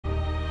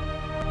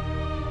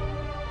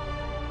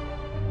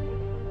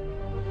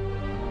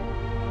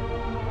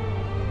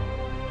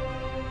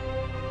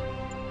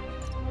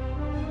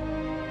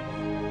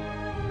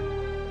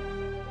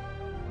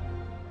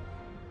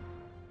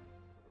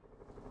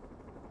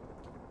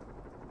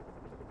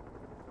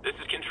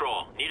This is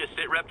Control. Need a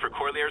sit rep for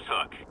Corlier's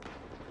Hook.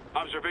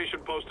 Observation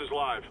post is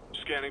live.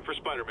 Scanning for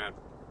Spider-Man.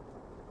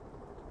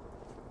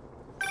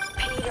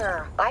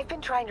 Peter, I've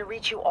been trying to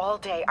reach you all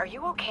day. Are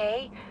you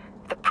okay?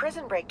 The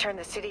prison break turned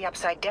the city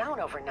upside down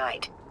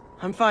overnight.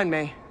 I'm fine,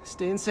 May.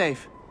 Staying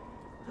safe.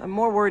 I'm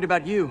more worried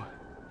about you.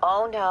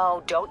 Oh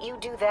no, don't you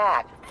do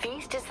that.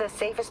 Feast is the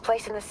safest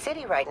place in the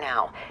city right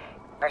now.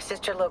 Our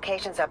sister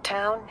locations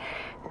uptown,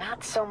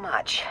 not so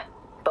much.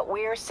 But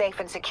we're safe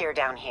and secure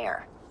down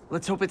here.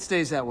 Let's hope it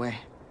stays that way.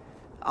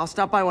 I'll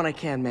stop by when I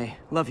can, May.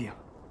 Love you.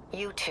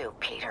 You too,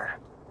 Peter.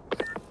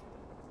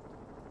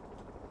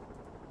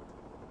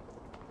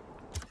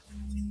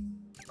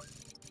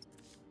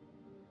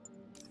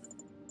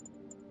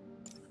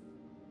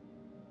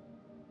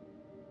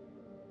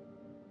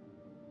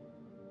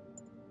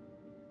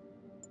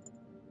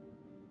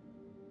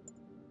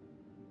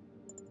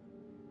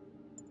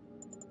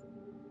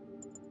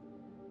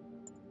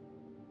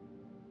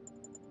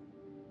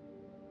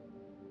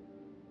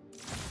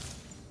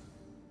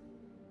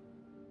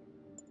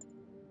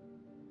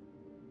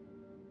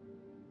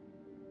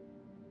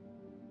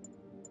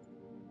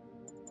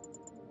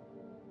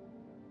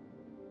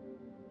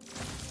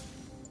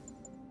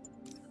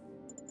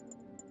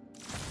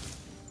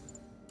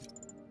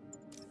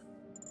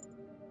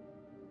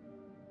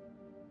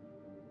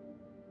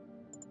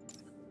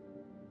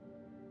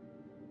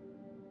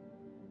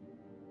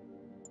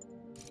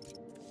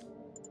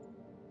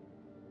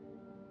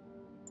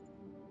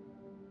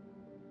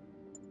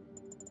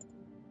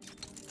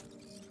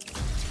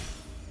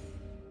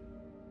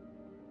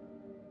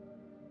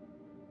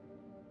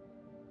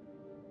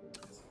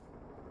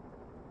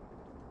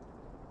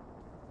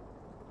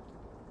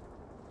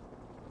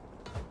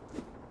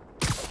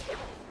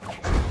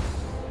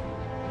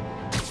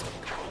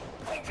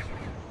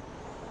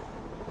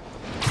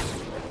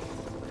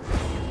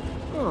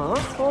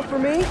 All for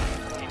me?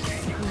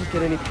 I won't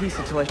get any peace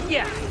until I...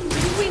 Yeah!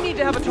 We need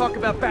to have a talk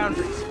about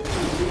boundaries.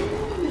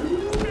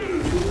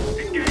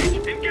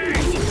 Engage!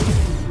 Engage!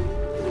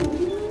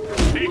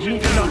 We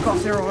need to knock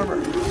off their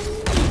armor.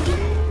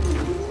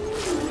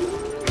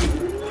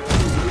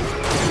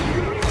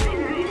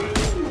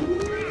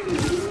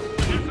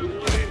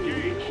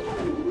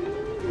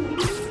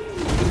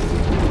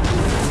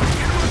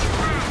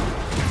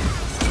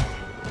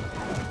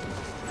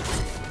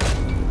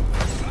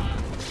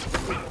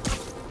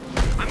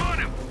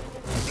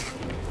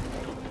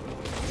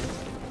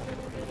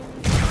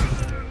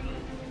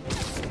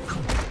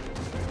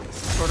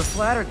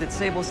 Flattered that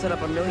Sable set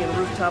up a million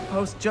rooftop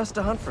posts just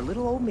to hunt for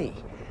little old me.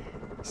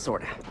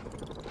 Sorta.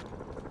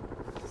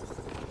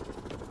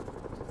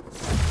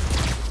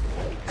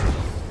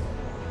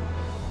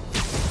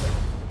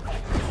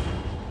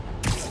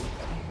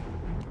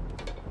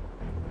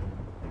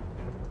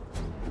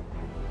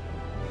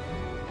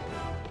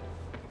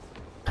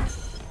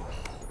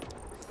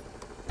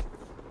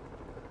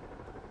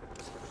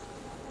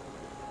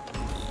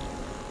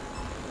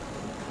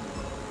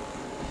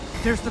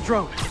 There's the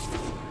drone.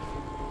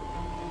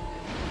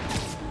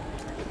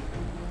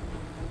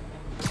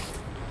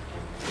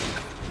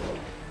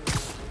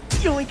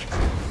 Yoink!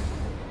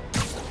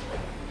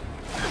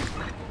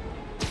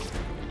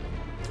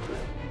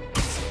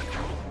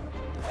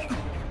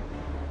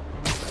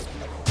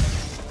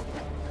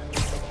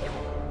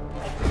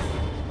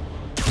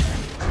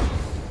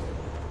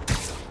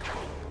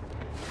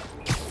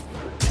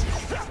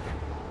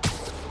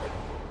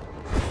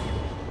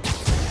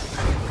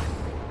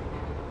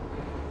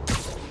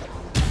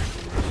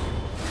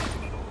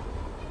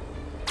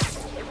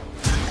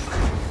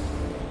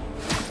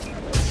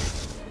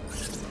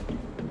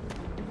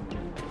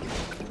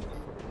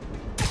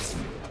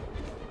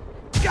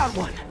 Got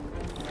one!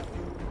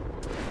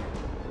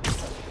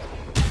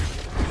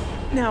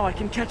 Now I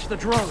can catch the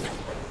drone.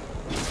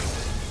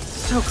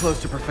 So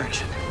close to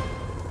perfection.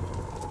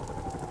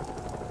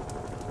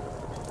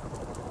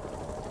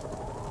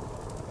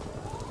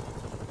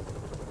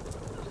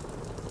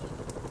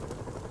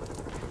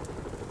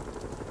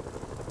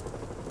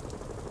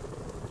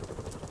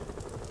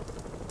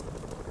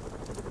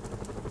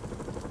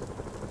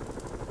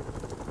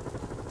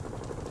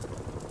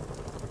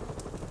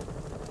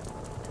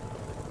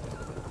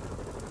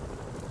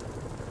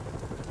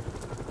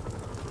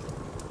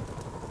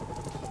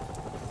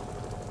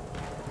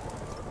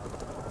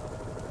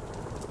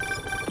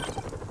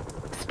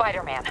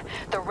 Spider-Man,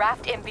 the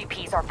Raft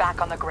MVPs are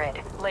back on the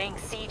grid, laying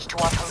siege to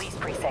our police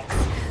precincts.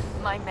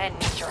 My men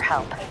need your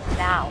help,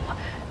 now.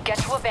 Get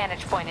to a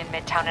vantage point in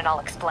Midtown and I'll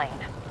explain.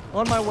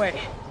 On my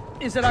way.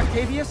 Is it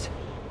Octavius?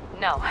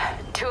 No,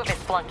 two of his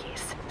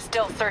flunkies,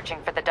 still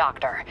searching for the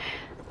doctor.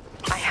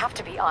 I have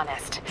to be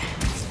honest,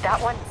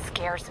 that one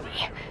scares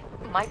me.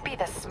 Might be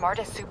the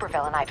smartest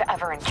supervillain I've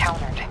ever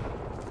encountered.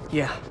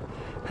 Yeah,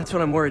 that's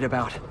what I'm worried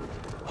about.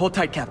 Hold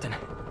tight, Captain.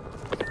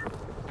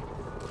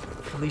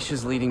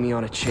 Felicia's leading me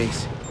on a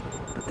chase,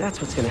 but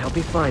that's what's gonna help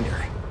me find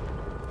her.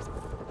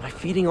 By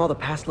feeding all the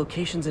past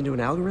locations into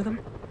an algorithm,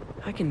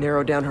 I can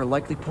narrow down her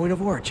likely point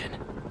of origin.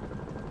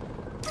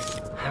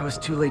 I was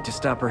too late to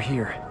stop her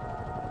here.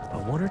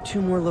 But one or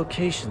two more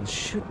locations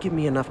should give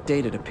me enough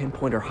data to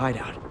pinpoint her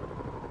hideout.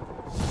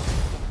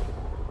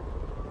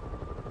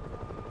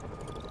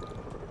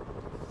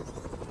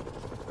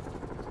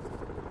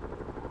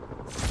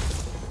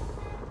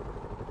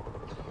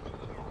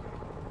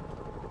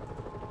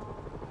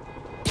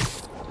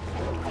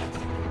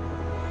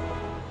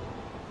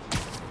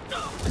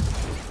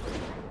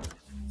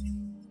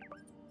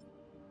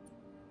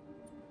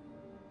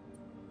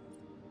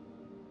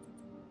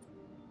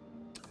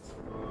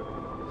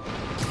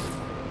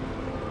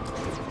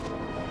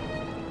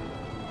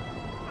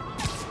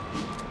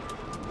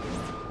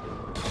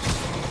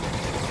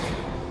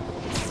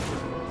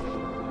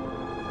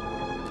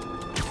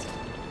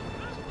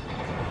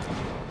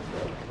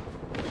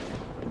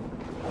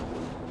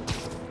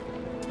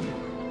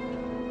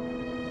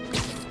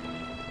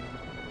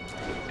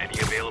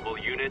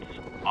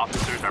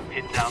 Officers are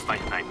pinned down by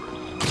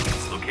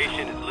snipers.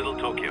 Location is Little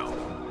Tokyo.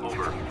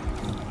 Over.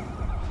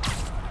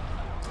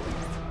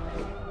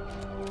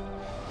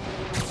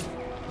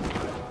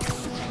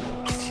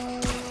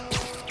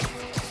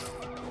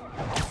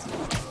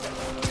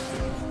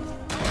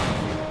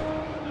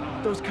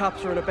 Those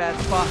cops are in a bad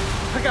spot.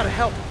 I gotta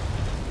help.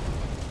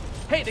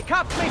 Hey, the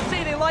cops may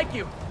say they like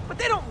you, but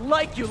they don't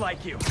like you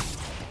like you.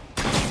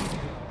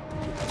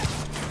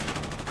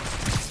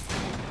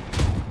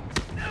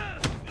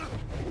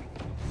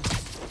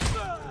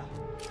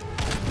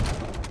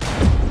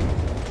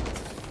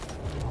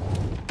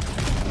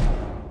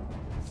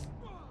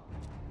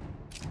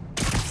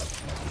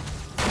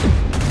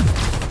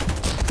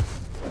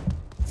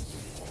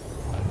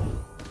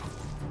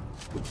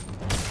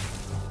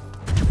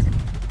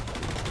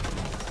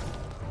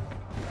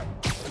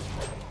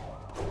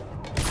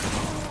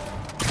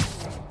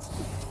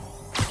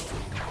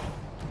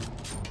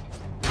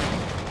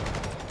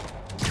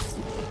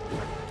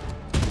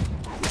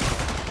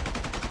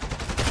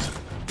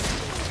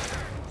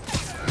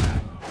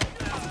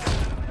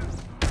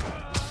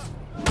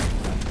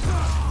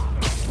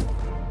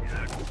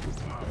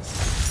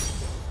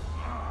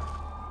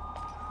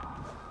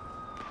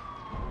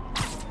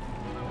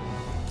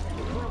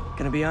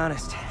 Gonna be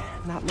honest,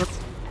 not look.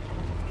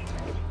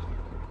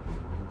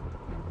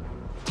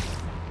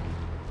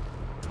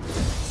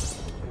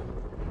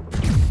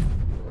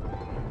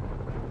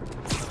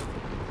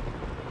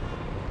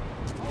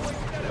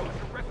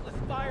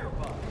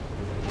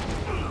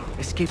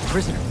 Escaped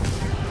prisoner.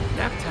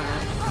 Nap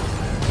time.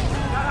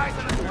 Got eyes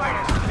on the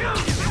spider.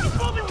 He's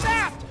moving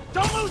fast.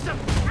 Don't lose him.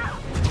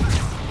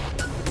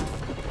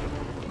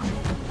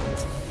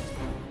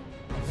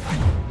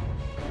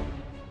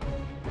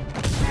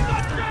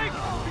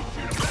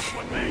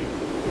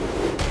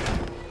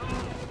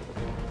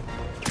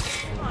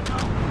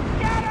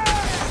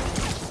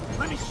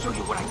 Show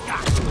you what I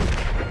got!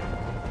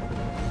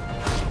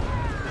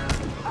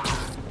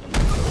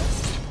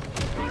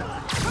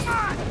 Come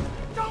on!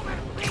 Don't let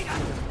him lead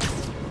us!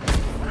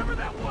 Whatever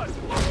that was,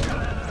 look at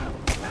it!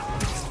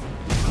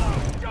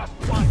 Just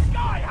one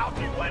guy! How'd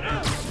he win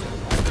it?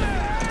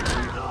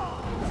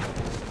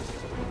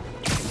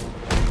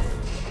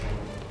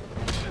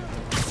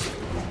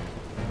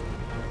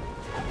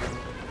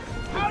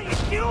 How you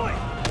doing?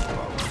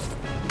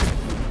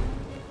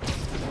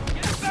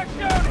 Get back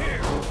down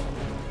here!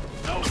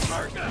 No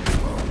mercy!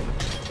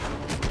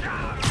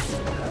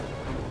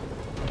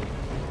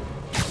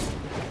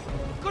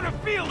 Gonna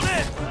feel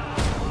this!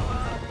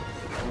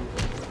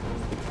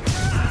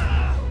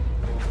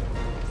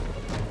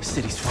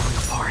 City's falling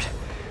apart.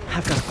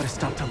 I've got to put a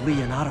stop to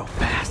Leonardo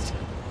fast.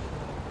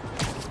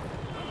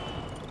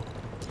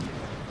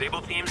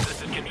 Sable teams,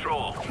 this is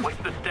Control. What's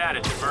the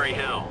status in Murray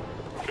Hill?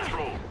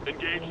 Control,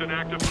 engaged in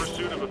active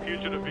pursuit of a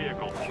fugitive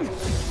vehicle.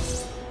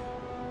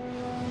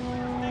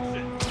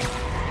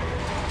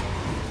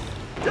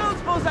 Don't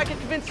suppose I can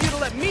convince you to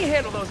let me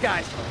handle those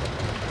guys.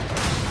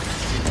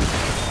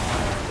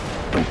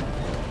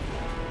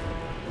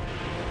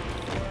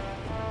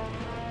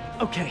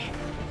 Okay,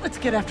 let's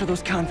get after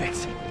those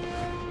convicts.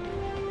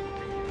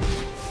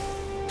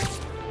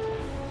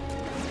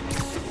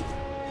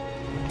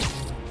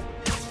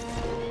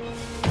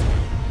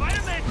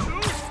 Spider-Man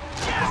 2?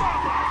 Get him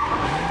off!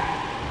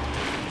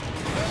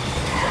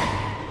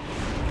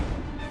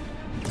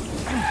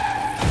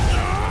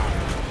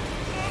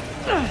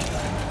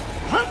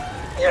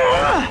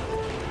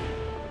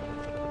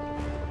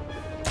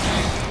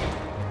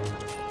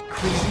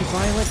 Crazy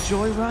violent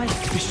joyride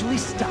officially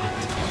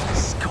stopped.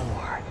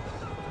 Score.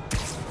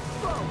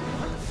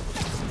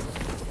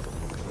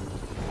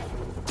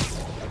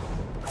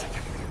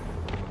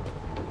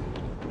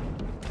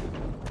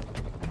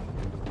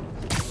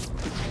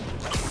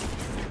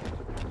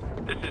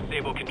 This is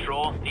Sable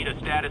Control. Need a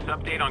status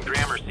update on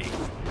Gramercy.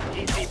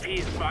 ECP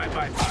is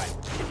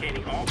 5x5,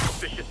 containing all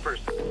suspicious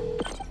persons.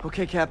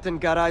 Okay, Captain,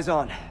 got eyes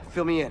on.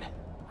 Fill me in.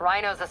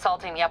 Rhino's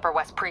assaulting the Upper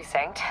West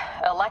Precinct.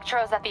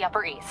 Electro's at the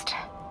Upper East.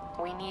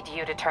 We need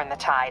you to turn the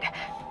tide.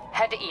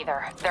 Head to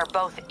either. They're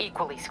both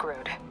equally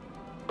screwed.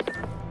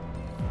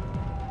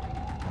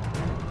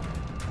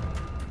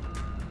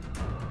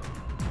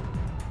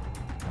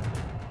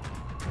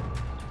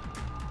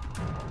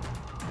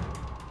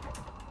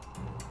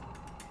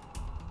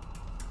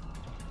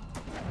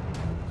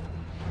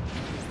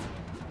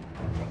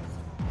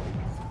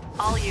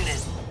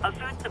 units. A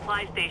food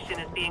supply station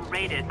is being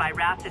raided by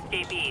raft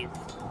escapees.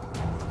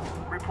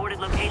 Reported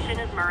location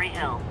is Murray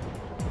Hill.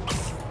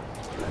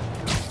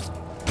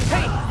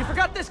 Hey, you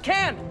forgot this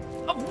can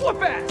of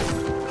whoop-ass!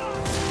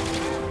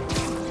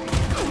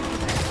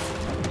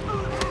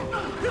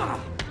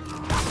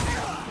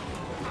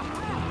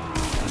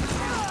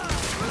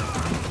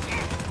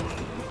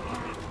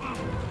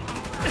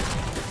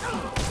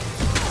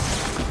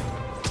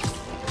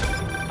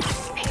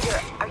 Peter,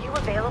 are you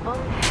available?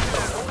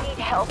 We need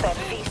help at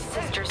Feast's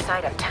sister's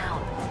side of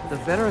town. The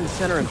Veterans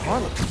Center in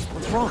Harlem.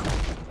 What's wrong?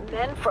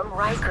 Men from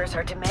Rikers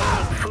are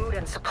demanding food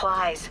and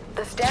supplies.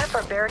 The staff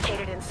are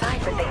barricaded inside,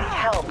 but they need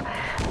help.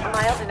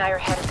 Miles and I are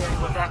headed there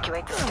to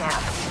evacuate the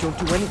staff. Don't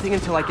do anything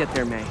until I get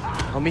there, May.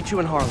 I'll meet you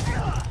in Harlem.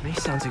 May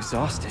sounds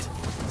exhausted. I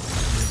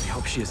really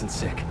hope she isn't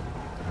sick.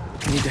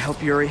 I need to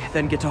help Yuri,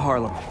 then get to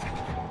Harlem.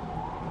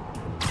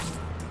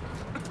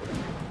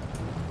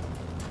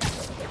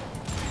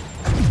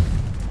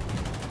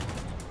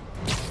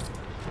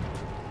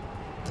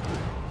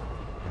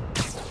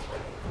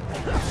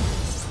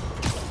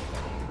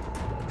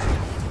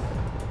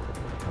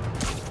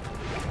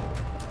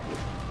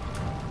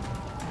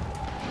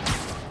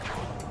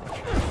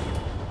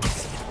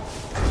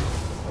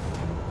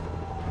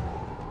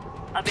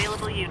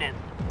 Available units.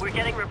 We're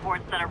getting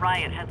reports that a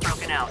riot has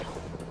broken out.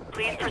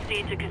 Please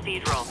proceed to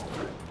Cathedral.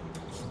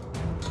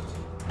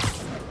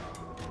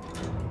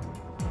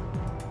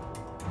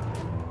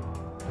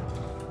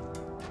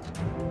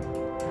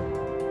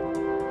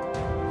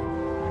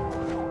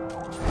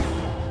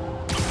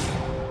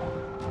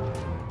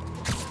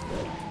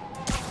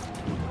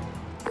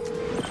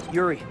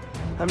 Yuri,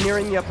 I'm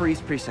nearing the Upper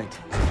East Precinct.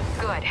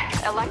 Good.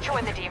 Electro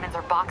and the demons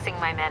are boxing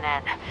my men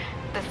in.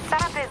 The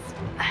setup is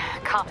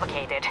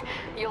complicated.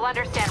 You'll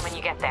understand when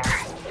you get there.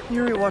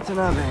 Yuri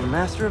Watanabe,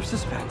 master of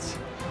suspense.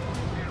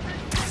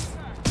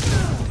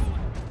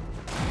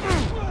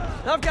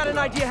 I've got an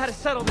idea how to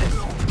settle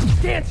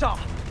this. Dance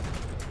off!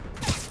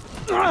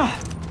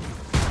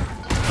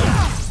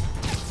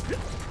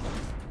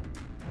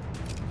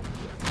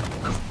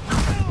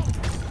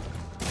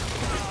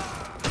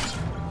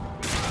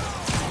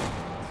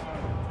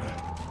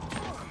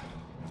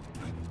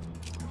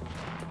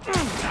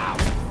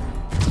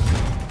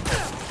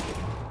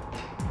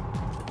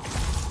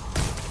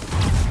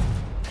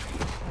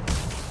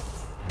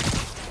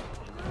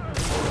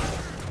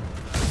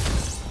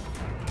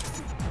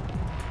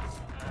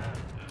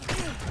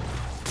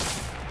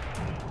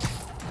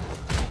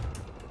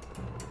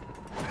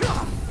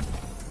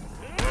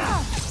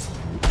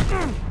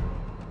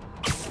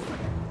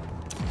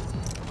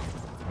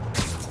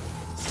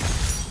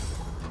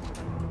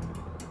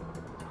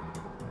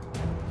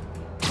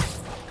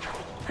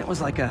 That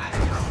was like a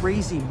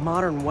crazy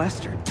modern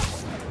western.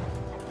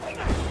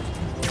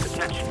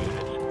 Attention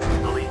units.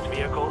 Police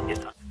vehicle is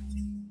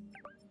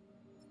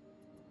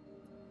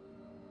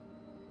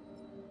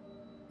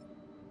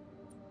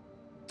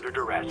under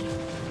duress.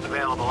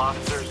 Available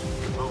officers,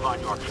 move on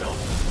Yorkville.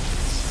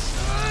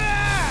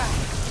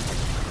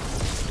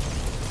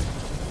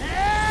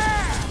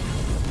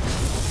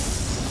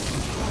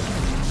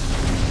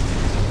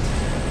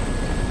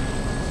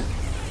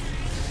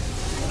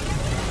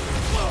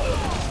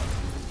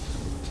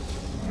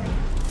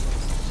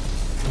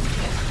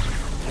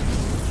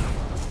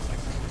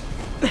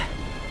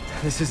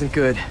 This isn't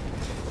good.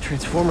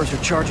 Transformers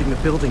are charging the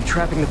building,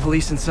 trapping the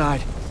police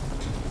inside.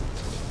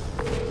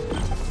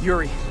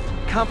 Yuri,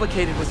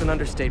 complicated was an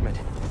understatement.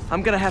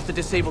 I'm gonna have to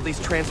disable these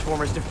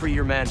transformers to free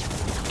your men.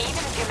 Even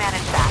if you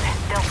manage that,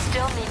 they'll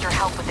still need your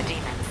help with the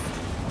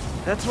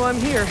demons. That's why I'm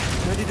here,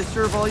 ready to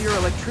serve all your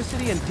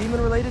electricity and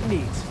demon-related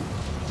needs.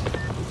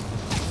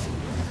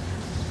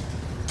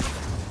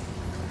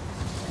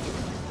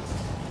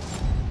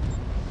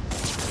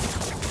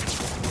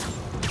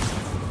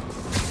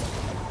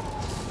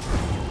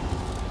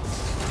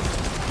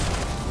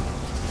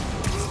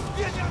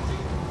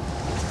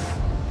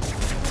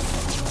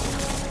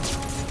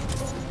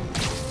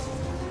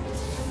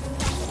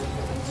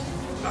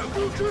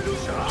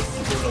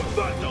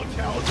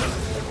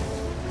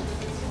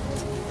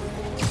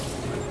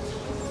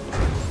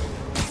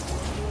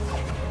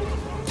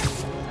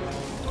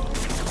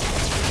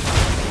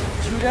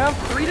 Two down,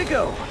 3 to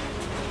go.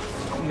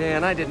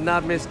 Man, I did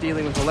not miss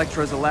dealing with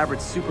Electro's elaborate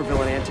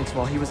supervillain antics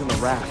while he was in the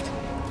raft.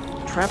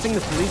 Trapping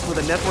the police with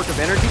a network of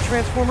energy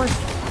transformers?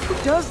 Who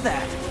does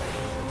that?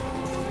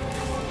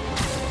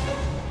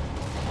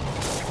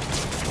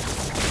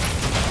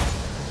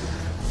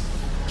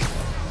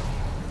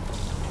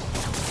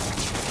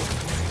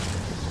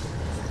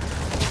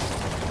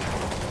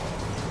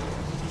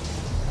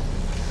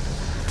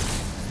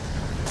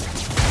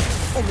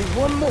 Only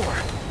one more.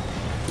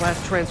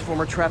 Last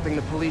transformer trapping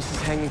the police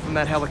is hanging from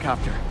that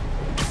helicopter.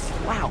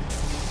 Wow.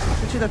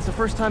 Bet you that's the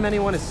first time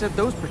anyone has said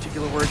those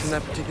particular words in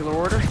that particular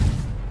order.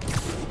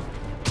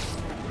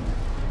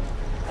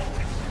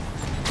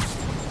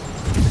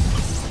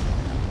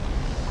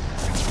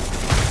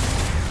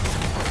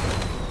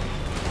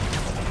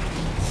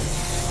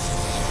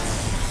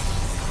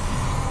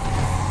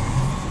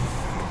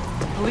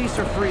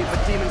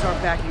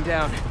 backing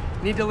down.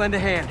 Need to lend a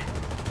hand.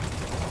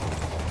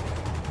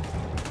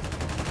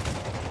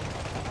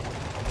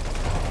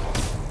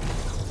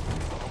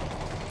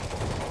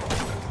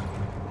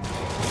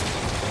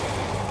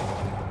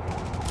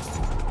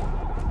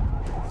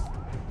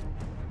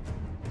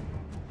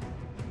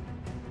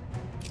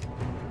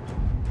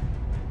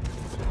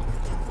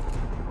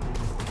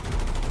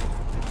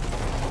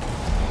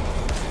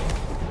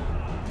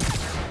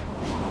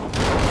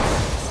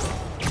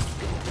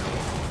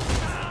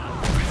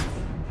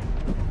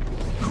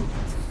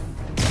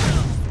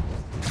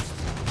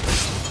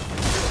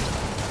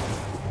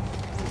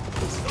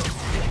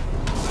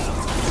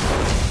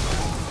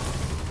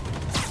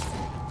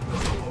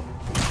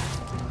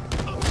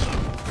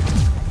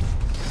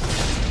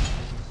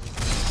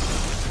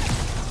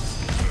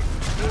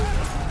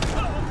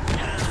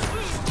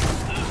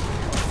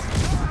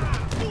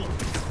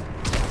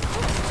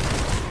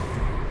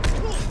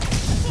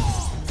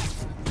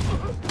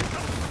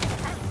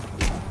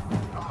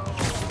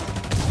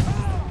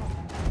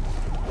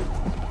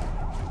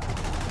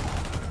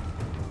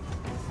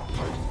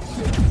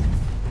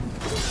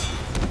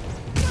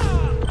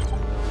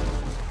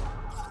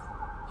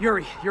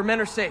 Yuri, your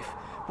men are safe.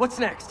 What's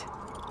next?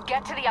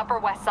 Get to the Upper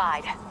West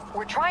Side.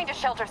 We're trying to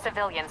shelter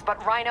civilians,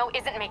 but Rhino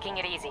isn't making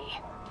it easy.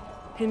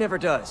 He never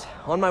does.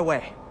 On my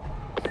way.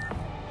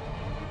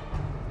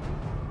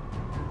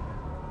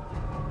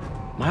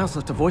 Miles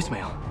left a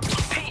voicemail.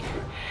 Pete!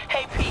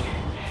 Hey, Pete.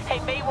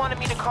 Hey, May wanted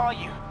me to call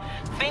you.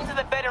 Things at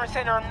the Veteran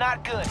Center are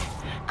not good.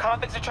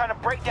 Convicts are trying to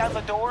break down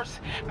the doors.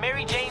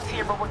 Mary Jane's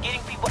here, but we're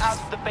getting people out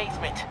to the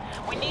basement.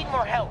 We need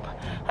more help.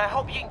 I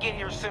hope you can get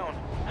here soon.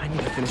 I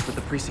need to finish with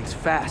the precincts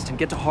fast and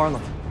get to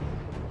Harlem.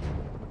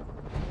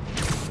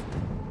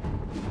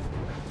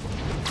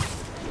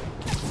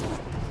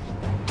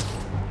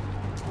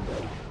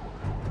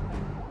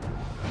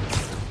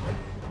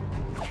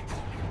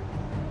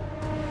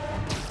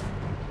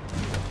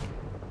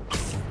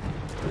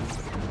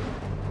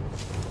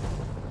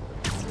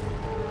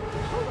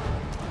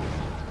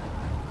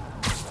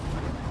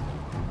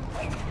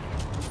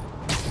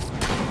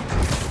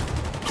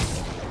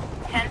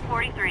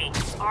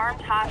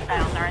 Armed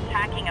hostiles are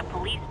attacking a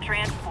police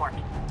transport.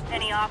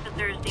 Any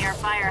officers near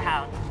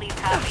Firehouse, please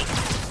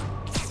copy.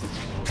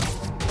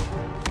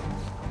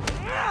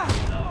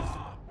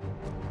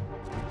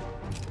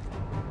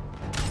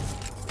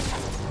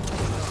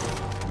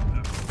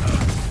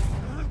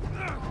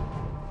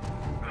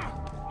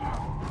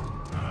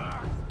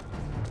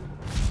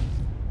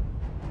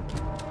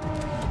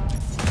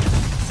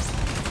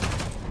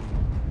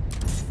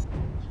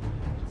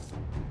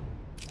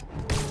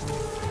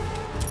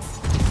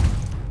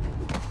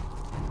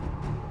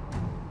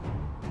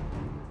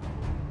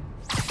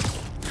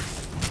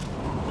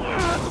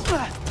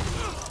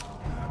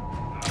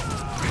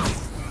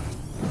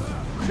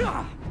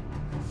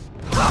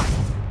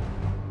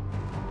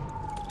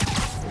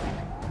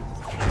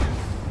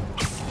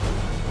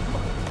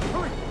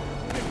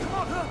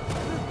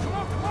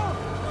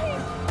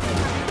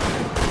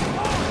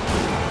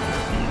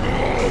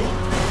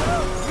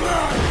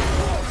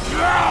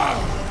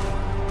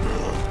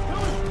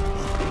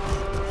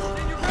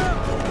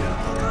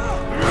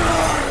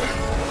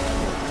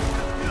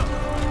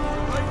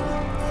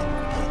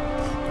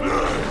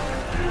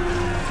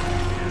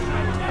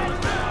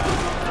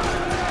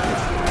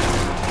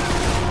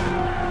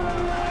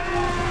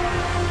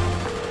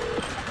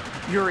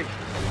 Yuri,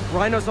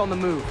 Rhino's on the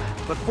move,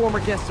 but former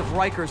guests of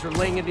Riker's are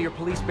laying into your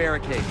police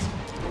barricades.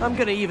 I'm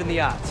gonna even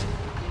the odds.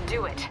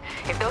 Do it.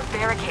 If those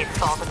barricades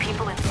fall, the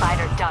people inside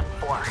are done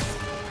for.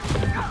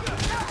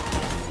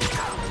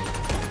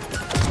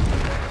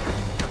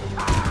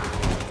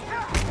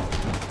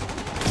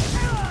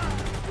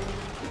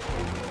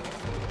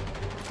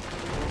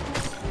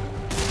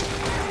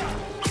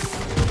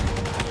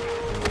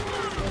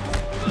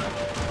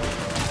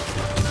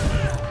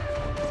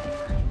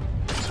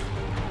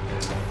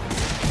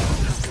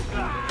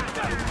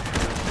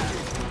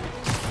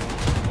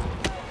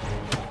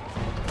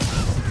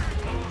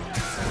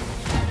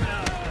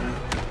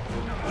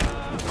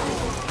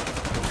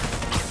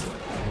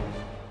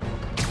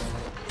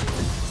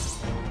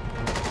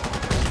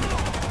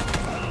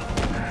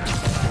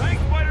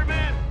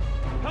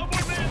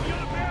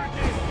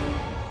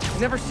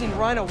 Never seen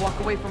Rhino walk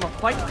away from a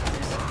fight like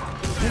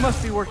this. He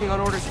must be working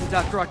on orders from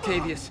Dr.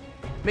 Octavius,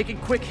 making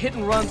quick hit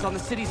and runs on the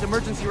city's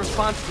emergency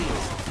response teams.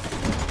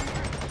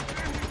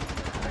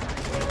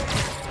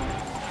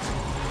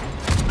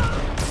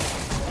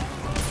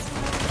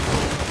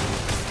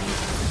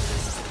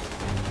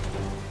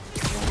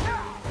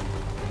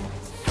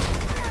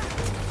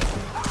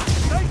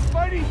 Thanks,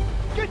 Spidey!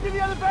 Get to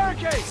the other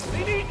barricades!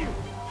 They need you!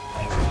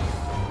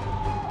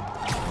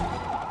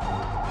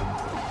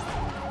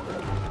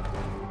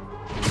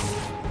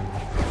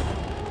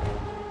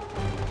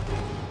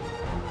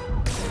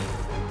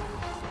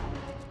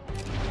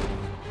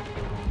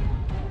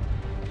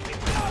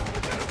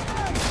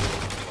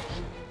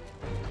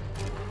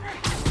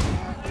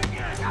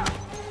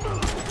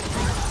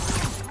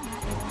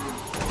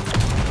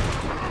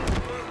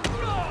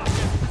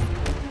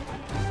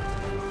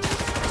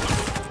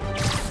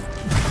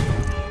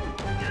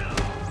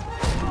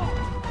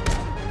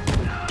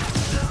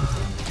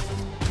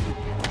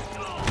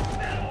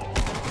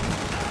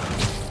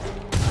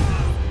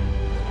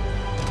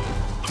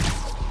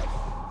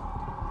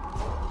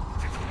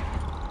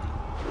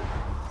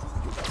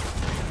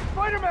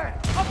 Spider-Man!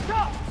 Up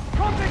top!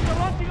 Convicts are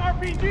launching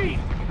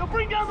RPGs! They'll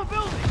bring down the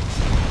building!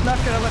 Not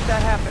gonna let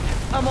that happen.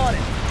 I'm on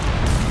it.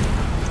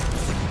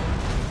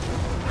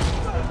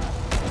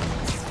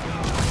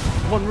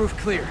 One roof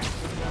clear.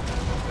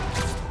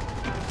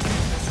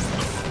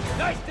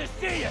 Nice to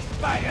see you,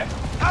 Spider!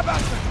 How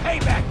about some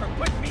payback for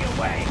putting me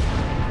away?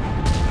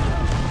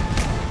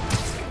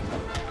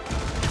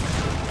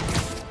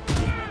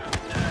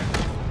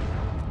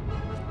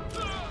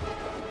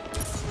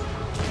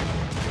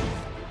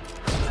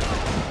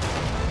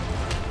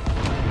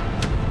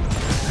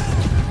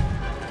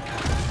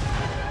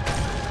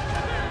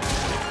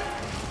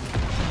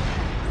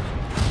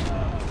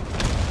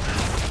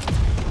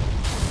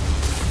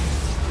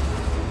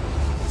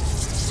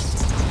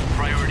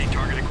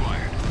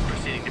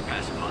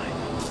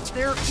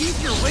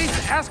 Easier ways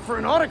to ask for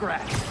an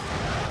autograph.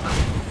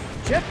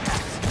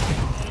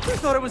 Jetpacks? Who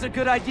thought it was a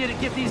good idea to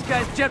give these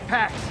guys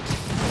jetpacks?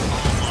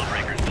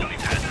 Lawbreakers still need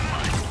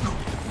pacified.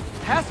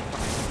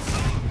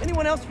 Pacified?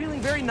 Anyone else feeling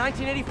very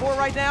 1984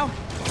 right now?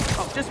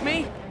 Oh, just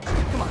me?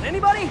 Come on,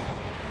 anybody?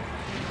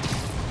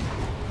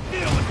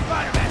 Deal with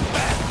Spider-Man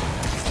fast!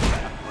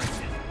 Gotta bring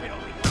this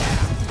building down!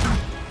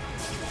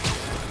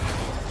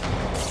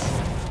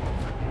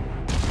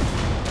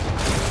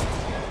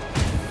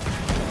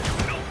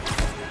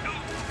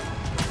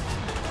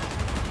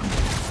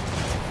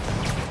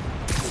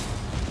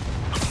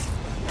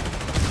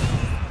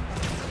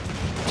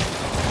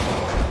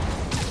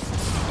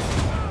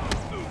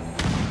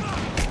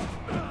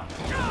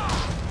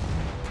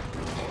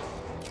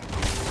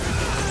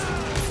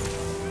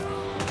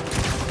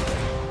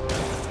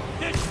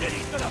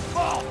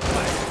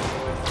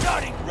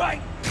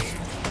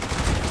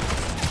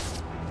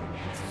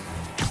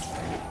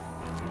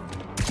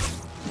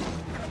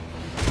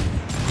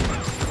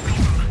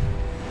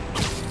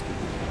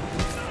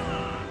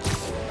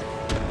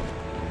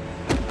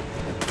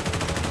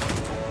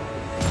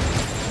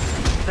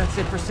 That's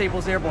it for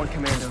Sable's airborne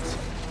commandos.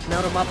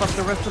 Now to mop up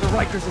the rest of the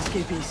Rikers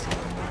escapees.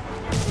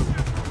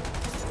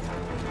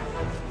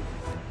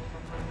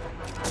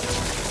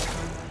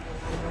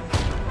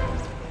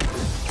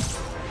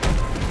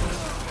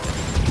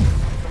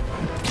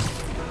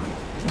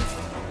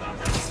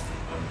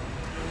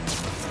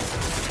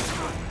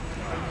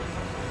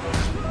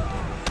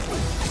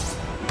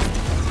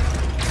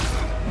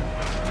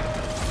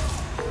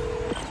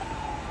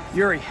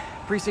 Yuri,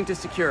 precinct is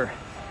secure.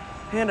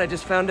 And I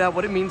just found out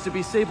what it means to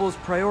be Sable's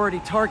priority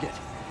target.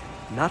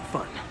 Not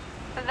fun.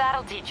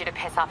 That'll teach you to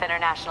piss off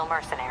international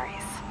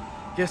mercenaries.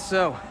 Guess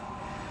so.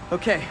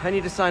 Okay, I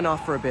need to sign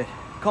off for a bit.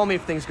 Call me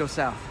if things go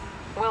south.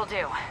 Will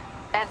do.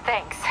 And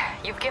thanks.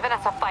 You've given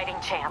us a fighting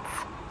chance.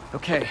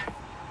 Okay.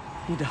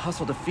 Need to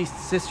hustle to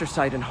Feast's sister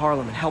site in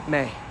Harlem and help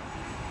May.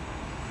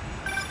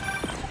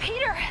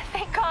 Peter,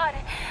 thank God.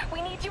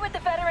 We need you at the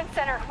Veterans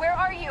Center. Where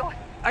are you?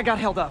 I got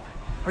held up.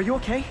 Are you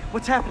okay?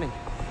 What's happening?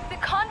 The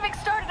convicts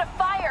started a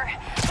fire.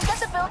 We got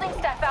the building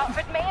staff out,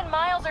 but May and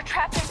Miles are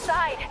trapped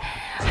inside.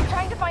 I'm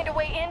trying to find a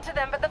way into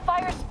them, but the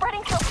fire's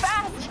spreading so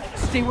fast.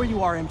 Stay where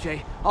you are,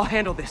 MJ. I'll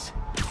handle this.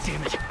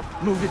 Damn it.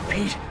 Move it,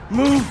 Pete.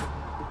 Move!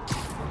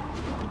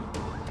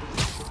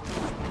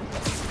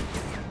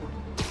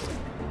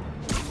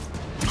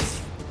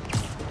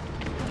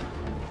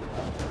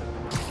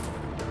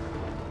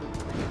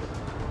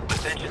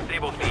 Attention,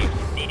 Sable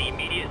Thieves. Need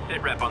immediate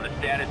sitrep on the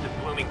status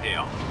of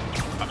Bloomingdale.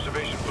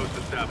 Observation post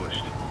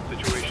established.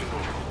 Situation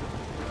normal.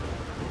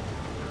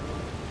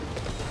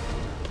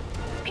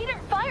 Peter,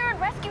 fire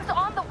and rescue's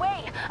on the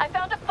way. I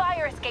found a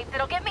fire escape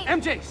that'll get me...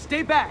 MJ,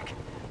 stay back!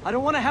 I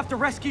don't want to have to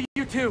rescue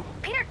you too.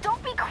 Peter,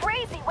 don't be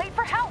crazy. Wait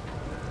for help.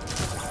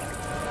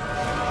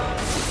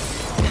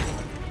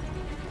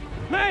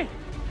 May!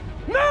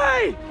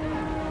 May!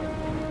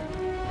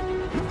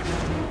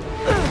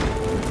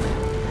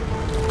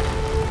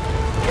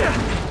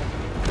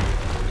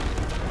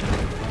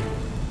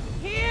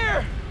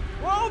 Here!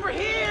 We're over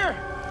here!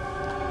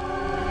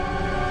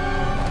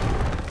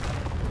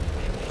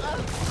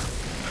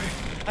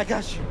 I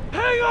got you.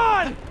 Hang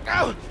on!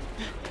 Ow!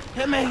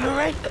 Hey, man, you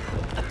alright?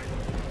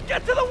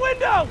 Get to the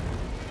window!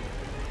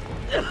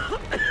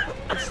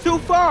 It's too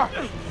far!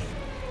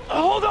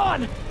 Hold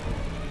on!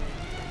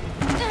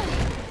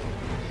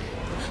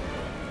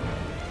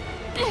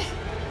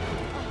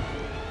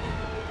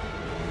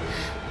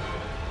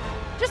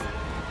 Just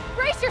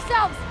brace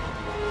yourselves.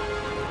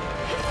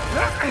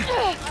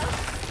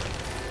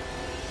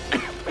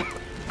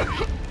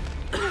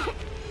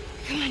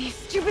 Come on, you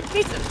stupid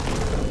piece of...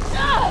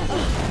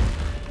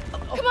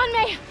 Come on,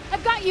 May.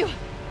 I've got you.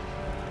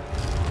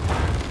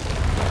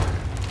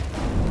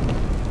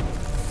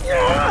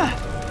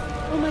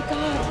 Oh my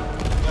God.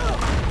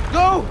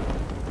 Go!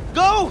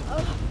 Go!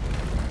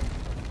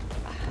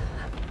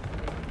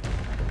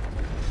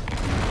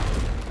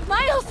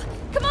 Miles,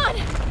 come on.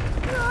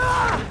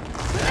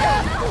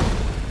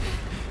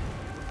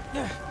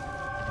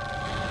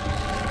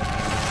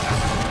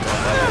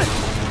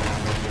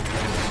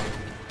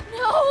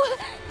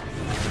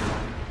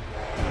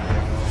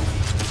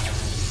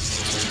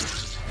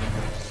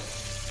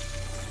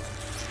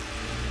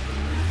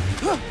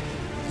 No.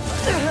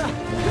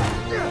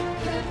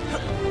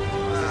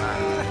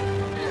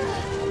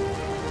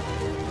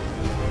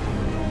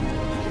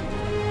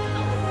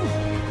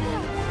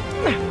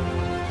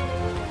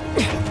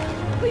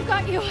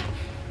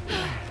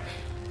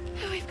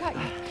 got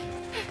you.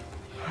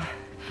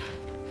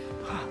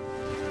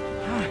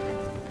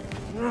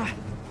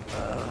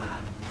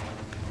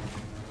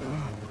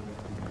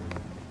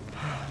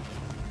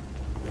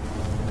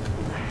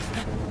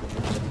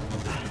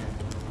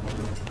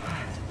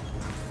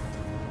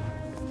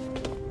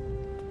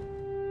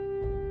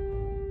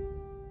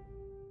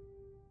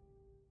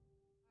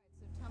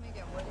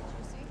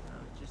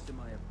 Just in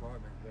my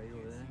apartment, right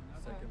over there,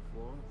 second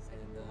floor,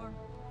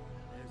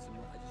 and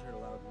I just heard a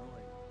loud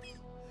noise.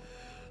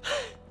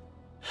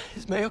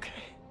 Is May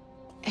okay?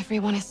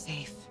 Everyone is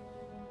safe.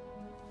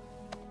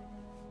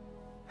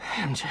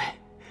 MJ,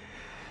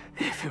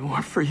 if it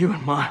weren't for you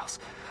and Miles,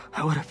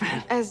 I would have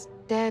been... As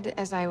dead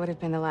as I would have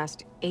been the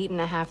last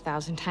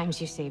 8,500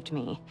 times you saved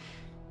me.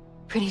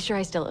 Pretty sure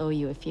I still owe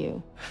you a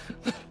few.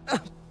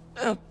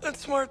 That's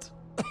smart.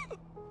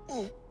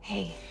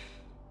 Hey.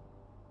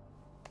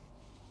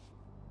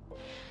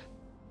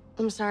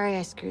 I'm sorry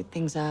I screwed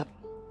things up.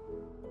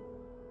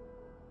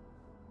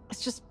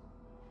 It's just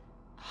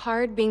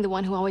hard being the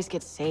one who always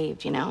gets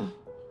saved, you know?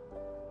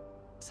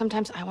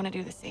 Sometimes I want to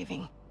do the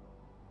saving.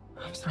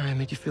 I'm sorry I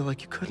made you feel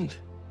like you couldn't.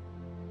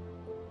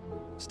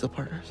 Still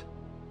partners?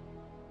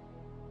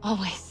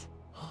 Always.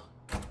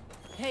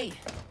 Hey,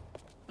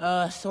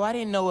 so I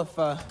didn't know if,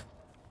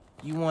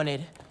 you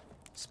wanted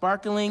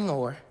sparkling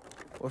or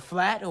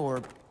flat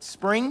or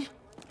spring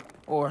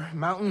or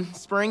mountain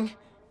spring.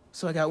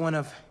 So I got one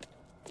of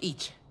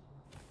each.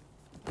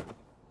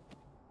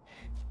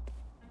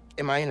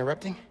 Am I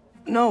interrupting?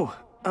 No,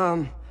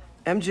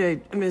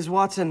 MJ, Ms.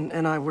 Watson,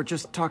 and I were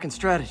just talking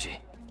strategy.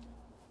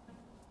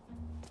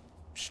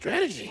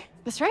 Strategy?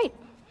 That's right.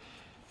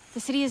 The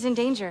city is in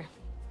danger.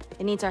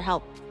 It needs our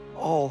help.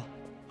 All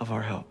of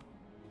our help.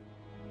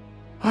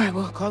 All right,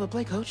 well, call the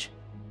play, coach.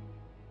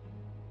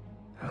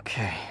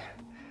 Okay.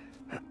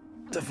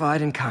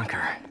 Divide and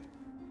conquer.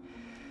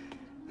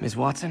 Ms.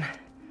 Watson,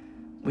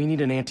 we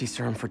need an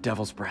anti-serum for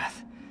Devil's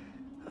Breath.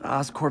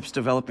 Oscorp's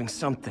developing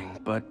something,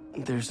 but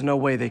there's no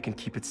way they can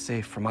keep it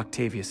safe from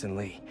Octavius and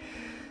Lee.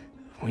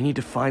 We need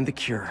to find the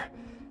cure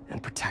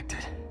and protect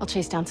it. I'll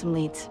chase down some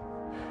leads.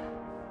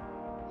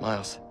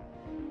 Miles,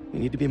 you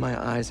need to be my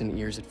eyes and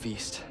ears at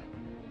Feast.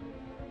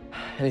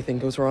 Anything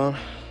goes wrong,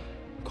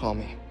 call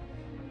me.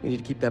 We need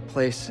to keep that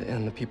place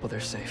and the people there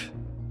safe.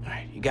 All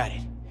right, you got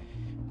it.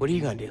 What are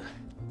you gonna do?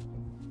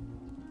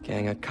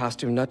 Gang at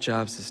Costume Nut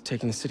Jobs is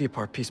taking the city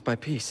apart piece by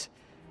piece.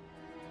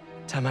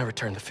 Time I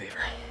return the favor.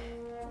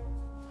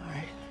 All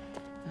right.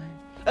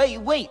 Hey,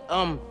 wait,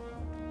 how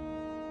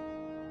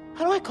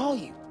do I call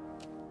you?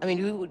 I mean,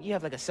 do you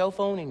have like a cell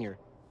phone in your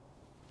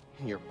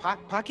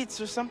pockets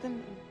or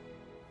something?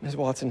 Ms.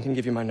 Watson can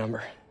give you my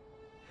number.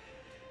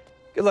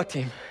 Good luck,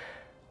 team.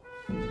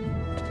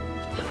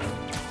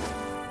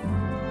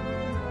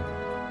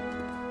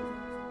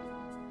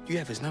 You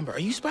have his number. Are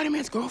you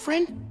Spider-Man's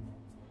girlfriend?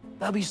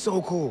 That'd be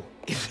so cool.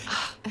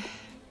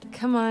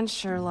 Come on,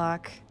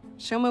 Sherlock.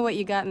 Show me what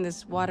you got in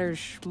this water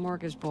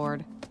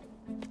smorgasbord.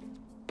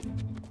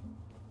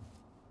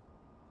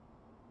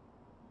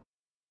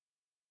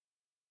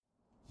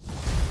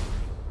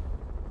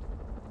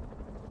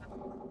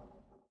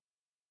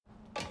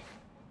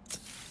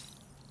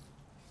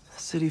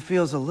 The city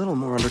feels a little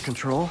more under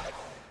control.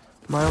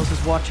 Miles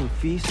is watching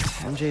Feast,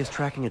 MJ is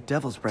tracking a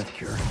Devil's Breath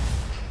cure.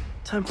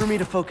 Time for me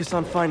to focus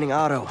on finding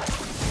Otto,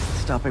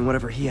 stopping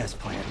whatever he has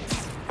planned.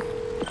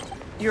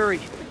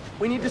 Yuri,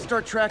 we need to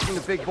start tracking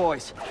the big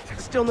boys.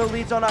 Still no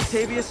leads on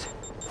Octavius?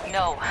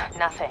 No,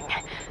 nothing.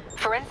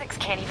 Forensics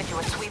can't even do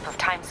a sweep of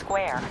Times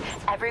Square.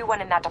 Everyone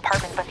in that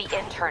department but the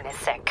intern is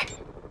sick.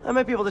 I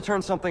might be able to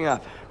turn something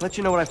up. Let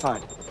you know what I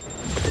find.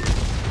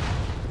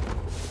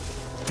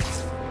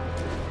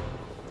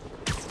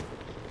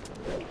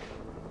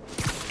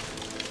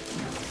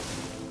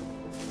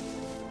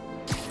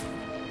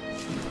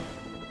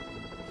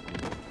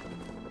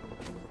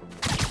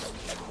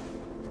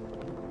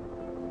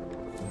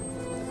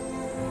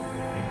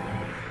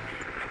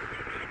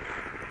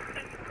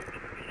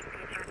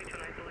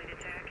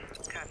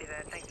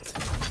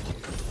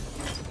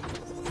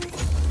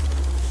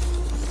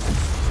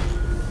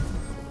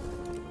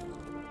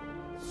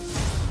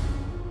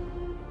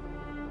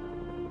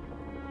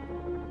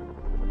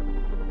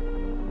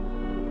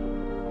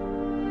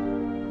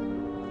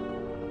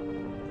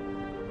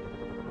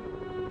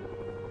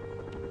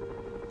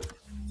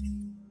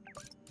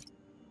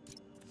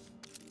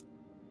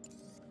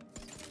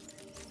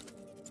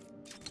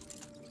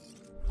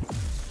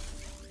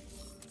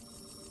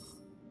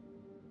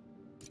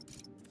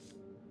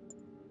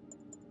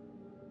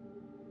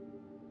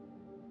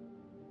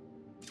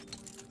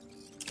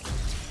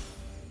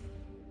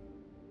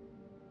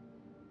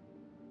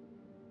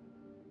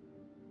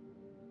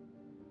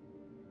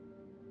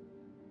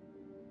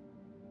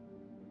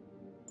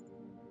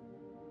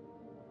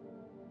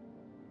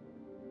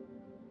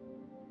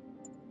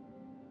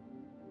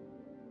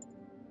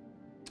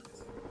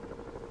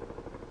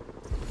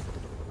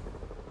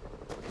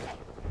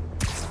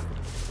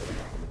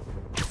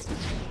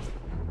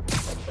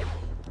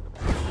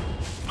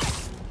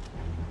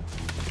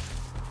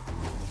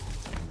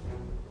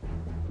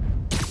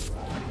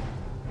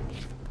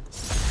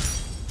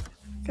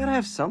 Gotta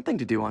have something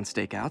to do on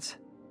stakeouts.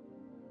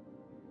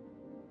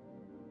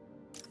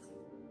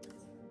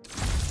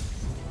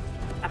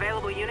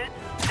 Available units,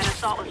 an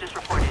assault was just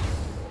reported.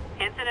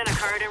 Incident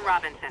occurred in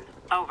Robinson.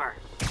 Over.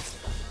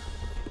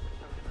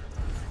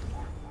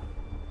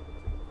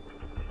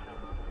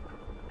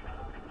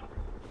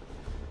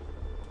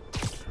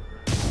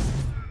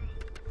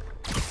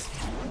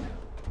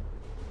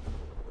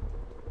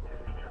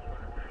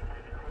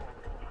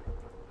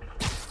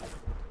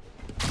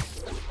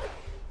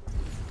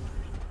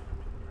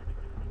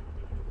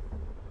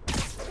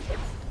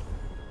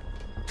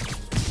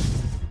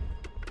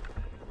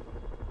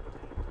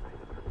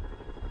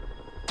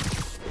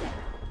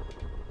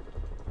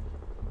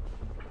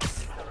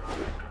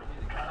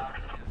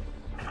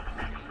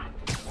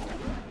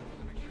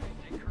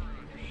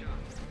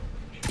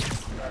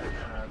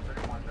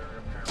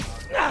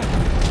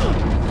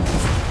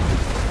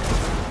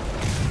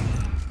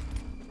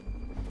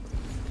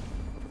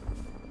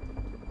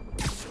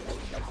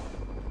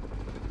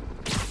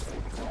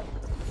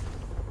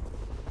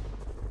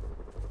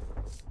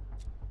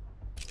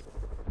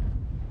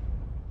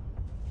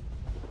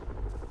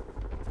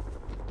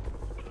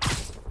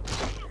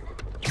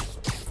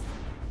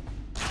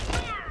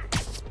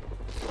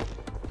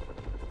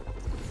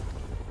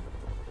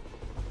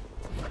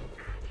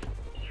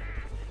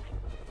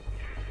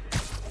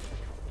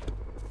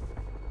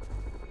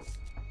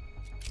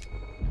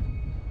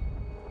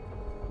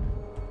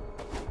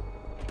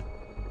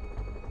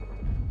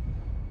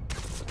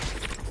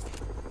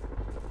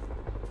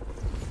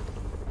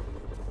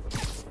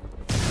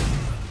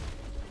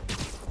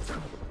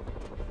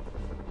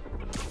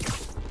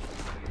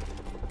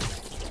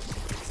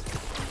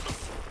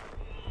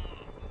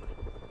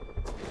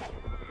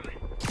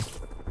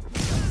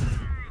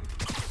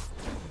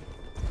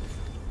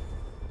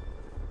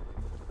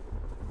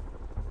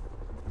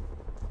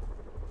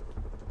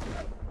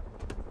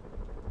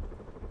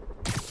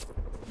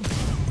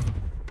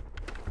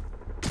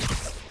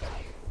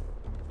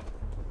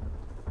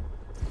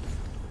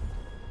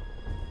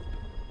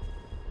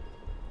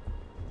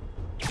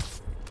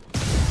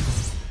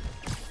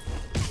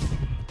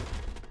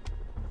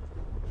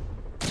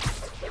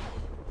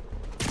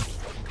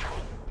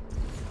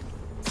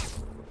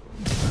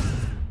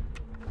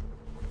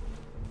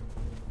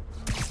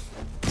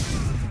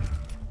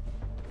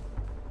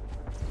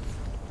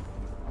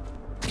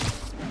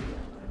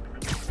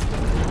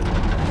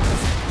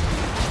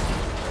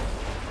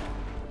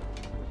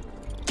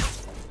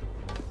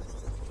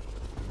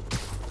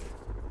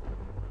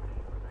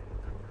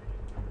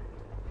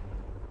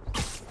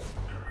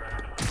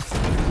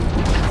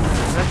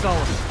 That's all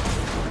of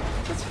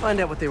them. Let's find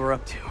out what they were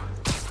up to.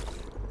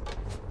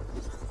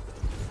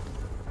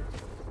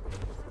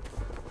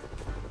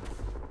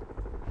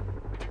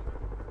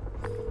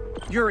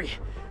 Yuri,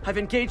 I've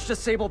engaged a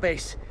Sable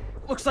base.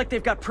 Looks like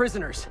they've got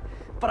prisoners.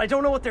 But I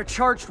don't know what they're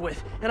charged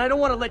with, and I don't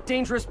want to let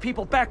dangerous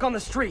people back on the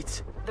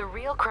streets. The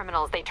real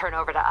criminals they turn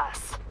over to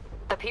us.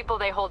 The people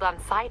they hold on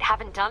site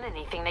haven't done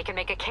anything they can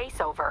make a case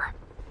over.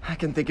 I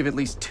can think of at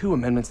least 2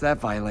 amendments that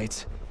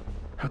violates.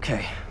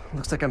 Okay,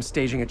 looks like I'm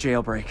staging a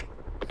jailbreak.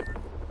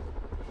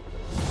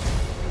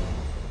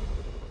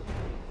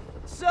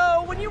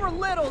 So, when you were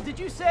little, did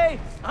you say,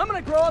 I'm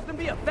gonna grow up and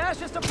be a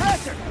fascist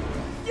oppressor?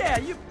 Yeah,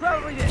 you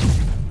probably did.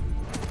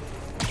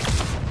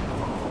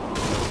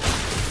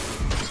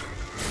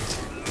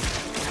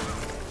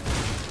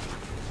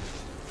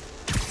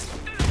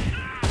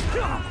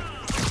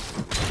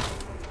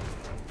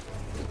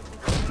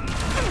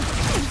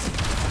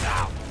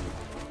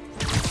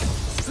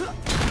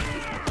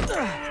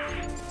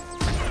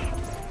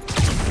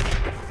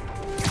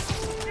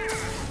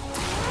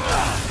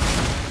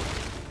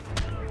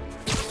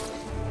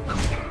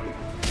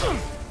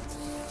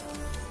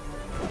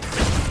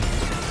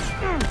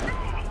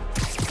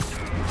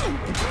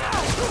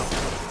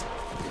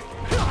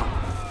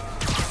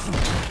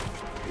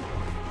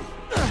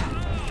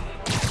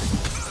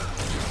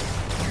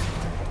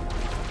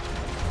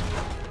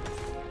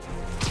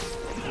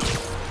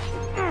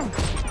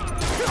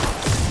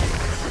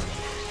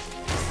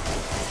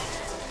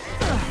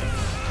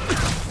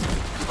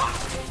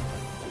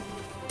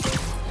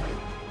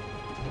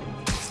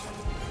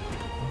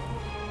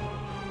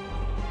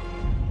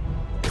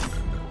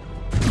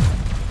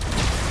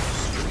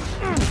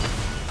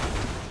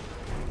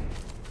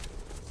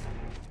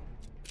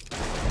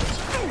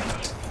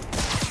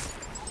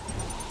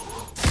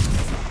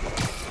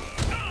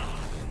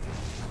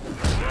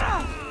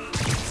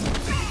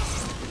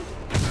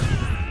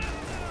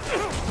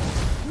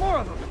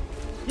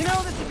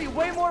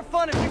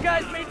 Fun if you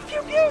guys made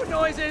pew-pew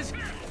noises!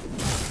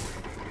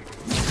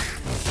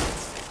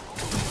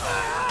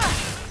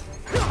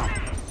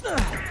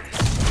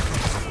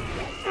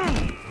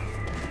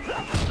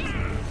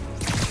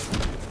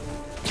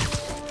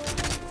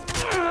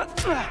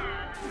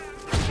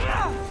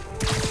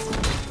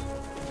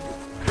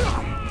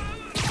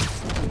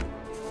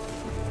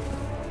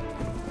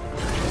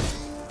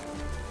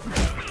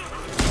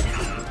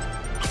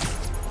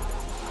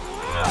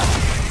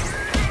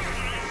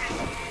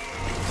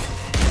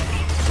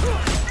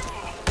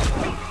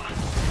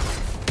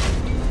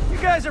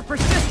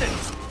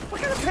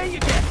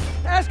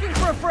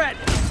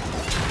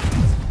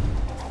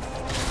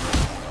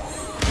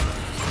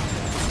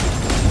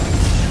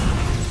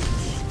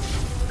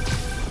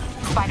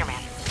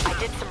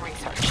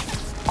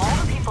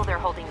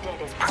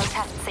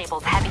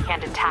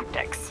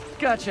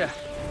 Gotcha.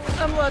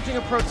 I'm lodging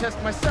a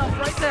protest myself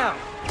right now.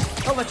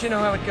 I'll let you know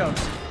how it goes.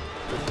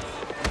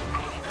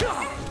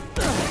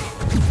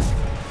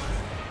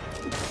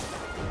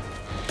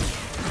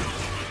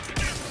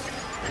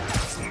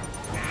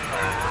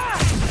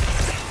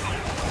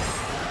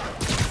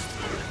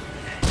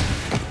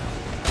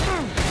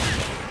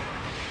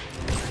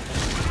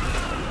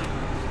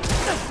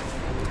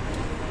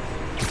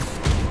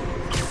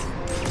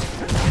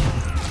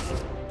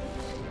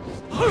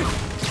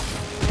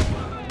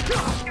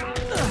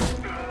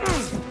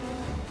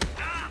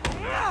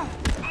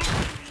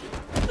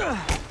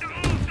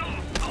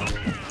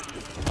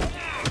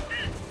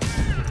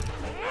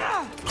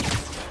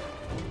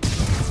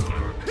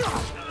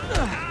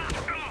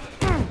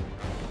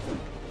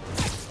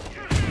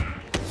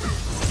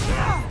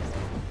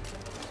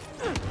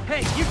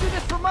 Hey, you do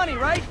this for money,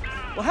 right?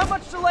 Well, how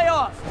much to lay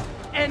off?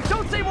 And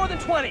don't say more than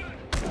 20.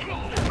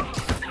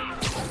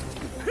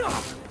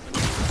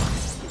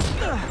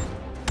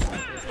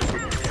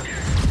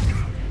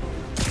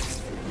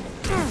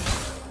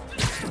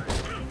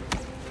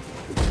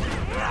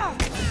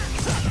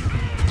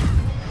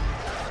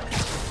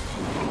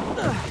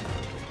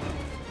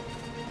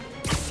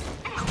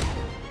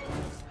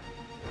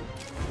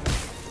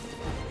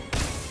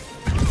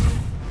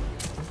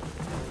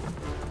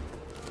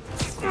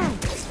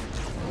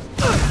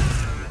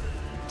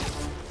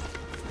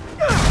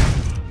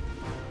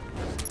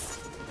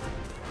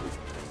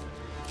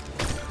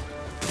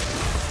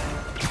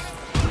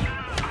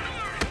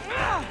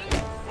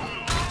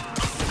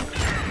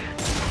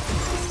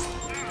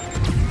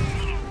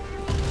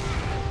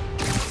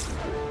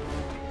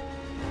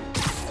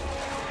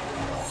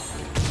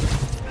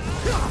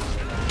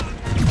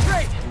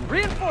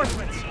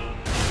 Reinforcements!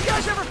 You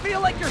guys ever feel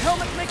like your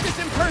helmets make this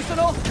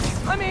impersonal?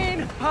 I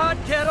mean, hot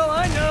kettle,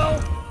 I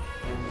know!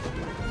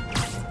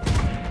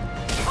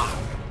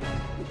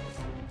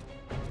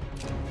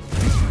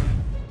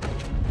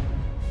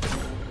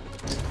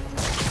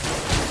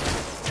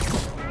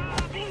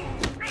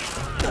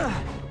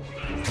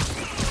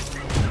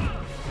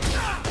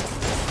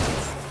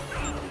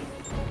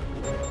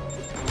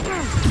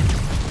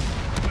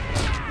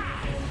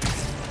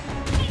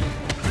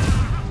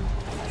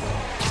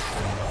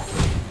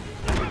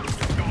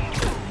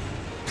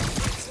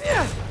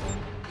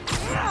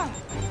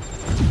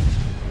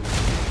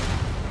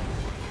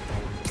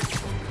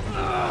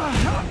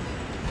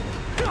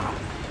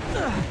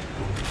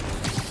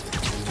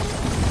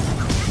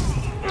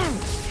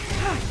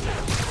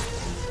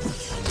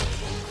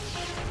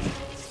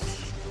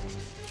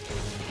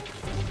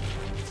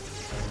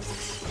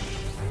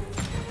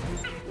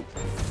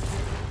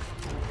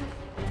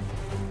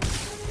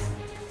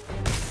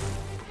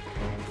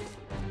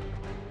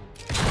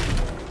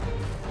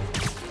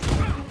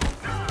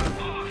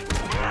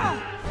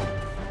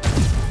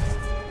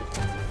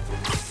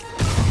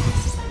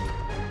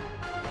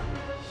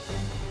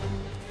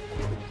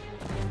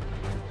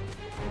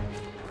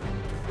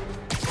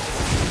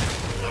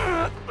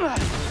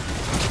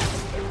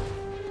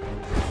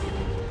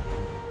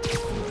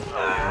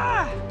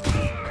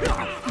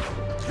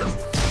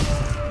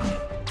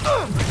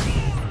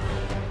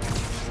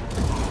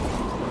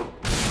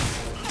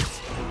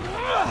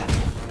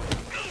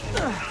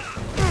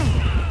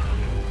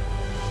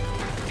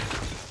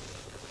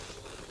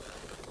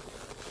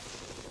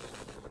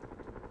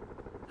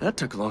 That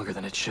took longer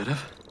than it should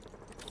have.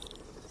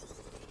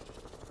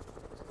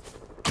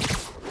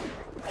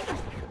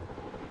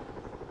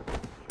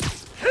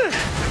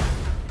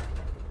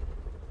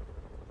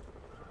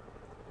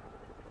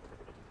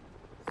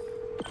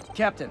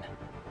 Captain,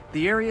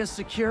 the area is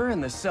secure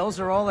and the cells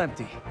are all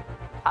empty.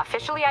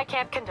 Officially, I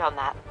can't condone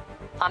that.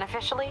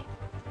 Unofficially,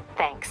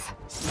 thanks.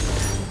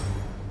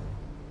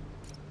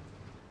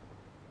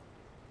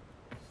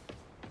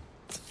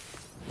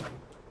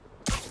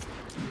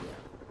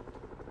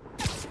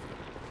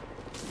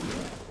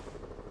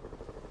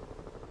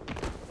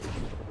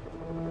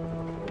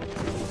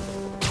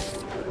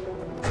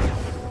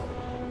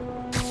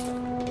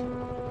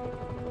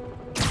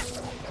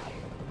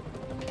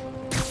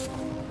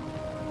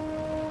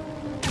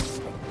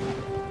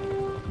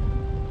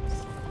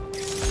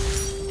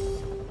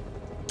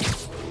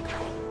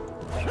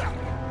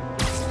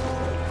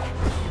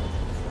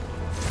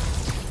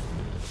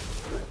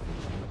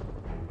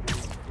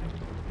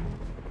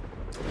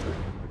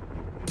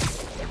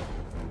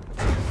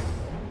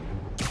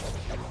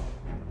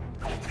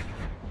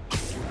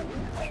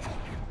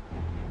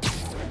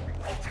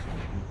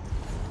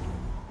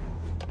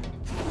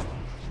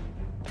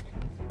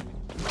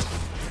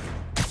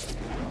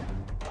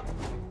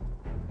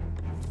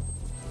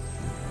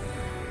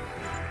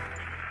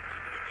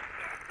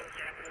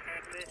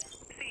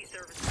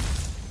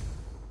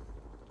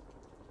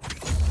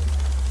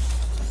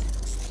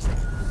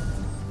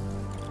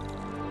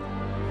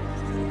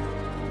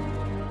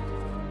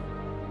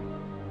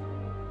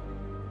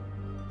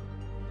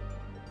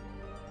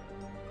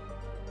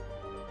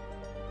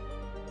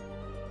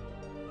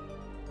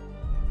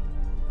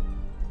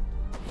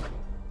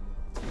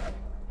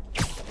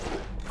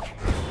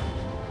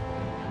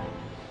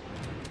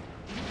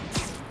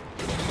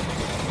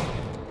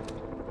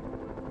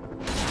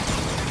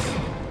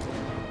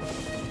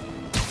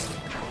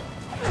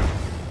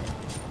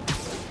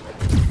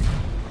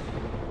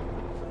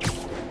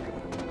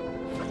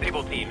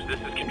 teams,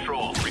 this is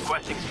Control.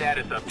 Requesting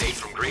status update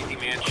from Gracie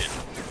Mansion.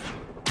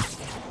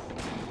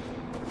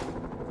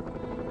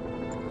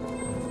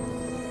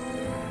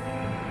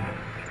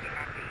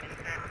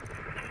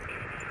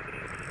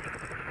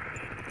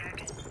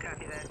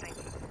 Copy that, thank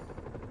you.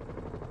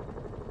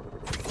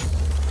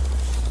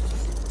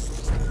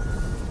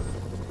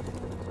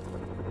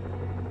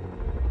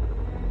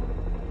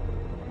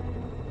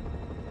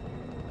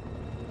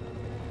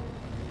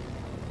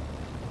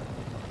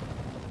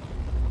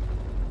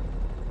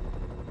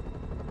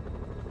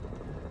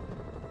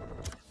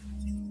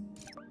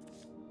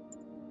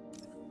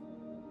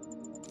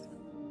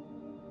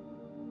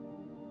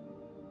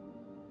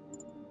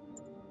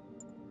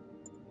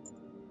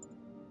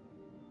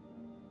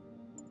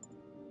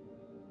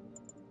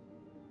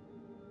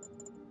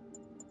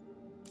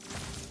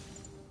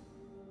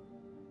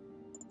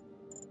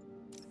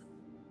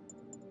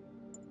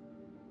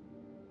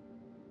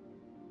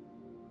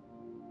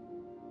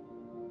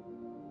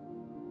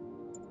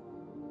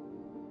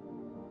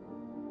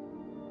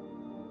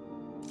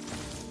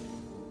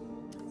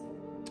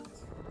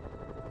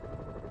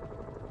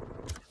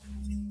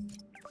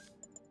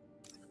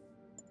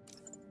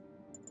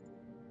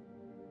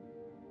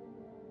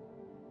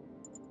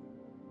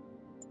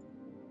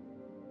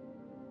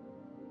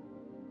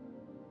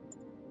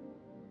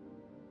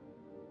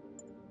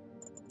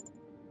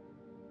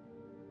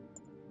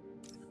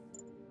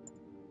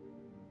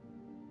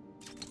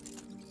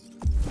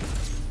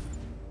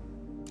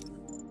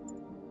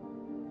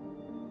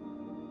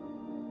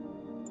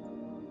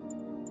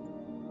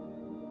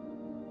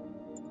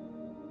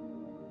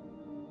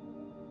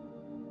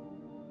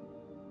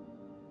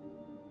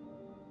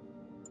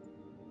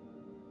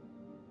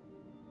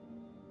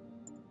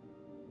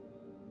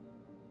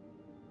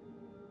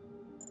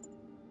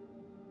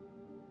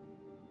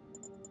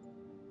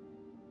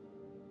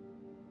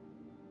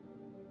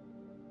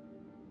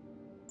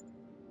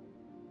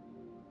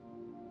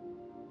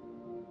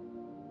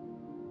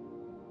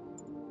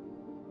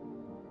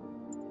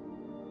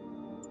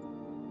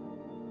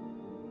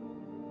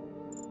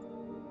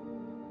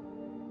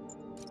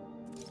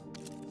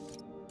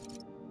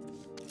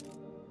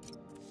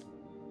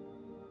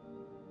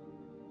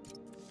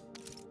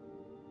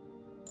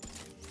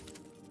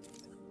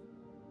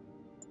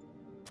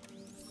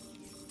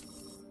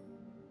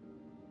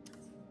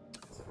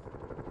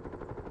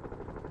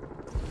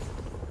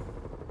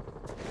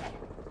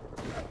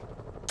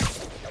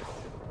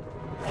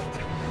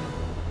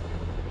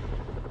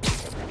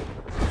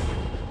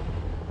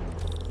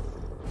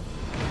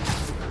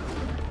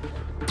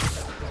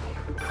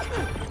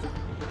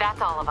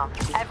 That's all of them.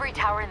 Every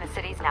tower in the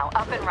city's now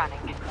up and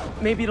running.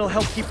 Maybe it'll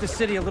help keep the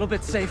city a little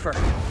bit safer.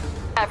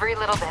 Every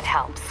little bit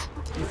helps.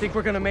 You think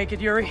we're gonna make it,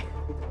 Yuri?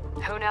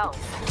 Who knows?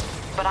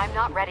 But I'm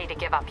not ready to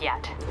give up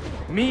yet.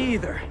 Me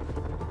either.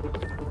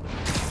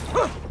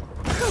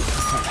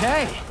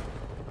 Okay.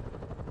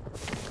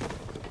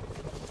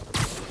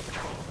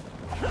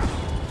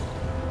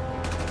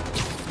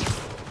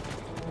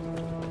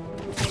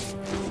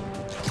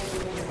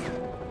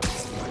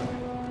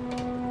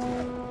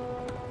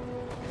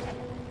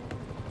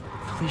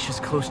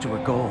 Felicia's close to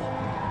her goal,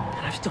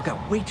 and I've still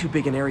got way too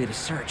big an area to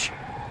search.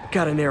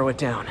 Gotta narrow it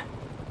down.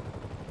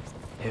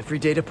 Every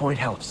data point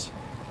helps.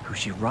 Who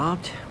she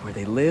robbed, where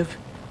they live.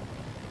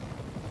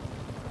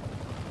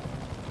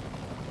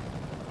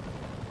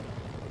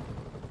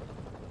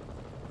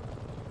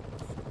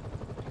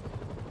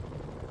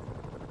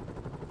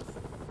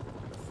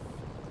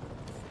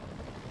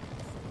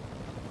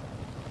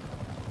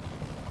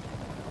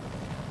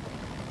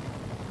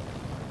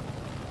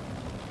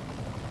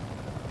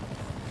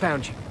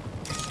 Found you.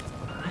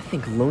 I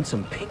think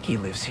Lonesome Pinky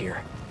lives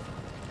here.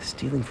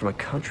 Stealing from a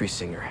country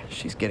singer.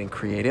 She's getting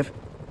creative.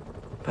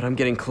 But I'm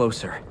getting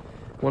closer.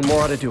 One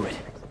more ought to do it.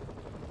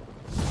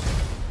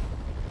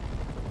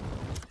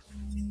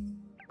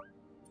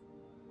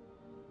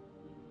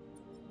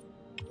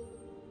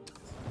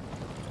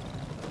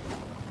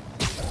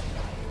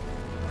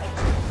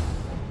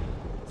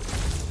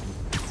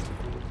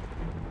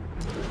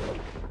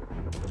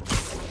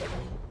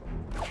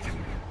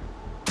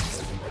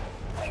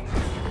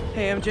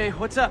 Hey, MJ,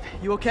 what's up?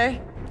 You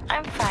okay?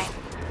 I'm fine.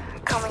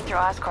 Combing through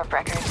Oscorp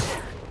records.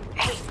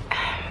 Hey,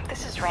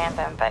 this is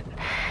random, but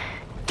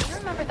do you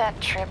remember that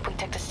trip we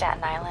took to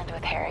Staten Island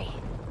with Harry?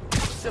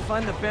 To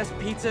find the best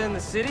pizza in the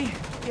city?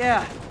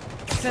 Yeah.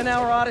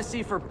 10-hour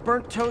odyssey for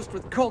burnt toast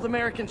with cold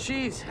American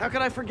cheese. How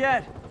could I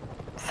forget?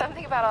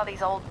 Something about all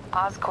these old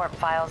Oscorp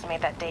files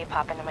made that day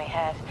pop into my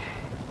head.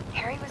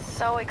 Harry was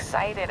so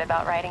excited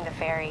about riding the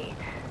ferry.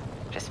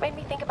 Just made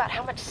me think about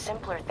how much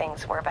simpler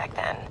things were back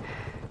then.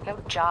 No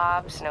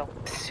jobs, no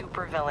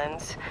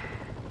supervillains.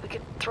 We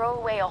could throw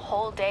away a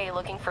whole day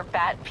looking for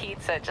bad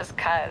pizza just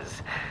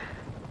 'cause.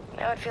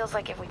 Now it feels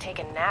like if we take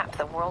a nap,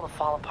 the world will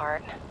fall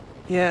apart.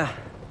 Yeah,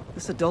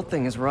 this adult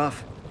thing is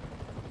rough.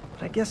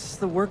 But I guess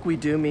the work we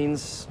do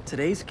means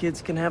today's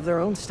kids can have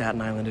their own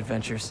Staten Island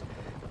adventures.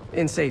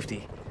 In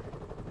safety.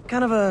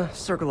 Kind of a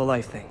circle of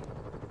life thing.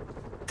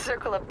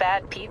 Circle of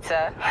bad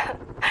pizza.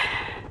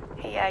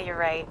 Yeah, you're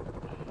right.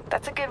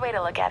 That's a good way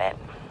to look at it.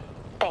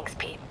 Thanks,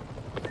 Pete.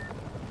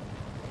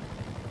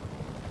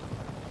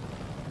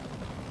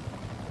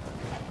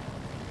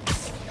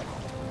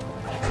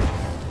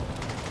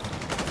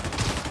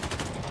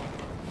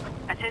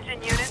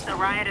 Attention units, a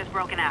riot has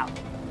broken out.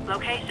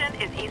 Location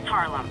is East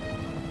Harlem.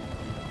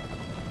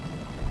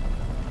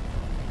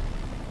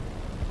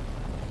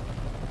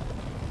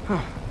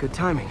 Huh, good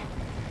timing.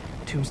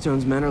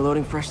 Tombstone's men are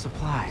loading fresh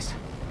supplies.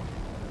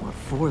 What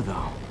for,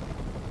 though?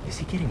 Is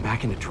he getting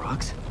back into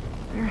drugs?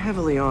 They're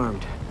heavily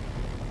armed.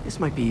 This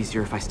might be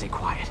easier if I stay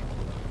quiet.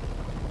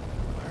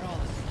 Where are all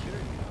the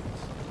security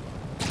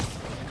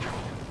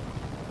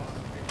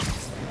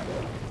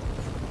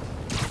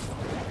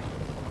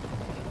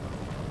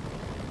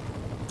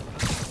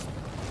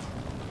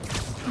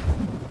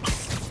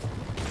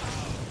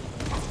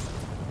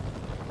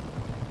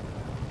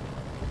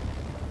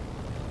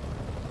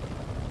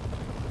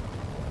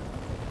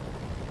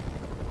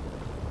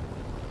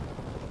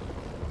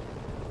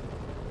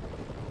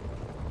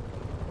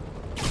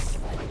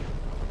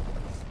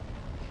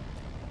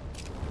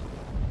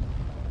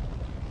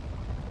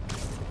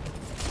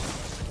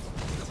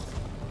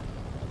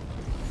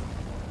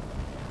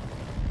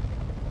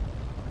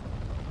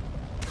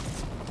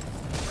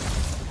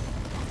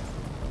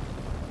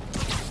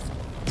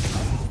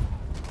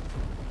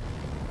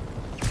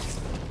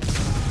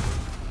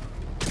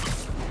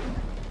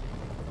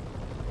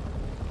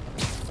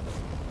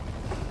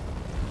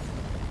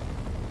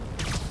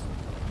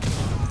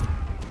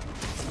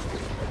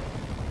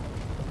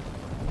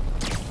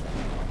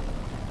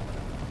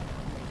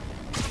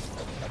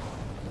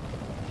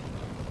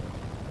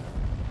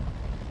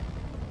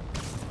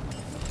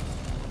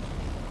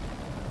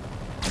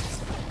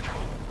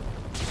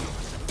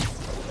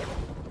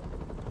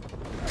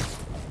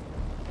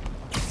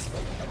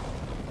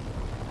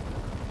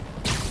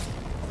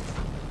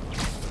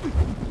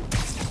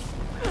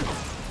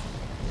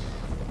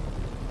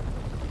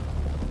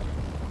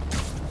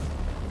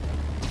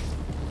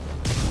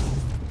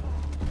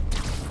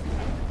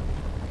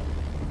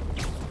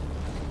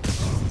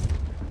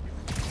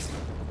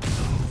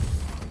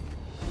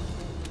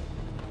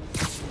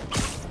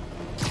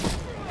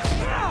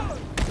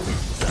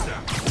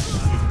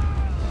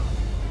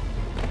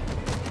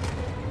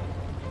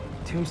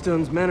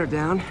Tombstone's men are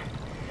down.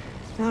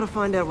 Now to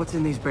find out what's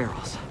in these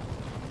barrels.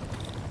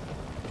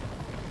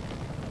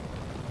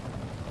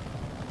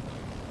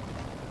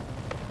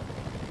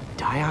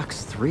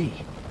 Diox 3.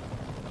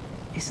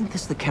 Isn't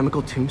this the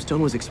chemical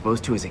Tombstone was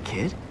exposed to as a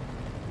kid?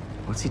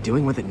 What's he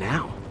doing with it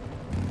now?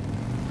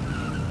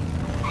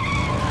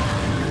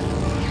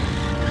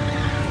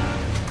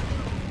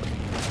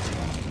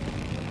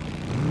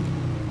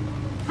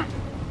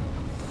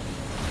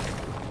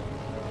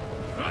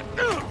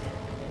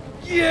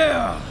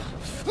 Yeah!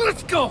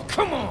 Let's go,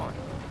 come on!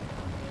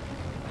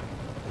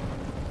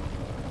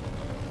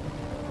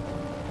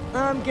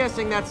 I'm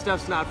guessing that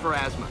stuff's not for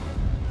asthma.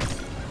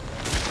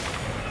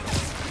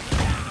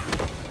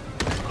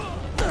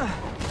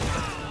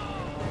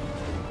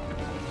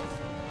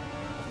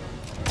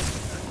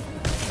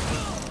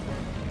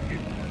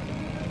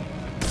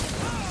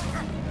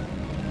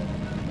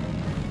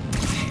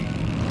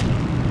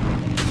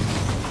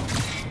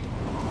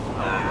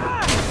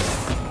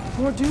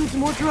 More dudes,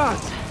 more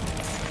drugs.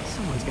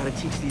 Someone's got to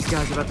teach these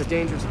guys about the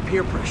dangers of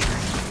peer pressure.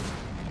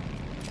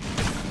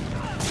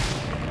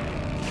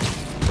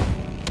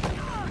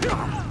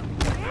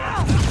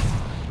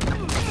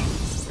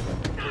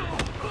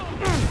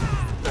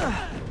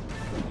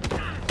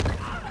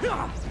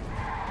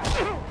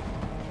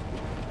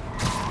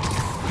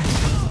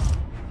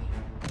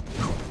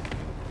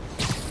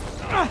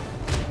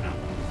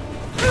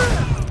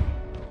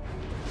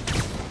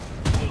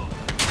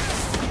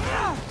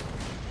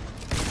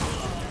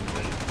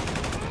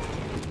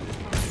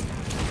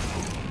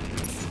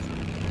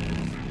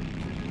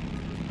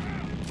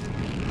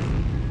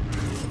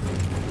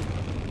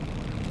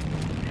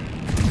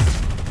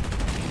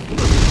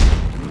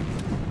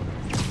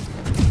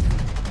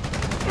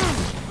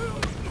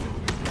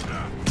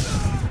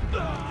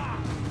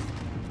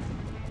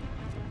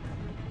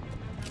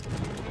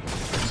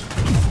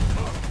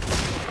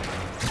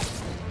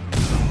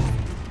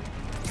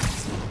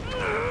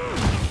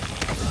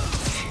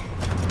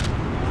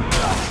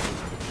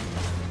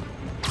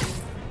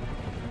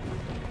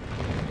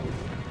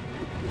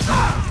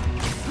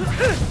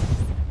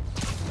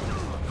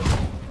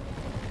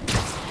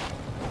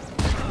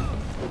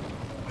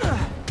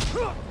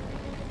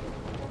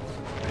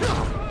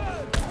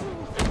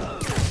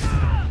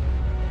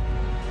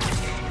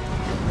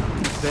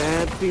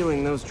 Bad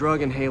feeling those drug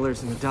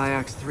inhalers and the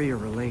Diox 3 are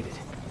related.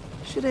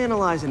 Should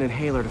analyze an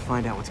inhaler to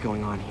find out what's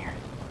going on here.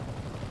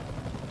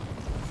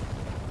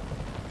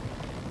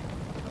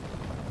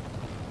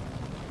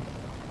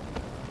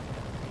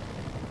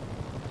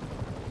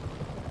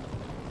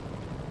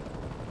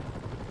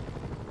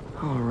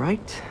 All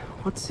right,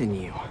 what's in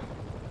you?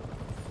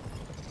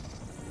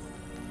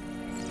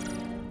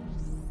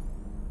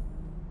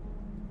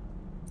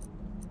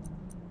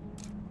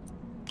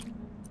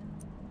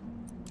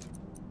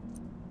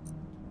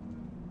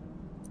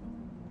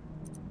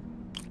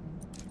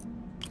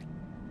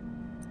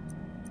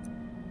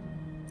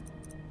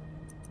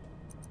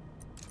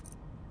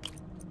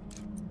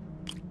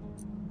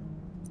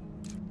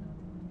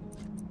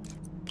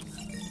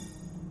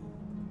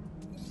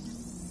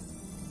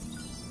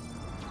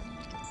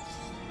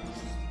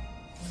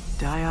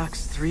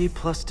 Diox 3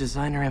 plus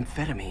designer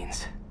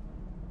amphetamines.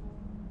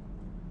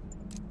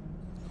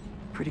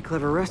 Pretty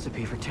clever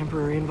recipe for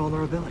temporary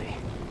invulnerability.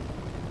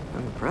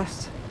 I'm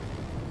impressed.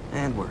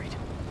 And worried.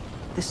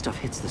 This stuff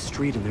hits the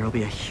street and there'll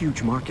be a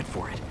huge market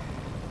for it.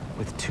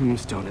 With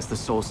Tombstone as the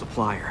sole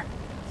supplier,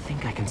 I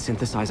think I can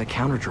synthesize a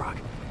counterdrug.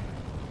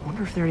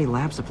 Wonder if there are any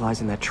lab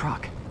supplies in that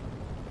truck.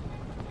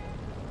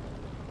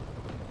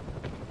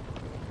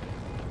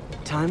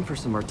 Time for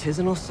some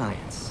artisanal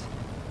science.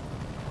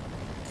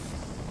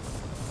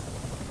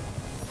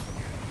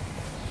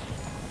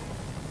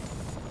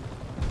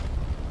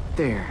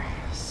 There.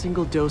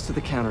 Single dose of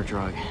the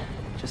counterdrug.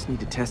 Just need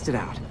to test it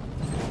out.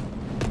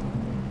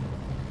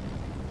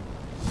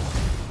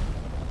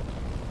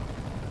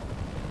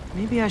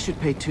 Maybe I should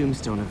pay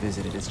Tombstone a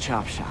visit at his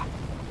chop shop.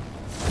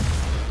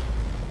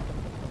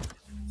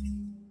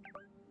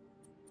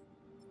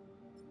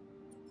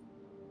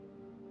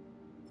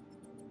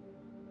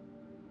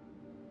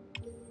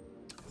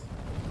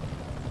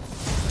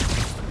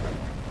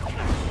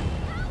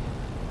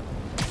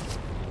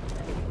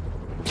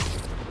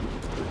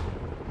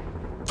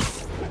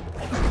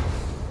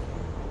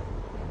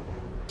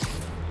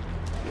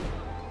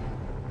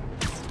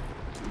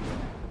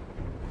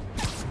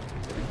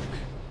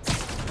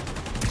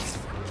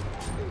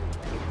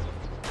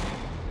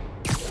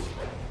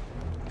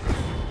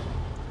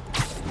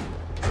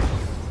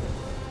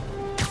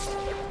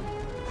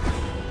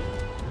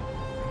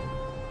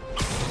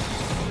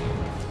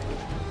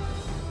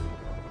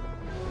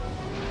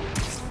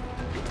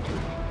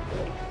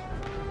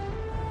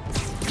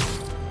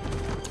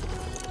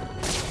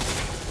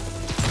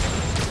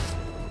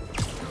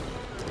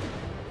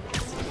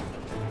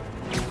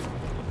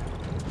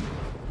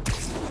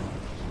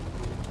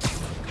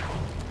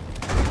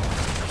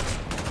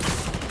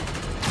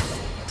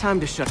 Time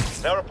to shut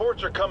it. Now,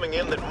 reports are coming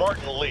in that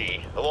Martin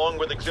Lee, along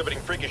with exhibiting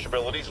freakish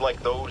abilities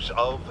like those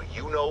of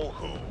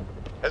you-know-who,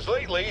 has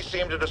lately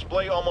seemed to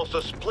display almost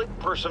a split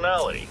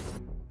personality.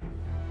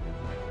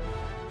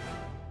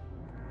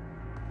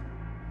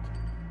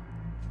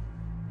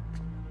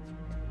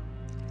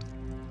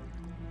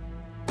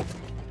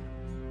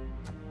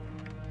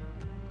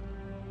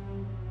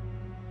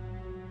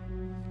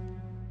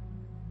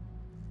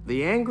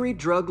 The angry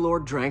drug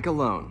lord drank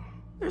alone.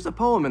 There's a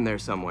poem in there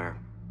somewhere.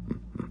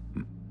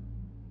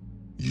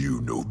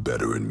 You know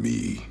better than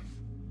me.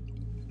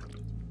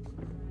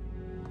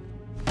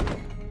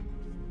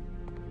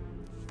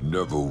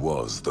 Never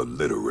was the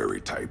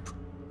literary type.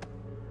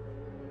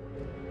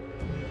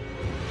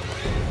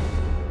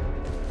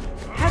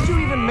 How'd you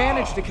even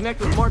manage to connect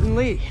with Martin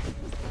Lee?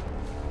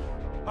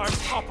 I'm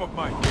top of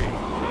my game.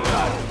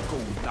 I don't go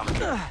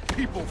knocking.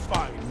 People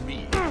find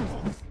me.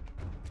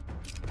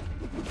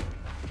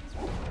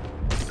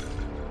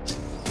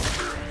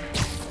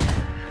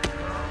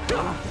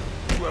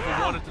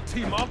 Whoever wanted to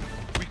team up,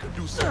 we could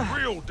do some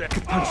real damage.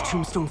 Could punch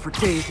Tombstone for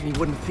days and he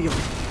wouldn't feel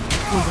it.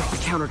 Wonder if the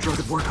counter-drug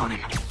would work on him.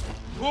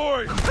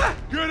 Boys,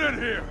 get in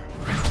here!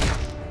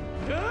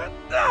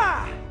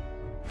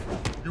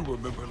 You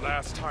remember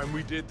last time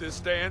we did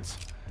this dance?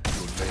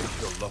 Your leg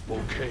healed up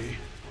okay?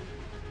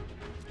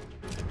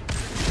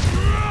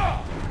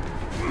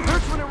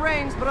 Hurts when it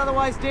rains, but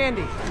otherwise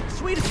dandy.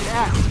 Sweet as an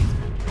ass.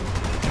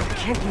 I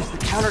can't use the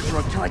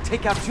counter-drug till I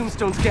take out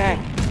Tombstone's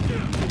gang.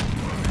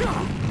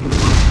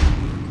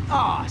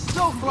 Ah,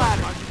 so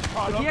flattered.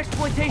 But the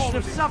exploitation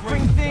of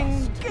suffering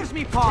thing gives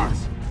me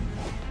pause.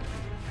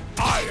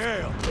 I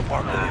am the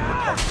marketing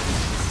department.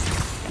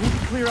 I need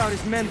to clear out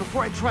his men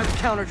before I try the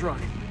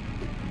counter-drug.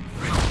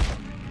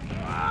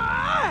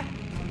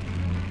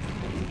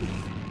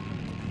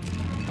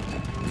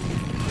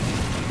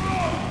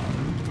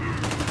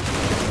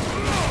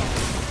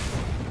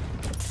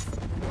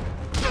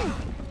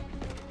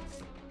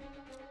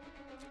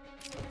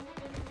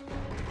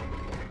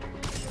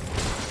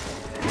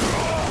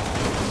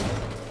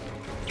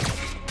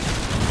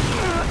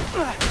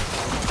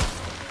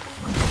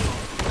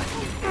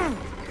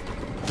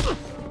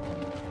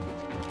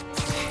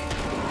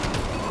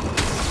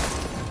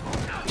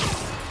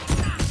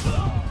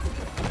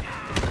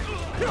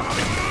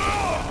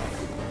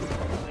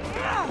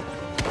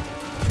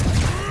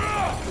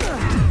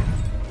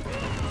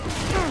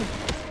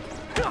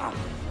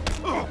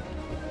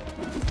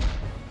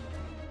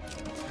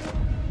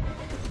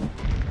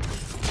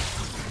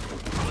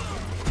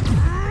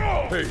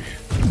 Hey,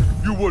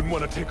 you wouldn't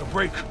want to take a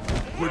break,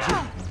 would you?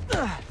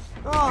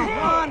 Oh,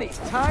 Ron, he's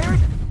tired?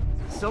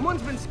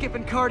 Someone's been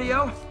skipping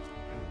cardio.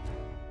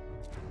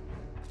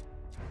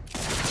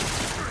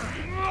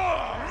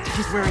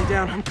 He's wearing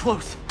down. I'm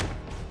close.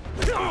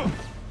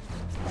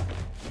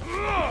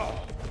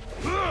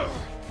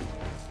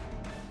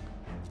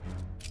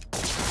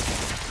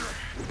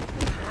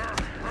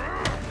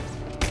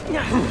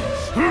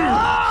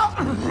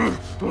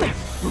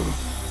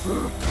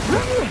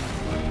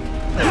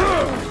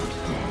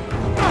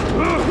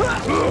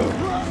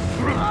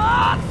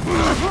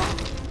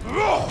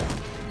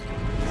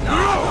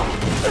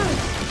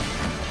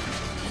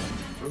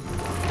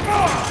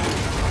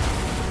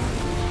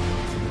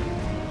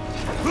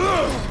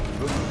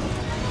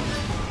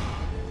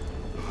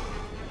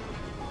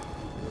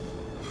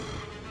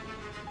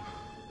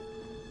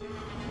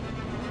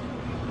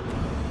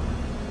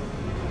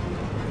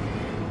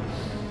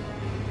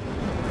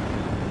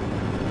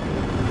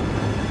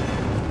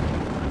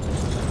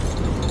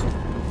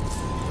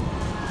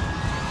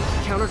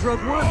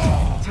 counter-drug work.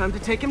 Time to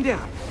take him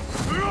down.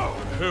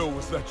 What the hell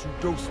was that you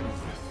dosed me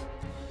with?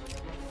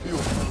 Feel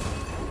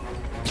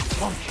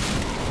funky.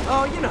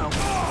 Oh, you know,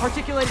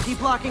 particulated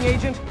deblocking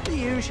agent, the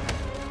usual.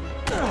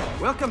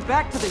 Welcome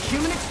back to the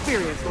human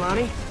experience,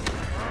 Lonnie.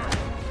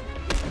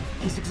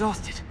 He's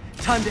exhausted.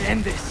 Time to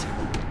end this.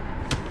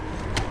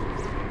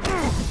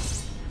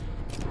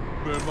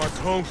 Man, my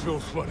tongue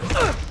feels funny.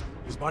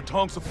 Is my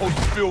tongue supposed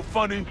to feel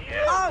funny?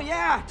 Oh,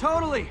 yeah,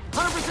 totally.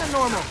 100%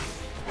 normal.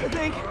 I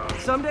think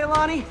someday,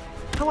 Lonnie,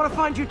 I want to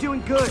find you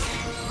doing good.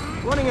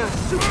 Running a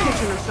soup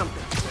kitchen or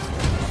something.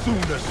 Soon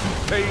as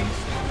soup pays,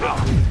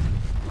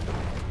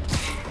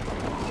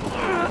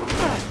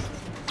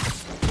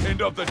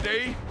 End of the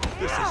day,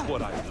 this is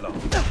what I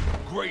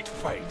love. Great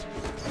fight.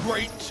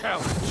 Great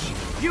challenge.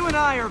 You and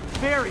I are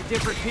very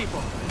different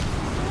people.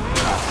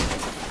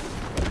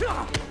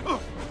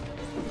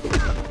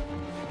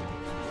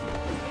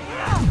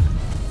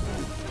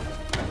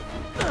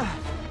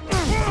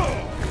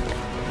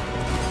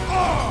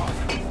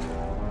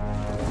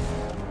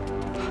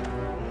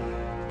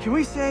 Can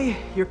we say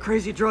your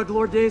crazy drug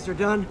lord days are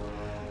done?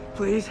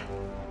 Please?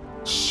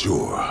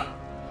 Sure.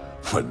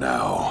 For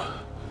now.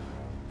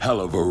 Hell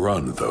of a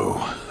run, though.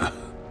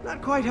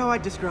 Not quite how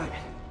I'd describe it.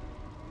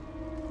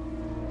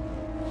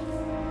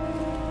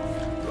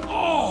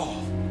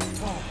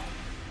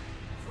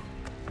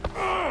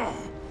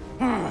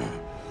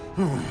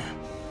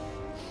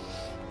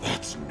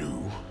 That's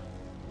new.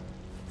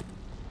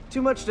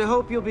 Too much to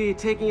hope you'll be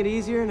taking it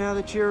easier now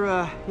that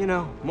you're, you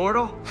know,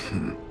 mortal?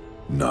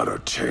 Not a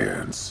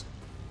chance.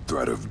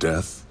 Threat of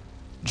death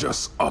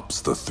just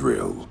ups the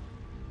thrill.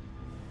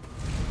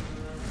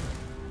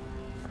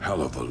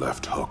 Hell of a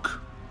left hook.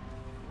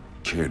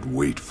 Can't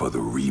wait for the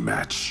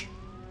rematch.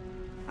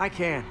 I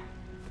can.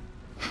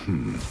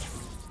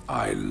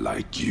 I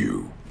like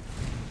you.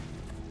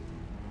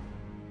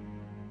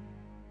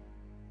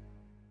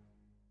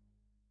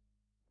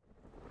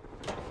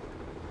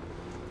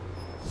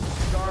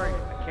 Sorry,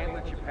 I can't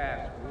let you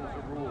pass. Rules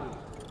are rules.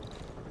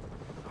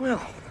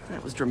 Well,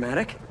 that was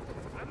dramatic.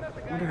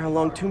 Wonder how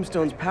long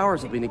Tombstone's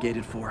powers will be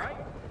negated for.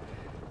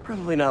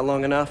 Probably not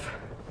long enough.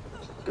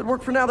 Good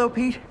work for now, though,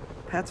 Pete.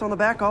 Pats on the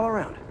back all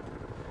around.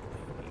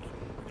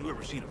 You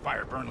ever seen a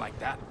fire burn like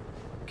that?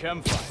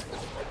 Chem fire.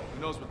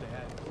 Who knows what they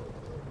had?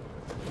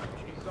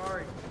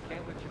 Sorry, I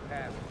can't let you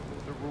pass.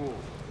 Rules are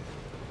rules.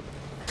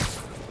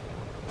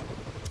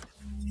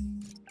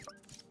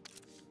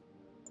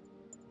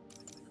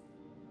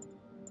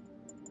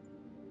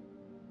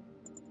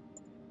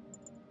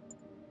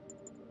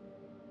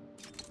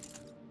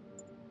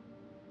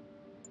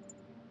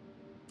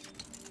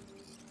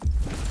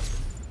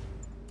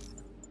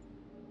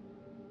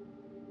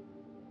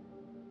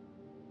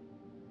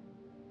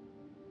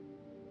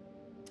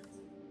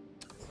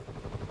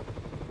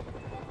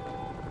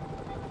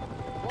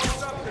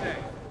 What's up today?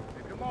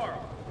 And tomorrow?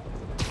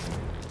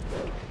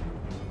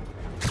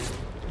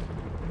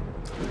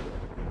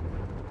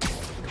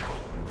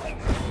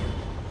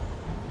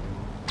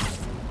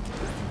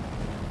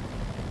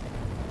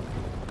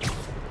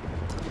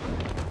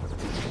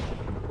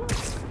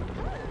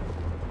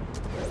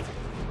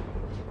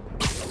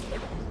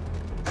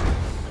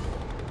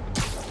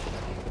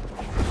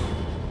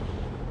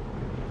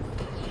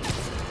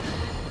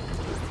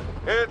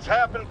 It's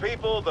happened,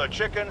 people. The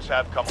chickens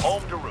have come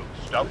home to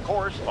roost. Of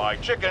course, by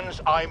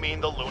chickens, I mean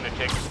the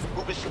lunatics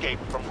who've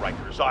escaped from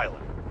Rikers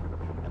Island.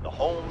 And the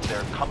home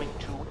they're coming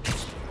to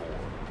is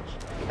yours.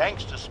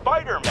 Thanks to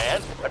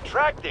Spider-Man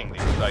attracting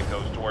these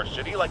psychos to our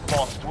city like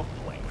moths to a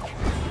flame.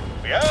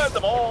 We had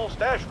them all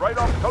stashed right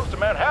off the coast of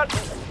Manhattan.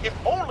 If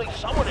only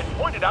someone had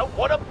pointed out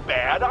what a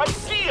bad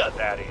idea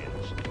that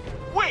is.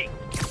 Wait!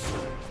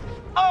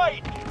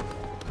 I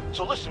did.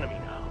 So listen to me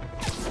now.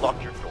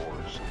 Lock your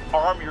doors.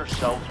 Arm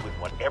yourselves with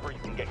whatever you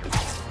can get your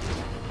hands on.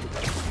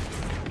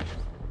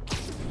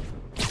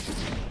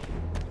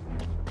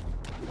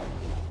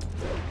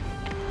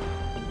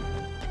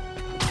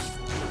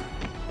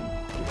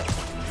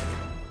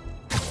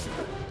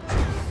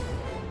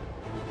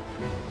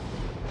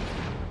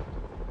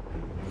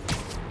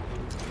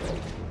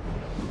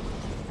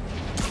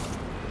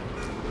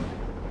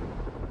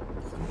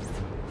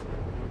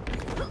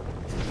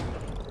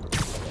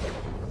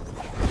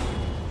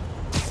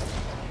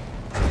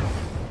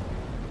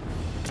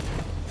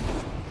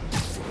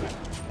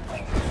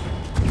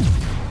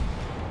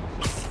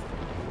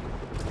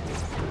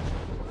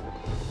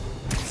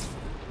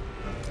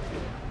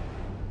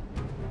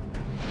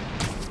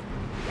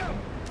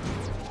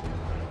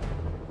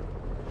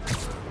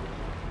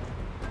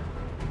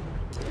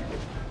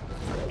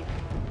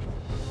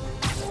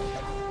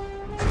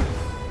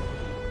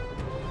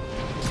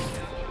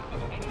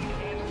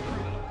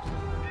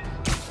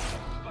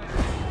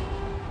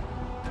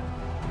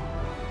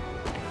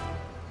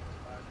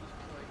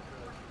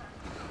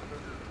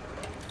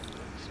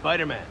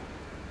 Spider-Man,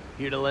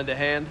 here to lend a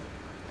hand?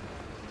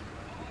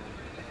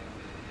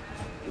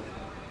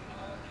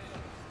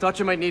 Thought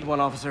you might need one,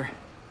 officer.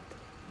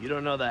 You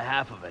don't know the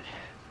half of it.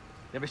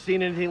 Never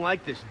seen anything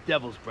like this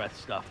devil's breath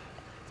stuff.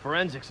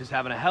 Forensics is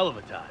having a hell of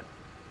a time.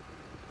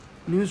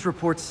 News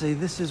reports say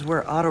this is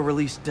where Otto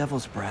released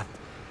Devil's Breath.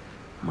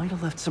 Might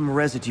have left some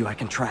residue I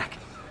can track.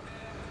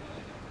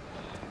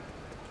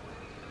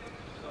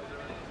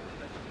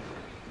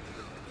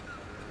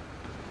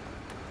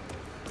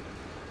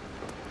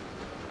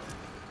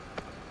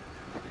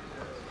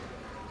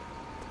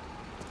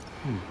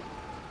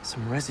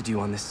 Some residue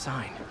on this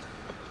sign.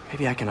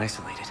 Maybe I can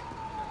isolate it.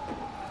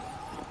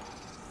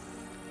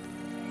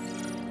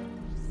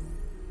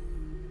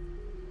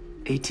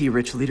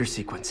 AT-rich leader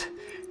sequence.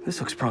 This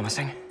looks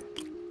promising.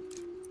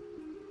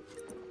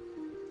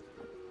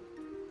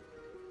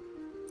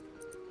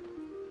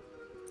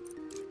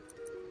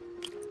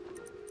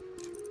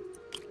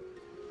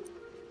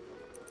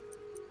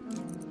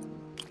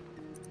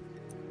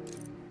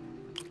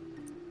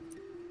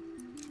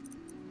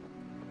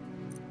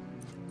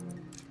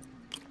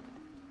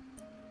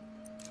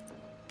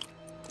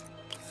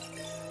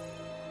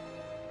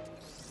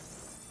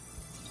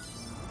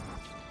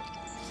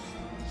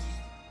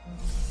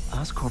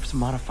 Oscorp's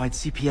modified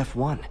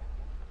CPF-1.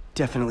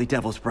 Definitely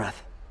Devil's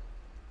Breath.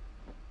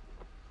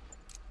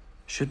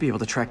 Should be able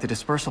to track the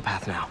dispersal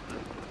path now.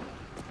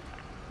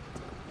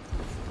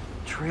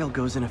 Trail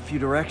goes in a few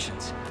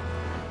directions.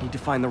 Need to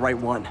find the right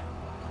one.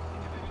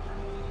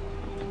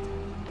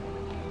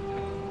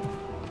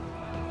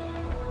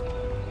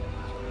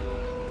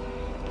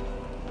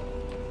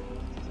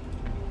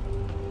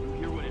 You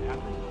hear what had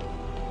happened?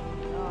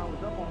 I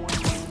was up on one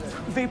of those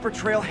there. Vapor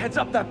trail heads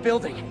up that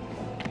building.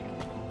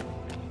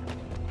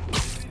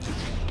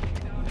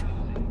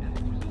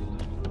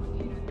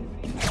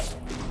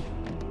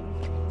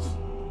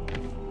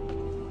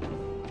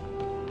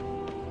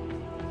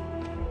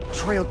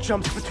 Trail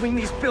jumps between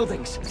these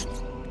buildings.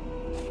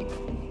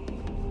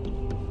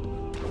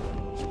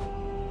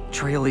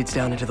 Trail leads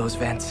down into those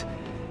vents.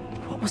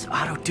 What was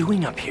Otto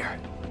doing up here?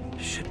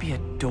 Should be a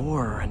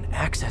door or an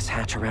access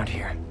hatch around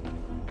here.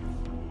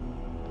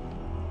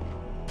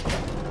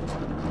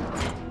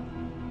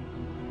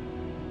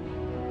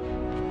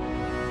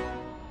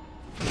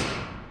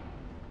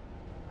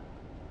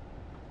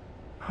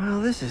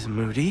 Well, this is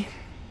moody.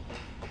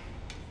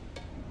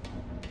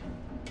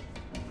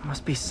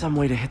 Must be some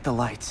way to hit the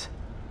lights.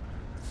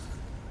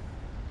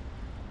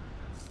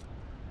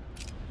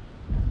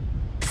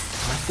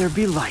 Let there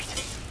be light.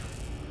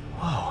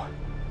 Whoa.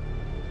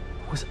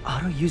 Was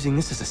Otto using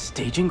this as a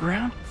staging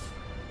ground?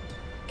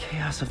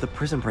 Chaos of the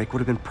prison break would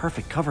have been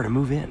perfect cover to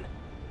move in.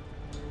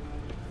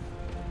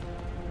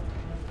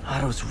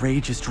 Otto's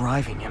rage is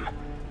driving him.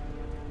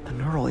 The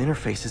neural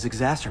interface is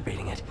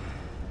exacerbating it,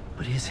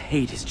 but his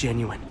hate is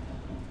genuine.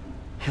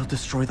 He'll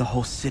destroy the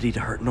whole city to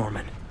hurt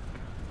Norman.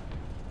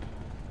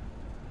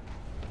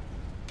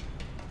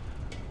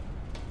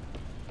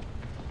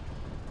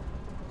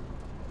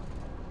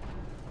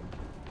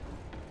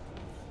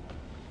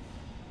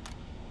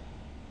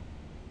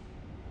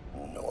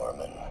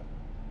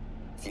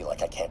 Feel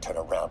like I can't turn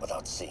around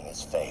without seeing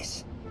his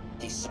face.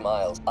 He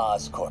smiles.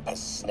 Oscorp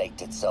has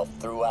snaked itself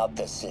throughout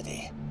the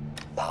city.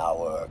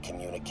 Power,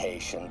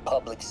 communication,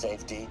 public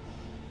safety.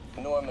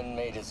 Norman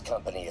made his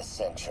company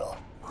essential.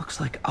 Looks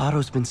like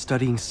Otto's been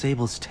studying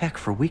Sable's tech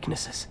for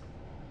weaknesses.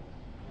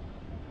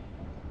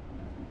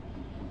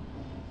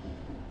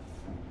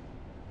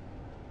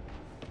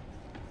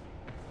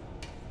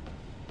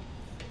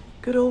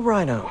 Good old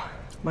Rhino.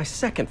 My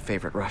second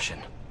favorite Russian.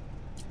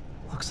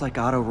 Looks like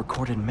Otto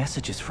recorded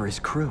messages for his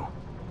crew.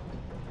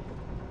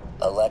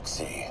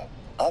 Alexei,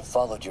 I've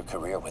followed your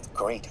career with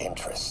great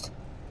interest.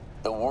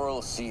 The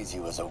world sees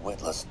you as a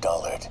witless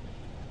dullard.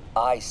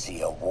 I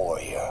see a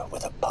warrior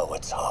with a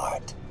poet's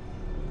heart.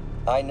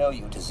 I know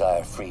you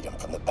desire freedom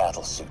from the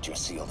battlesuit you're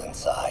sealed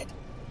inside.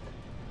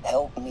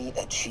 Help me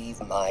achieve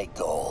my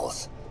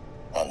goals,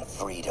 and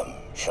freedom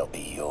shall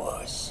be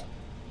yours.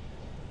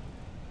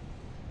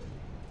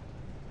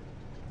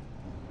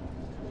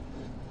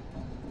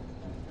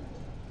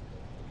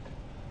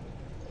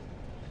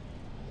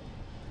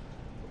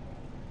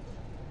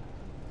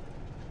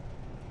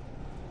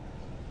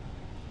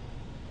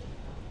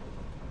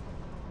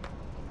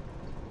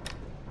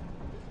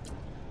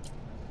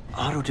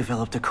 Otto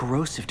developed a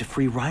corrosive to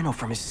free Rhino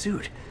from his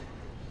suit.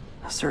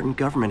 A certain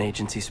government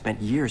agency spent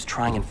years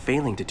trying and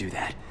failing to do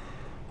that.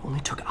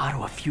 Only took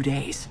Otto a few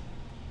days.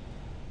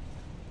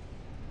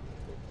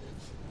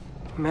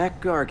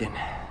 Mac Gargan,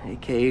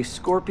 aka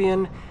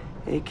Scorpion,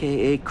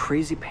 aka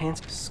Crazy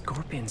Pants.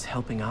 Scorpion's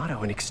helping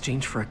Otto in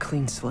exchange for a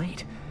clean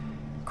slate.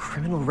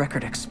 Criminal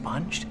record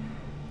expunged?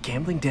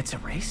 Gambling debts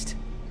erased?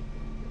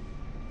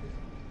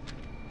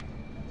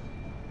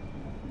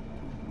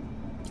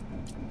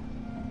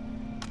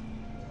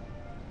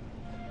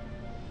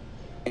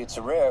 It's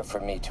rare for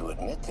me to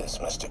admit this,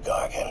 Mr.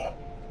 Gargan.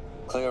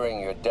 Clearing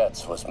your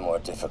debts was more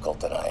difficult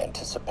than I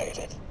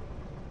anticipated.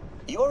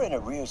 You're in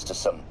arrears to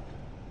some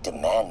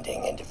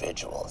demanding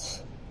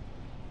individuals.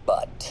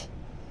 But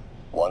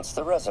once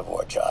the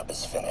reservoir job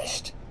is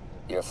finished,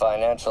 your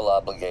financial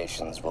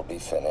obligations will be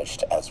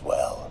finished as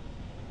well.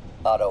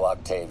 Otto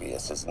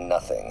Octavius is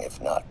nothing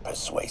if not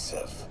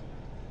persuasive.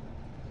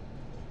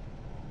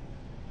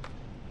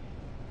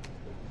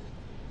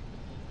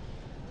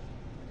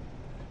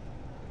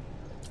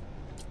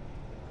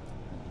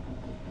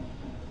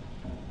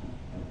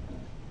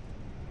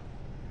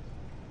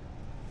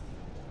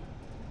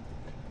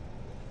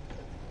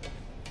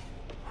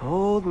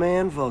 Old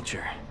man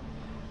Vulture.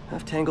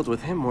 I've tangled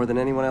with him more than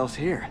anyone else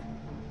here.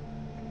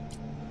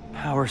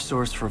 Power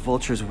source for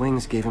Vulture's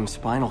wings gave him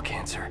spinal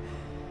cancer,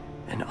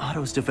 and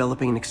Otto's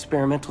developing an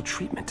experimental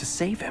treatment to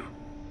save him.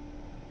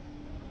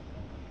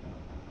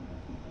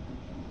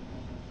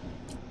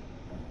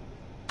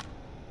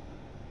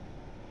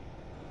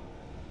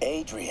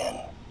 Adrian,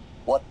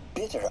 what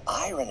bitter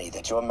irony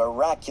that your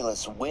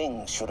miraculous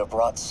wings should have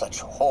brought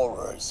such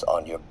horrors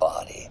on your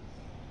body.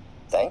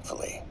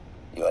 Thankfully,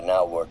 you are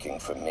now working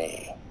for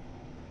me.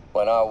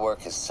 When our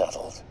work is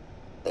settled,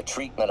 the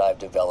treatment I've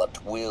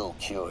developed will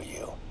cure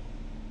you.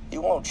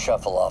 You won't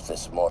shuffle off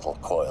this mortal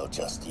coil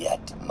just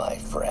yet, my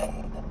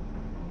friend.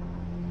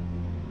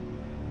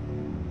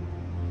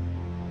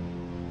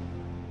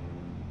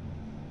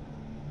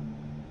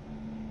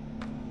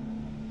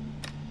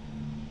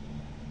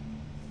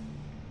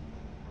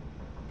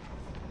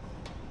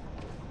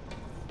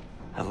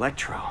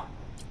 Electro.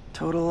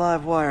 Total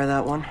live wire,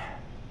 that one.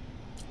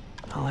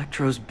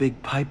 Electro's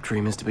big pipe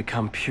dream is to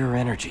become pure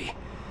energy.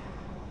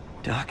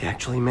 Doc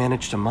actually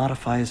managed to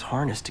modify his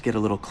harness to get a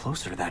little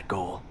closer to that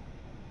goal.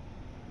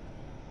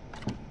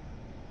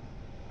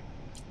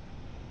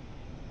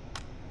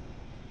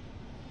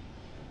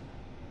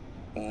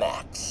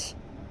 Max,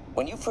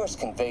 when you first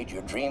conveyed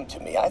your dream to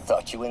me, I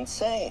thought you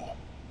insane.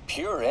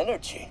 Pure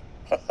energy.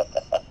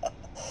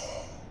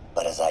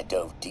 But as I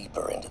dove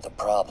deeper into the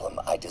problem,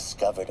 I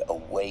discovered a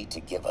way to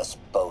give us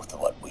both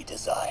what we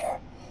desire.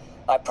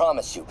 I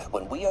promise you,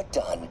 when we are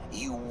done,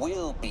 you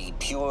will be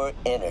pure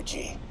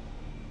energy.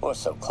 Or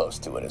so close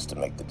to it as to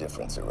make the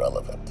difference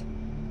irrelevant.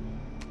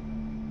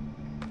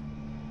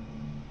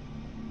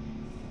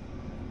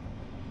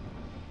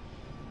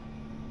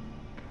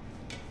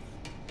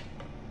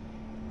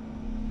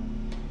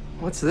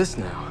 What's this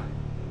now?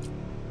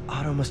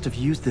 Otto must have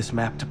used this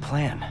map to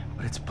plan,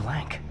 but it's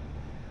blank.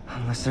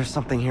 Unless there's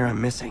something here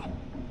I'm missing.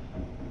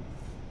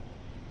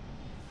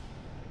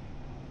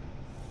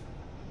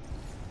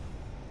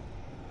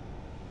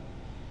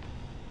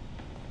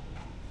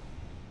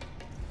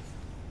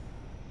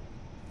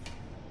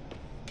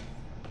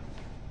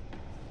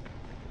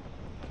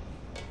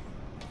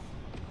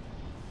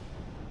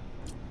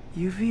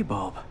 UV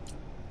bulb.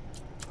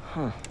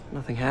 Huh,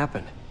 nothing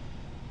happened.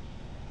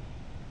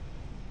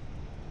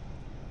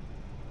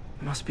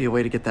 Must be a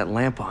way to get that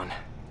lamp on.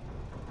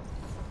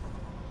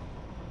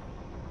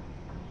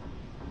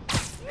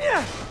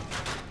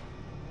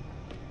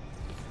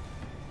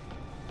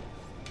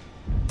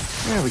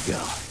 There we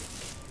go.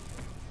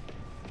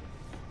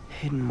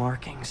 Hidden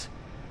markings.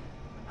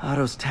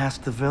 Otto's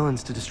tasked the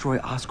villains to destroy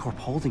Oscorp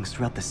holdings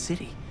throughout the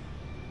city.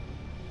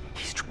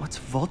 What's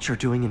Vulture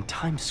doing in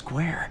Times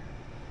Square?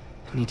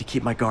 I need to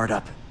keep my guard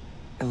up.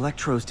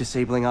 Electro's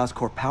disabling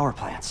Oscorp power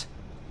plants.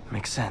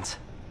 Makes sense.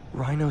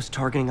 Rhino's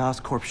targeting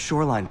Oscorp's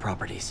shoreline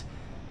properties.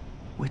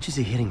 Which is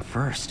he hitting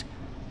first?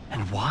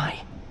 And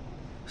why?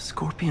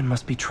 Scorpion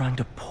must be trying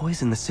to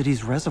poison the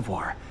city's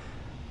reservoir.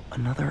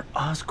 Another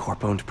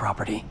Oscorp-owned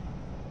property.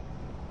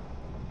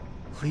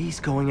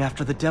 Lee's going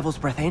after the Devil's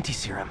Breath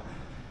anti-serum,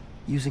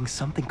 using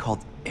something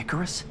called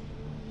Icarus?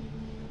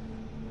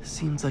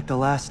 Seems like the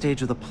last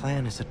stage of the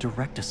plan is a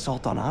direct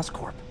assault on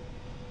Oscorp.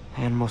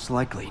 And most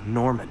likely,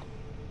 Norman.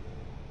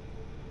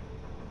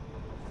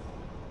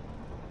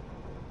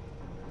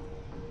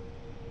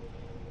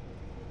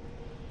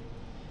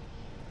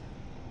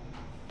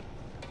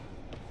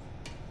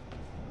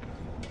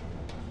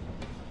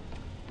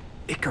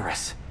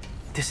 Icarus.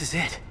 This is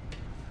it.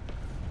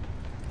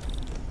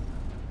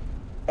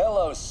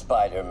 Hello,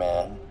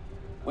 Spider-Man.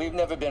 We've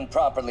never been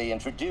properly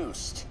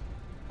introduced.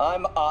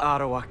 I'm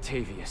Otto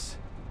Octavius.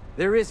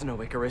 There is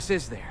no Icarus,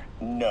 is there?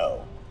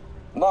 No.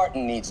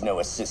 Martin needs no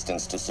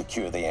assistance to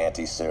secure the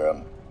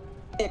anti-serum.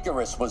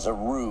 Icarus was a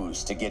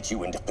ruse to get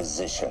you into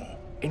position.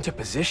 Into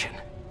position?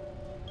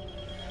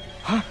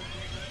 Huh?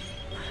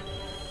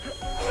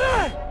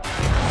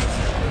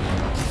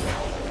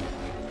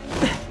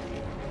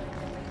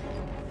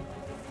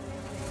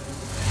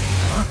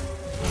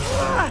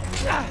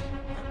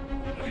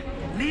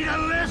 Need a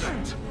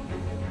lift?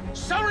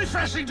 So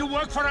refreshing to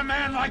work for a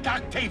man like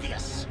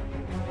Octavius.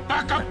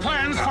 Backup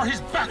plans for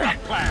his backup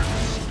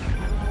plans.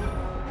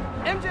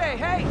 MJ,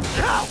 hey!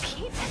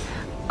 Pete?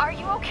 Are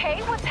you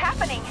okay? What's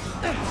happening?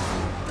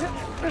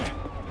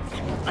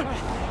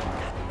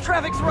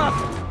 Traffic's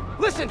rough.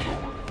 Listen,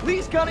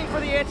 Lee's gunning for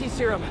the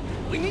anti-serum.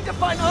 We need to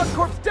find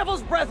Oscorp's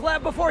Devil's Breath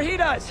lab before he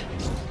does.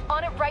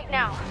 On it right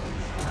now.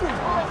 Pulling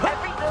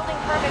every building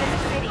permit in the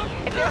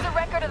city. If there's a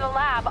record of the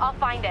lab, I'll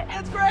find it.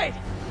 That's great.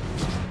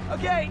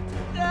 Okay,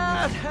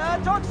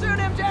 talk soon,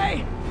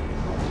 MJ.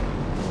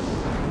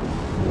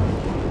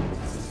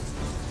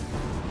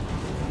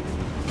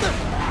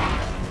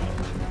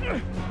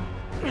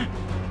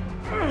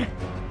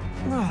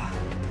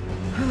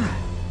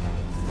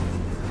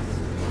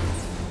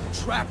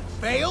 Trap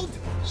failed?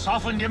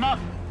 Softened him up.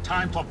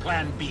 Time for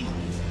plan B.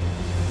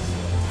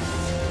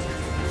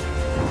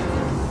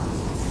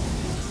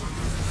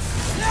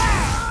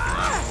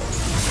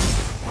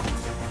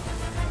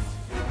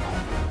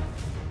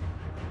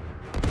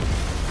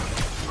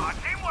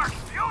 Teamwork!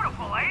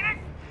 Ain't it?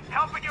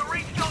 Helping you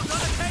reach those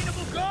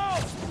unattainable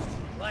goals!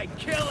 Like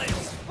killing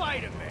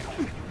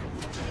Spider-Man.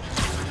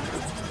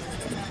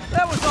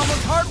 That was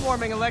almost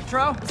heartwarming,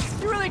 Electro.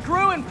 You really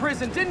grew in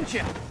prison, didn't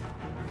you?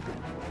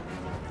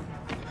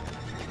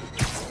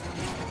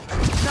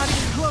 Not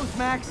even close,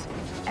 Max.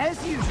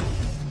 As usual.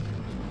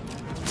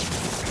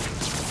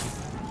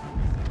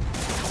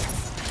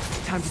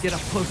 Time to get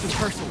up close and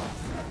personal.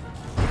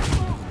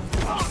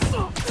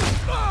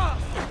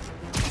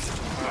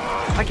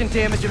 I can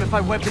damage him if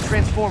I web the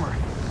transformer.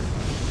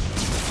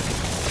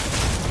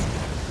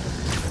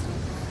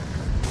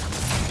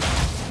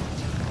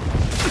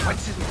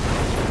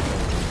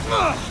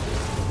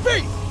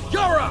 Pete,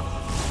 you're up!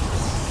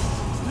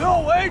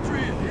 No,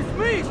 Adrian! It's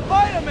me,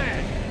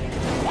 Spider-Man!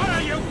 What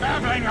are you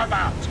babbling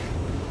about?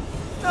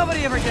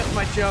 Nobody ever gets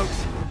my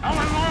jokes.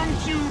 Our long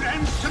feud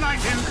ends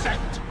tonight,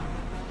 insect.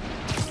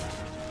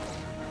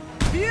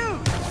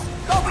 Feud!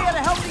 Thought we had a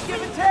healthy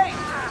give and take!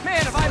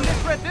 Man, have I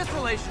misread this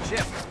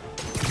relationship!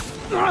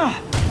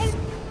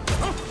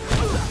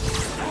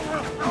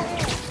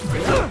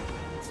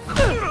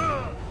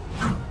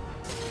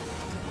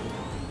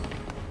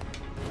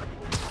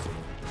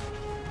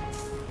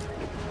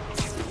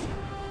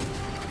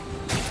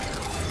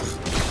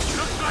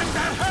 Looks like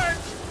that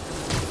hurts.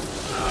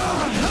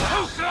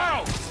 Too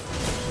slow.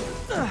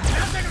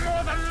 Nothing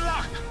more than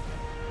luck.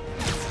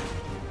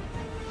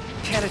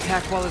 Can't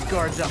attack while his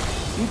guard's up.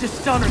 Need to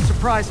stun or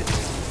surprise it.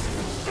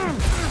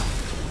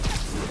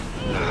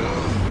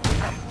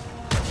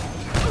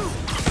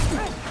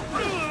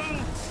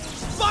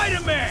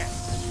 Spider-Man!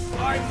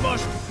 I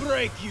must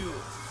break you.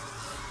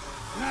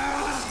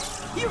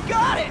 You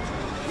got it!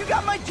 You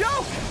got my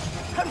joke!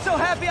 I'm so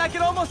happy I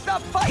can almost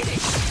stop fighting!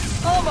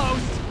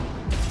 Almost!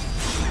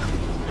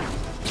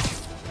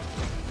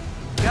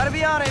 Gotta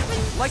be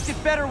honest, liked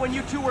it better when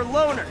you two were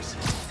loners.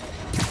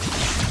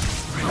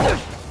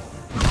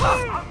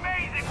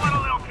 Amazing what a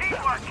little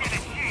teamwork can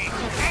achieve,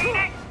 ain't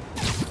it?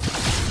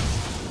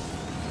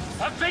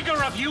 The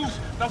vigor of youth,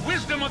 the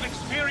wisdom of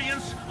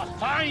experience, a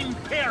fine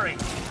pairing.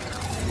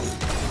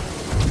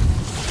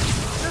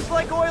 Just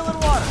like oil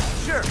and water,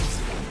 sure.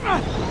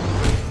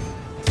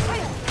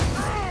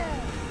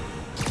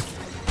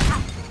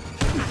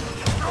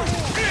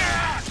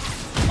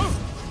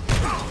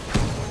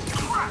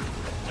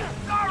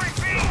 Sorry,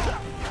 Pete!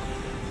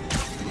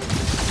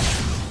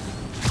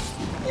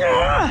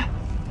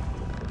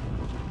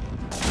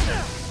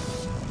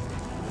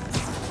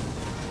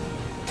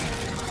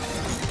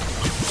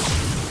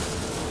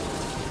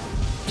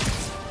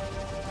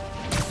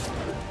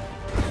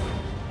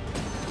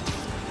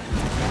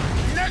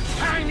 Next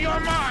time you're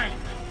mine.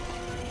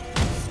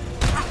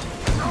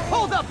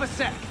 Hold up a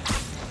sec!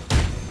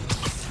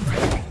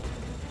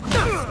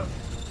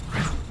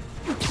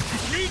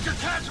 Need to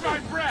catch my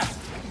breath.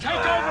 Take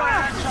over,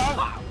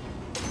 Electro.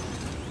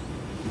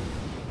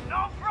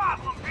 No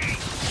problem, Pete!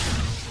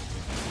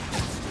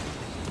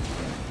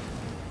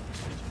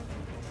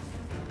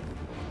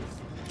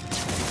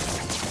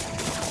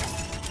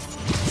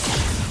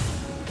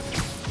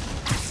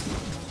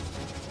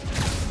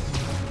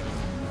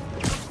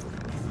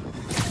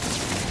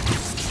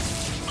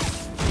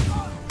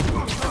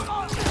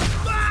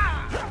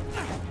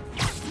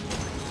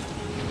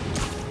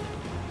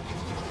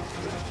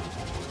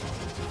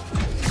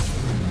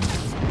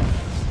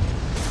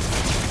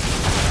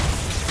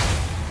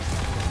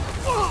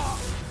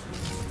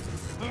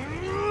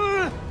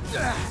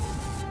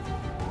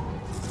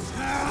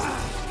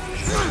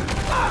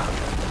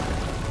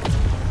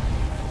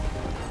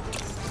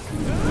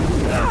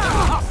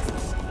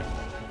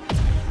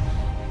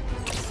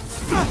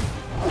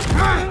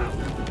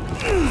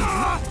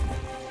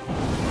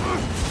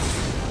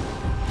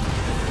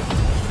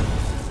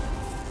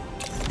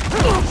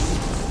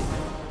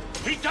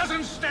 He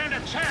doesn't stand a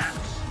chance.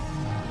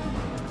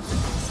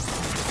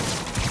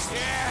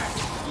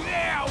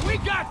 Yeah, we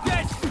got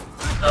this!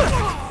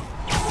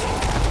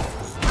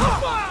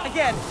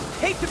 Again,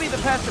 hate to be the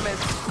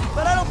pessimist,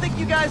 but I don't think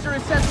you guys are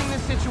assessing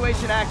this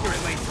situation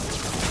accurately.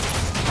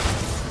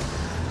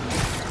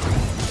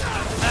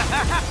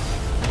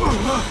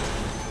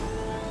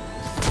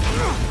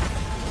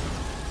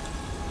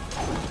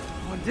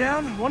 One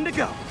down, one to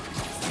go.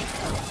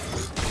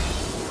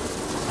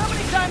 How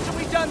many times have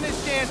we done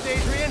this dance,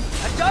 Adrian?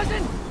 A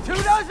dozen? 2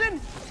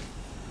 dozen?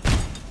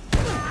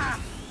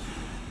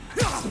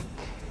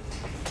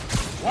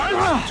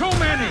 Once too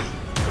many.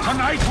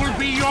 Tonight will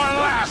be your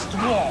last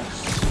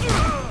waltz.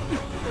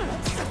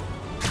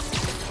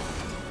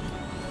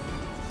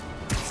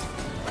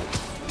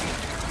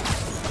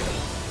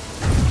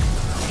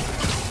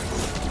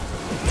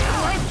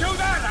 Won't do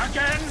that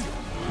again.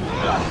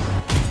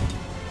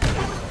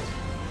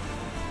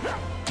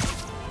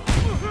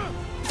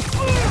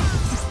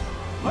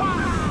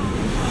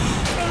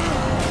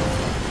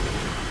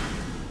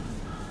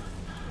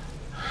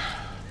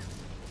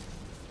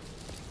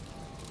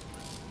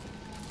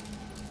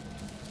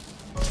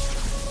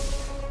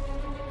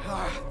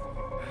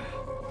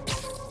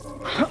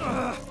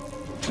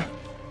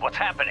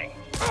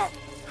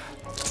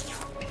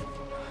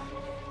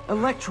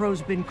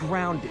 Electro's been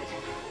grounded.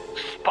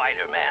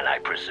 Spider-Man, I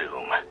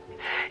presume.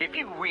 If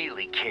you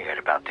really cared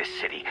about this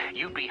city,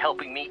 you'd be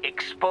helping me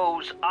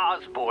expose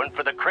Osborn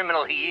for the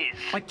criminal he is.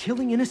 By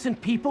killing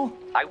innocent people?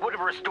 I would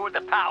have restored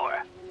the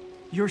power.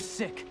 You're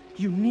sick.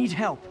 You need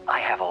help. I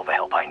have all the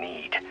help I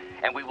need,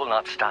 and we will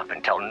not stop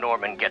until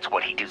Norman gets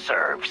what he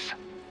deserves.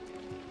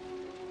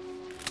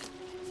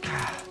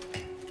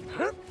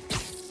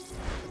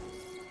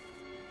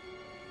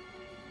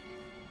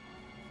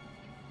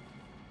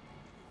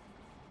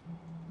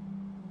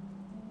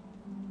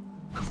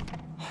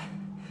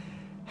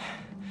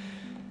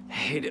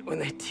 I hate it when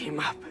they team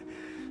up.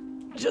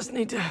 Just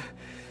need to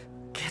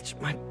catch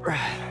my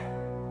breath.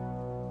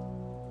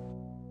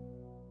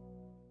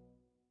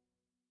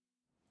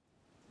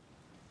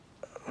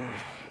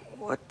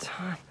 What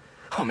time?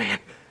 Oh, man.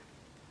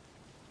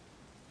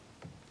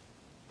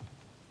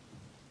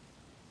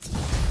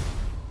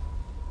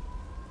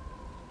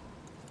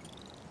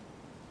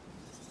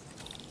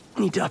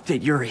 Need to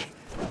update Yuri.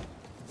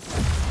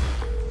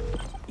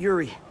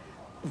 Yuri,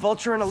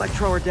 Vulture and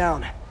Electro are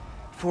down.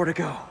 4 to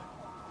go.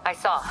 I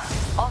saw.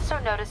 Also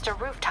noticed a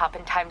rooftop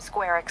in Times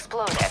Square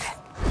exploded.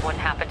 Wouldn't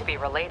happen to be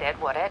related,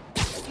 would it?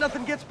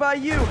 Nothing gets by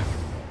you.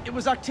 It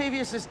was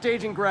Octavius'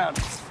 staging ground.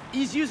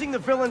 He's using the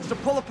villains to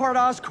pull apart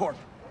Oscorp.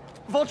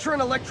 Vulture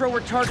and Electro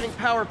were targeting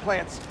power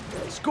plants.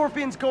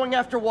 Scorpion's going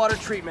after water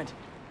treatment.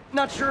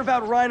 Not sure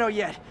about Rhino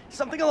yet.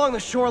 Something along the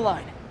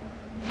shoreline.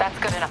 That's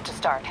good enough to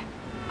start.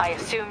 I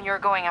assume you're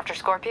going after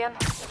Scorpion?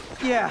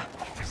 Yeah.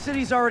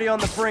 City's already on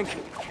the brink.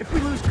 If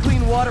we lose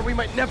clean water, we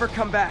might never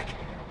come back.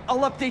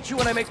 I'll update you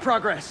when I make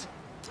progress.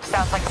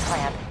 Sounds like a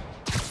plan.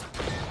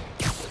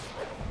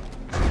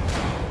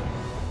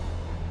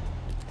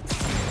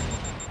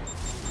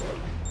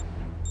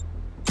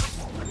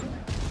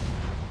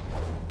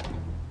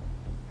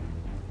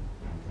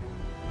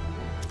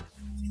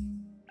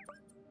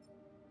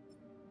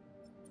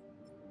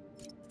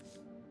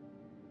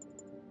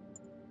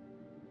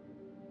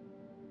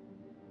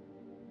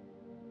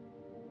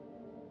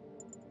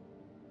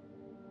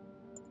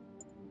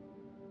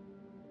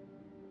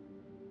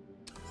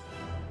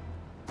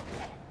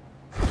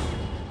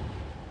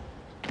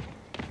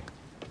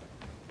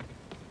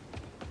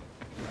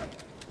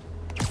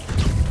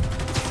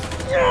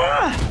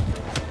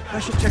 I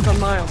should check on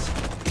Miles.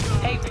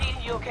 Hey, Pete,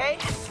 you okay?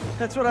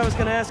 That's what I was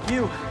gonna ask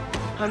you.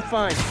 I'm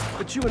fine,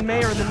 but you and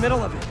May are in the middle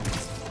of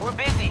it. We're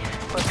busy,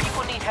 but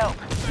people need help.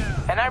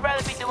 And I'd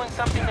rather be doing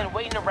something than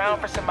waiting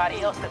around for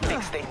somebody else to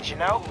fix things, you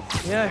know?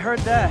 Yeah, I heard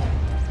that.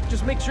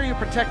 Just make sure you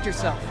protect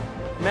yourself.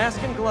 Mask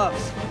and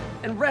gloves.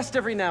 And rest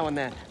every now and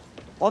then.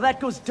 All that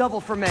goes double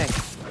for May.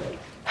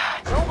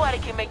 Nobody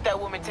can make that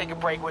woman take a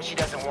break when she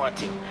doesn't want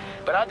to.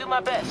 But I'll do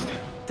my best.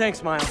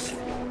 Thanks, Miles.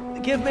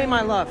 Give May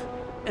my love.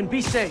 And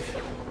be safe.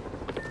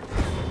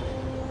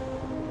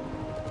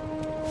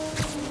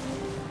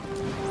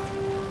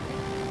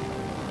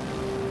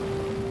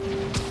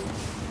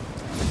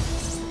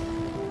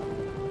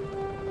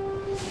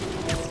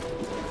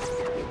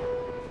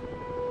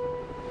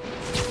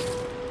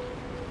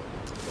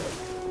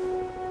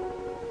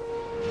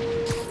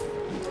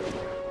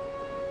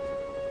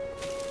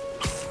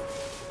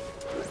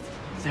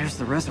 There's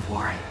the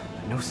reservoir,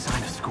 but no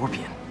sign of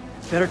Scorpion.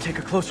 Better take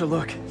a closer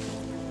look.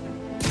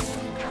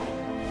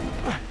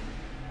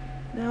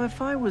 Now,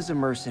 if I was a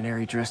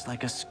mercenary dressed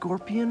like a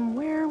Scorpion,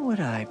 where would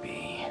I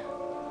be?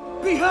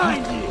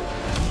 Behind you!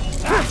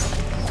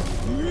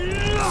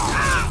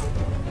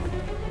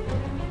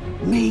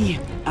 Me,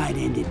 I'd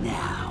end it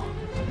now.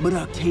 But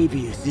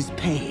Octavius is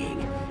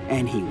paying,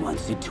 and he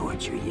wants to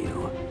torture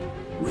you,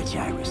 which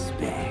I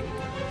respect.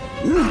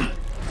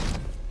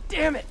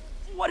 Damn it!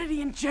 What did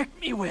he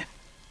inject me with?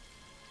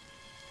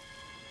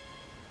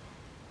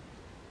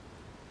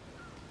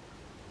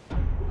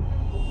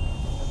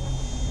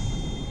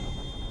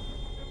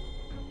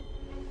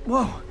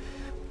 Whoa!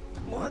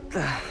 What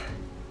the...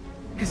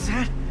 Is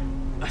that...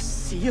 a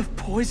sea of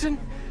poison?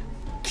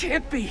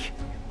 Can't be!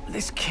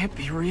 This can't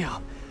be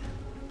real.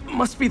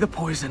 Must be the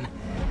poison.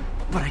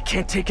 But I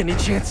can't take any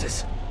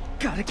chances.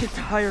 Gotta get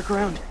to higher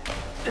ground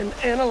and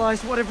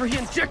analyze whatever he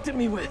injected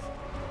me with.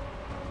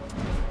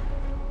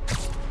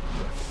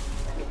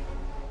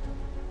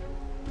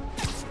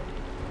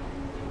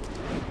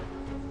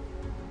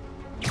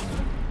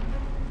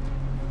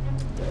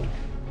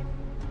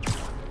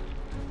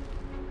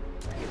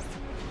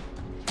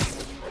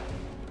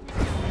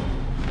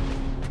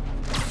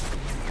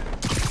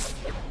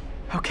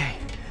 Okay,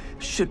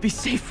 should be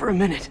safe for a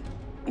minute.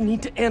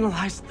 Need to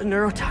analyze the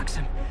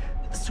neurotoxin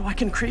so I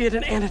can create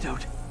an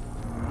antidote.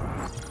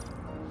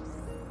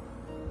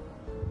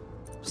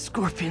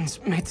 Scorpion's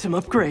made some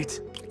upgrades.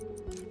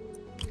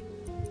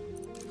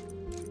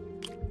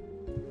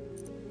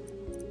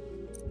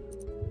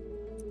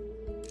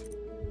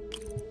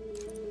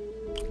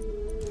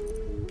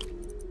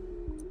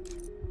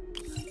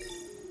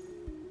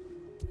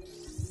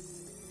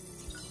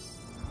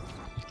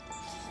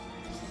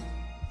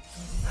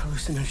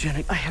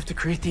 Hallucinogenic. I have to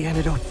create the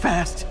antidote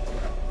fast.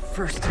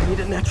 First, I need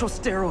a natural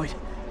steroid.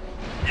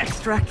 Next,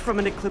 extract from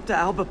an Eclipta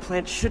alba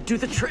plant should do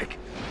the trick.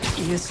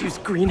 ESU's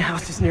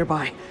greenhouse is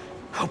nearby.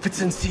 Hope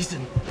it's in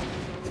season.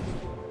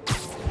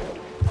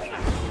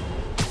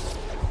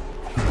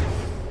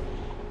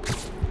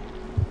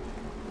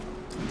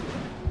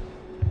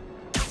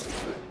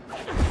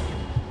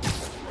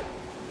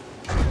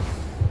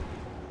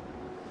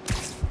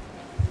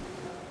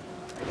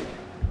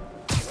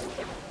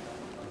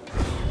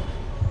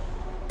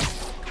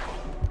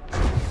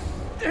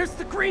 There's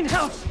the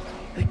greenhouse!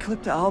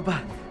 Eclipta alba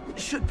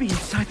should be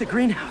inside the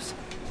greenhouse.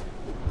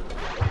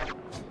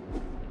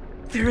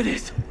 There it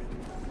is.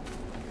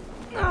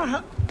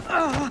 Don't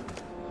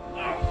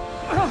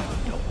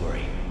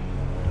worry.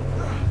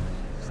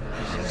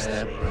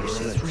 Is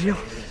this real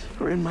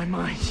or in my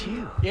mind?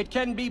 It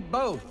can be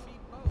both.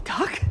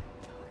 Doc?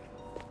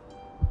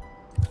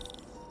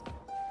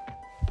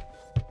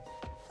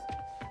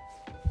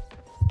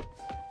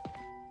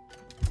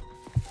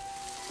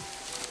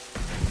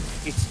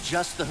 It's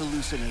just the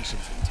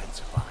hallucinations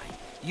intensifying.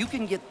 You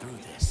can get through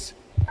this.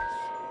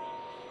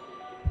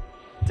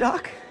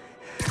 Doc?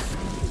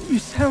 You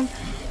sound...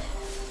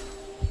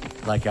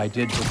 Like I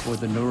did before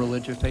the neural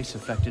interface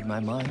affected my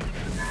mind.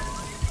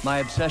 My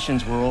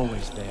obsessions were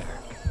always there,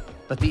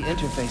 but the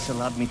interface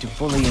allowed me to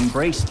fully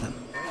embrace them.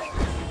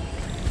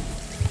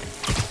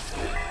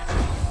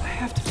 I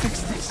have to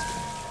fix this.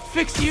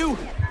 Fix you!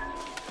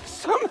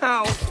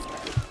 Somehow!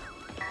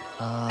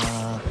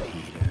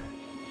 Peter.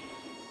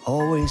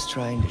 Always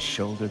trying to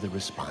shoulder the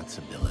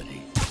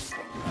responsibility,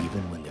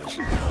 even when there's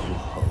no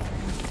hope.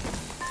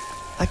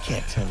 I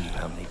can't tell you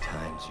how many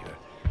times your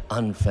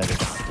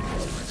unfettered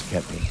optimism has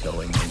kept me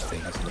going when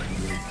things look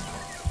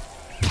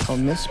bleak. I'll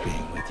miss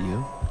being with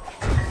you.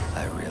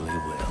 I really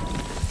will.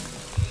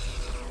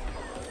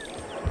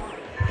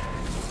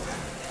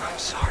 I'm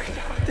sorry.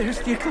 There's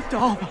the Eclipta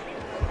alba.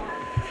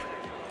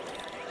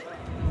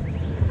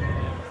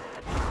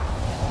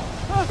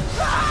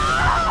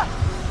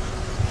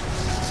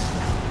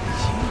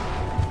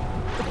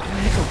 The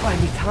plant will buy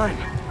me time.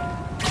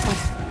 But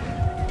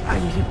I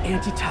need an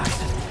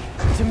antitoxin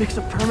to mix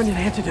a permanent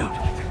antidote.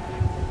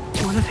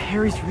 One of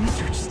Harry's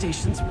research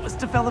stations was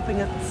developing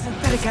a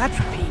synthetic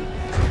atropine.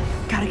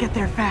 Gotta get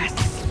there fast.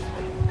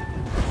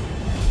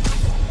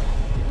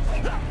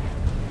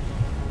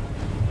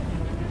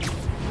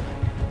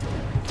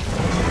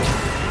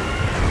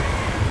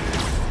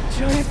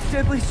 Giant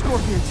deadly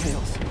scorpion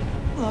tails.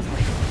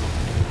 Lovely.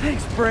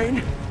 Thanks,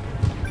 brain.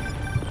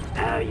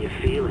 How you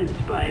feeling,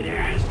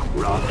 Spider?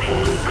 Raw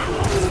pain,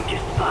 crawling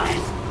just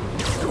fine.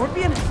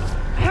 Scorpion?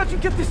 How'd you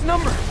get this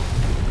number?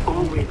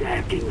 Always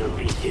asking the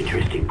least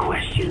interesting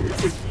questions.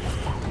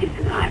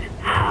 It's not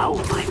how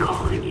am I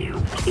calling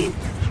you, it's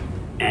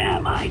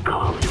am I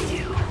calling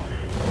you?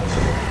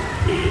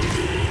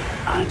 Maybe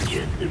I'm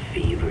just the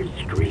fevered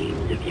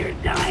screams of your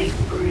dying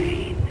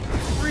brain.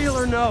 Real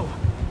or no,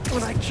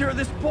 when I cure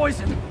this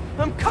poison,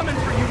 I'm coming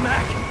for you,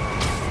 Mac.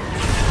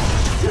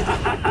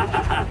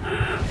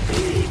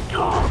 Big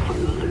tall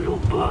from the little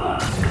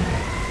bug.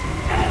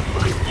 Have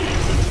fun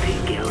chasing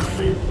pink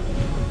elephants.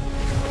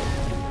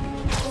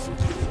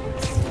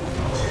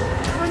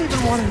 I don't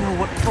even want to know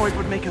what Freud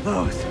would make of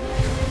those.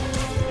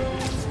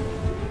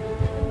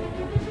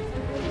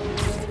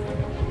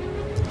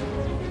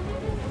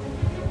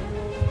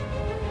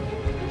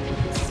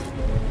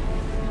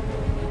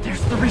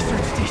 There's the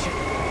research station.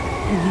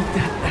 You need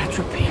that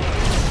atropine.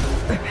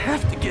 I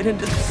have to get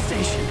into the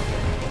station.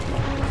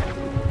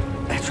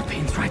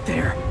 Atropine's right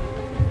there.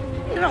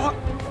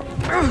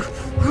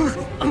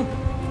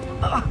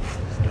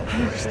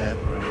 Is that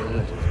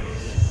real?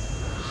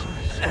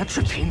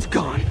 Atropine's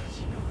gone.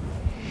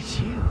 It's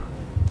you.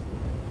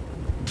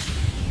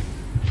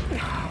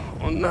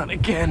 Oh, not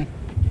again.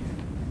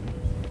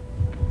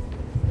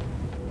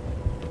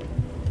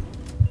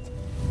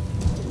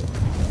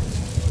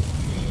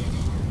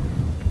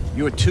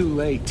 You're too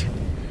late.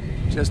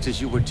 Just as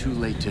you were too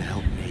late to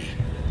help me.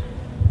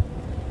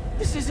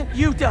 This isn't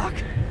you, Doc.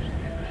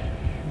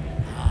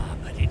 Ah,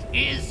 but it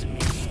is me.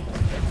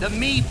 The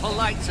me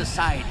polite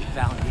society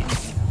found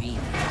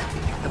inconvenient.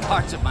 The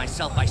parts of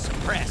myself I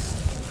suppressed.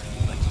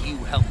 But you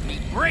helped me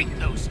break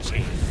those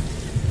chains.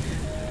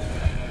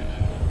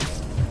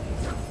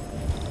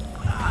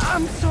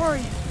 I'm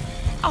sorry.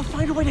 I'll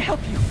find a way to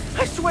help you.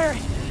 I swear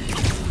it.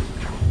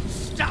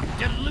 Stop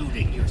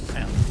deluding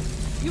yourself.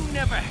 You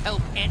never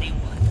help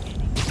anyone.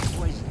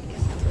 Poison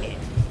isn't it.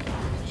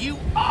 You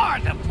are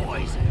the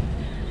poison.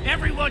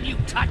 Everyone you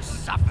touch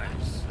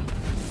suffers.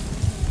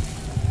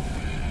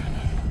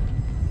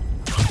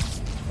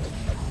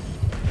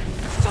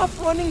 Stop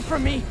running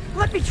from me.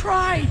 Let me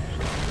try.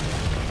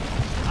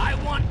 I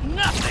want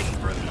nothing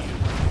from you.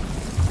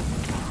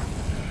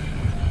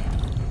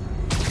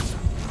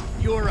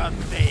 You're a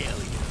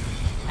failure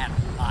at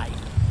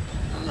life,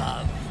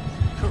 love,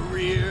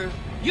 career.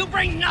 You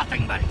bring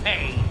nothing but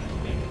pain.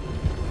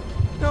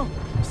 No,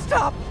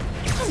 stop.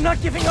 I'm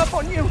not giving up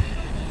on you.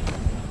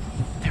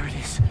 There it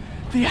is.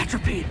 The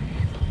atropine.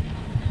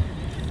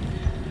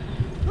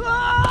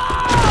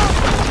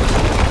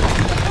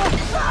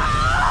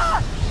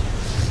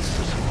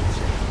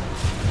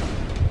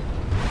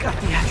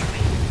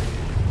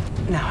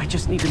 Now I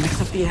just need to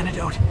mix up the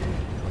antidote.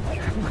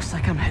 Looks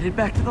like I'm headed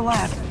back to the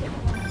lab.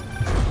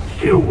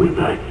 Still with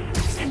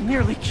us? I'm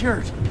nearly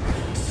cured.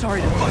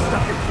 Sorry to bust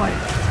up your fight.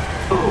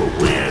 Oh,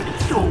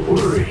 Webs, don't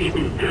worry.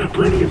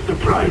 Plenty of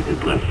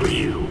surprises left for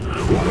you. We'll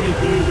be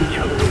seeing each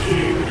other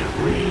again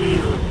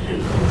real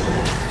soon.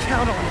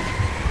 Count on it.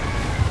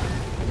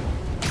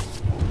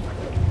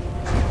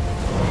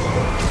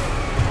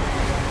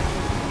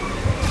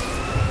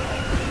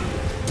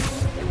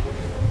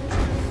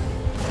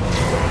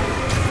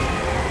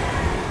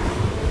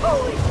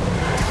 Holy!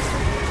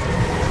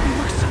 You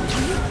look so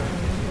real.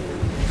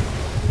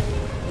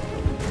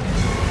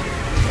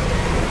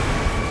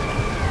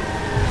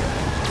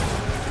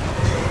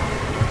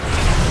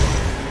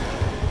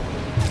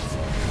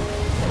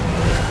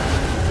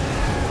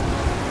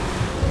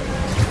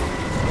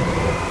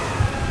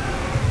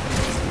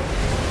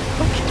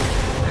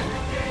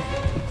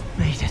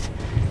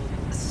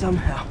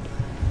 Somehow.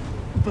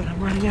 But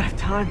I'm running out of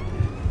time.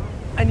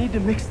 I need to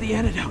mix the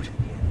antidote.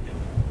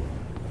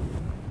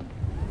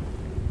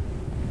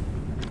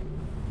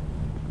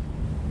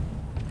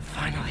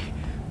 Finally,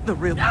 the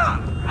real...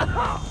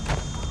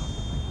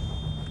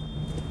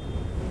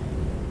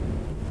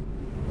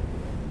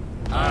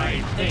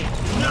 I think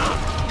not.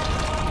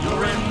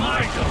 You're in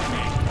my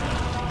domain.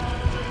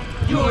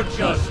 You're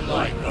just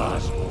like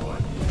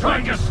Osborn,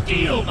 trying to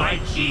steal my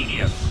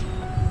genius.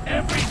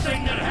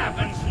 Everything that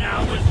happens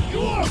now is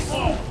your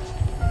fault.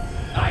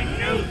 I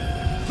knew.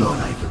 Thought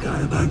I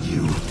forgot about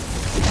you.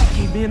 That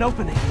gave me an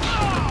opening.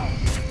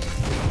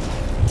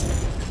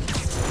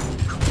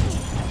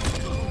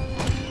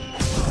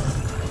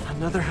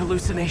 Another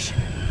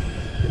hallucination.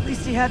 At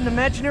least he had an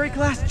imaginary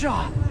glass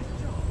jaw.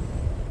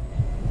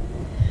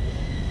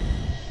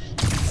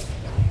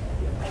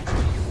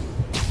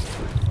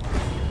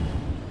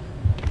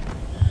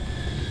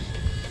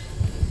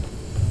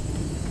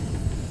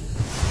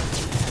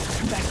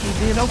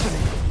 An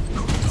opening.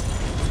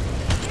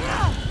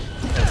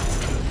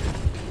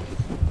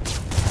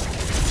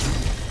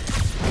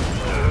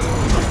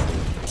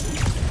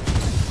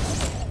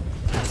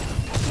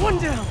 One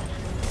down.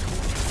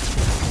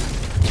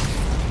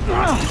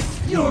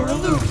 You're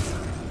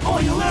aloof.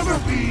 All you'll ever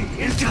be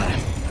is time.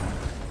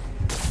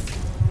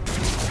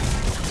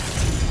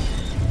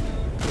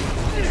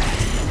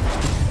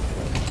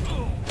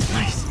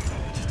 Nice.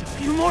 Just a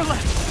few more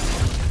left.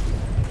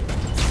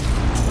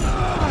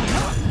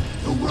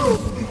 The world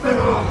would be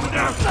better off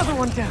without another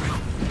one down.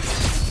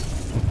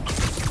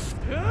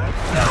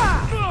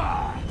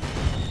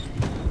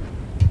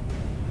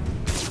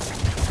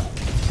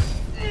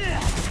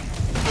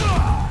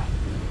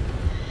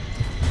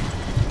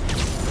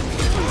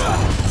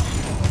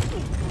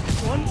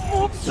 One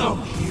more.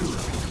 Some hero.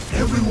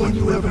 Everyone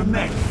you ever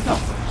met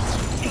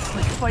suffers. It's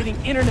like fighting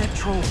internet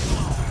trolls.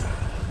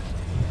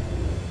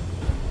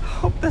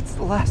 Hope that's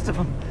the last of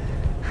them.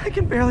 I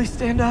can barely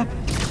stand up.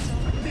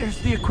 There's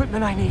the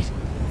equipment I need.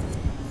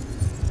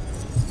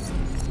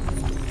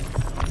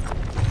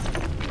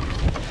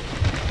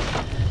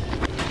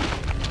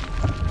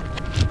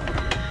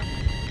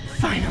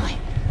 Finally.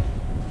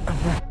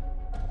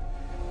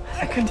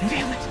 I couldn't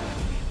feel it.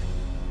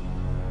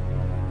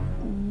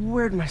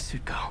 Where'd my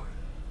suit go?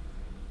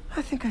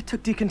 I think I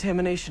took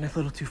decontamination a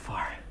little too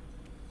far.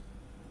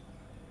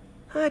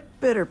 I'd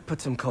better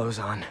put some clothes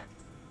on.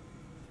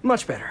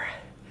 Much better.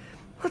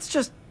 Let's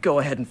just go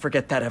ahead and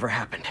forget that ever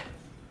happened.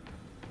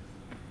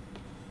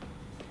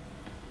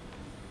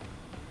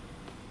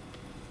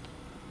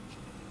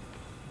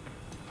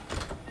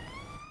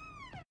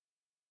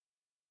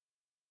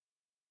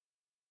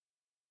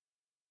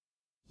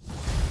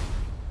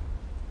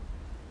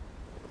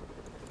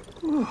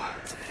 Whew,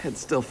 head's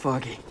still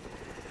foggy.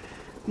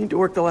 Need to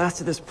work the last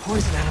of this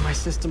poison out of my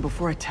system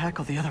before I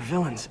tackle the other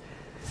villains.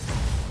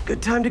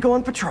 Good time to go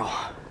on patrol.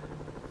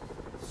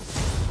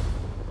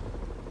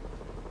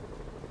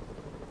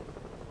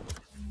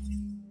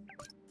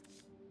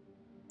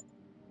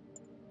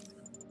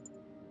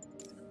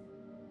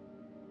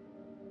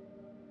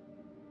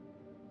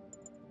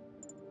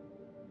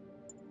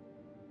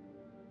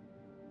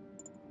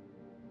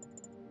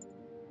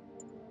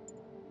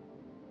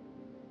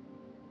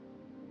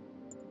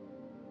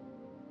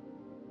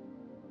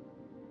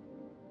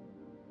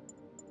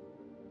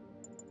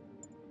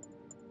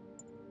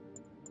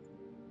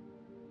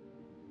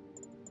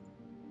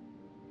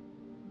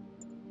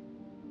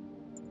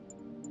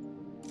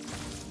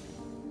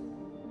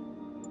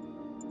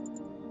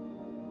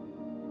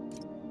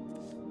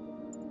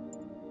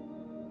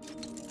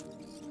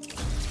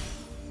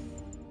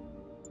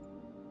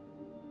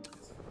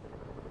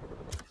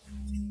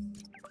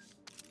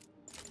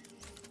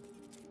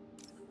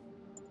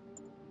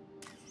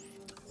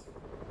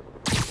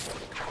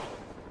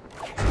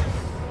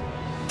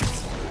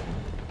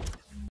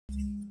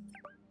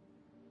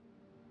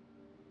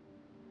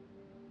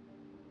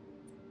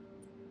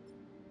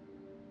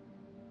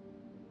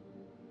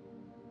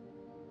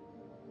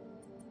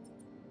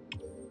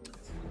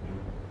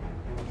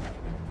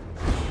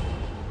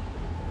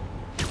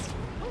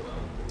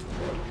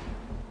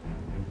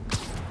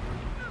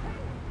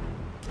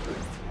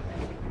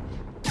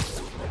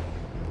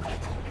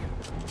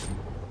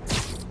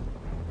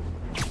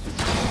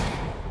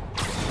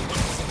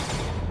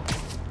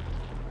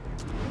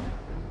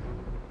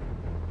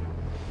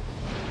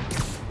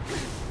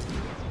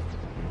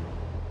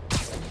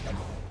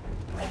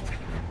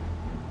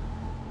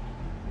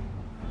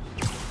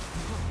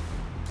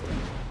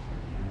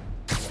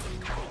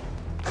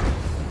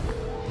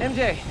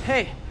 MJ,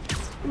 hey.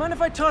 Mind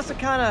if I toss a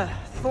kinda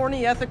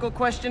thorny ethical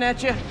question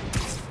at you?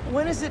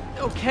 When is it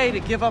okay to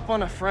give up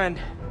on a friend?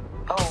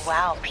 Oh,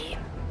 wow, Pete.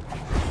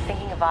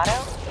 Thinking of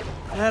Otto?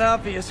 That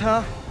obvious,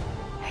 huh?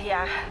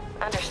 Yeah,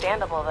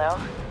 understandable, though.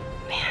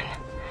 Man.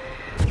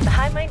 The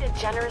high-minded,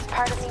 generous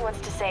part of me wants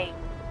to say,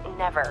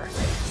 never.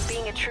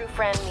 Being a true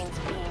friend means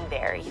being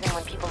there, even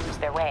when people lose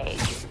their way.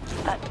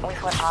 But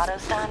with what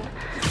Otto's done,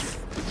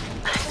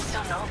 I just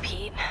don't know,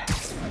 Pete.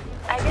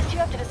 I guess you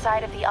have to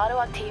decide if the Otto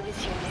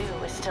Octavius you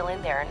knew is still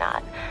in there or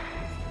not.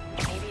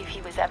 Maybe if he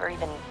was ever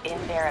even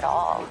in there at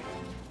all.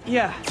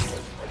 Yeah.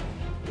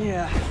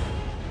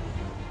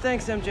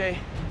 Thanks, MJ.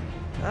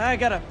 I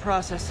gotta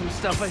process some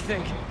stuff, I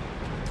think.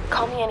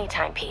 Call me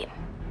anytime, Pete.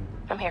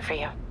 I'm here for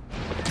you.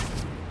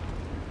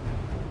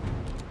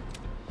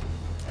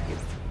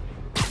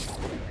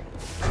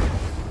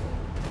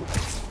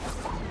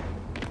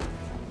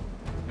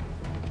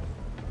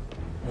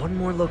 One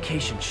more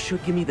location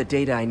should give me the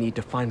data I need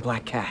to find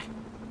Black Cat.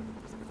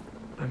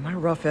 By my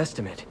rough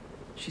estimate,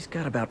 she's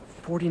got about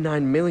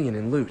 49 million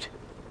in loot.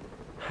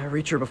 I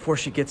reach her before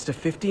she gets to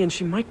 50 and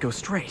she might go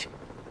straight.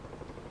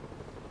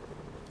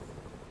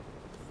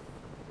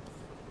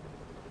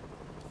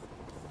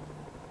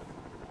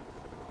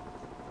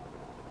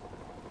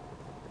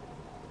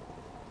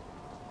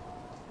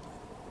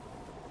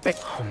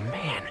 Oh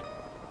man,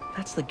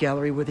 that's the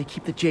gallery where they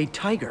keep the Jade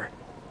Tiger.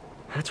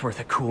 That's worth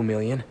a cool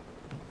million.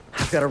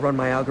 I've got to run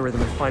my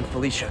algorithm and find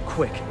Felicia,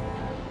 quick.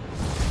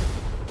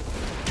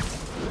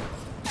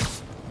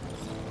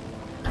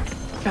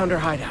 Found her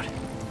hideout.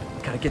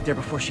 Gotta get there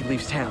before she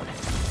leaves town.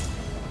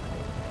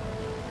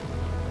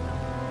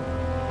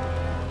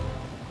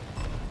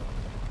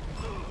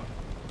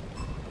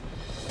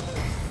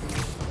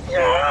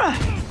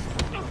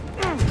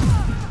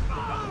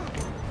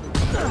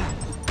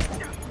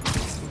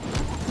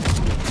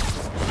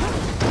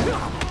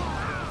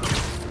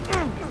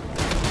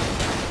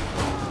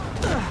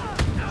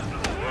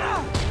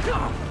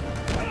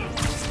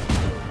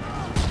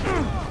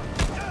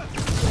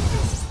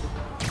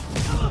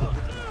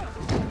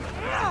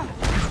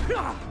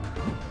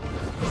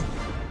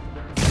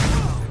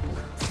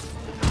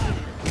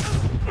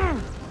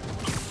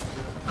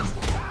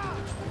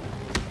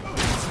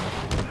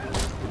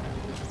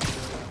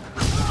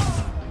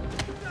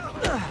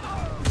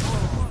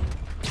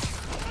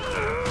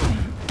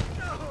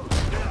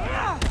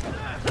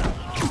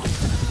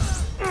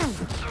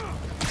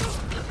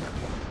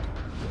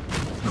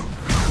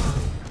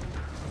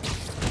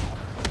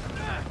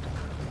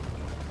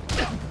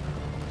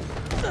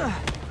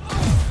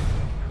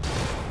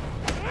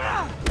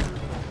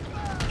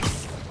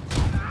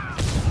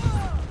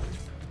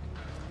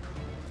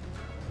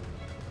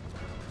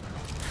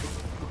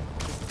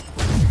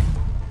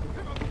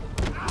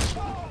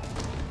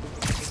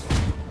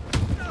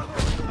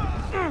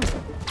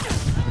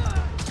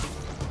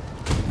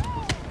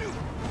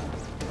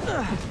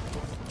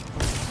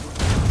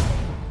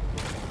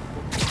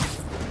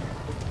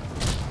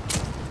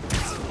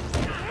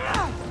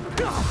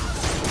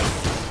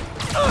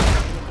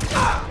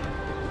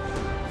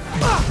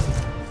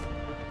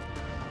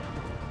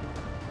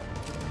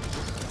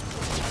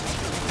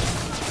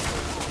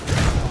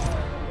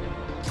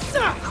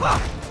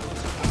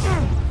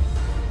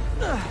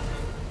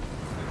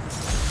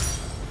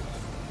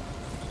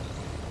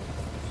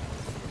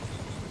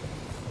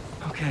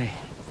 Okay.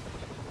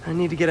 I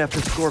need to get after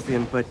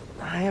Scorpion, but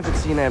I haven't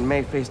seen Aunt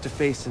May face to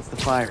face since the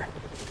fire.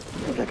 I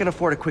think I can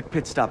afford a quick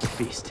pit stop at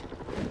Feast.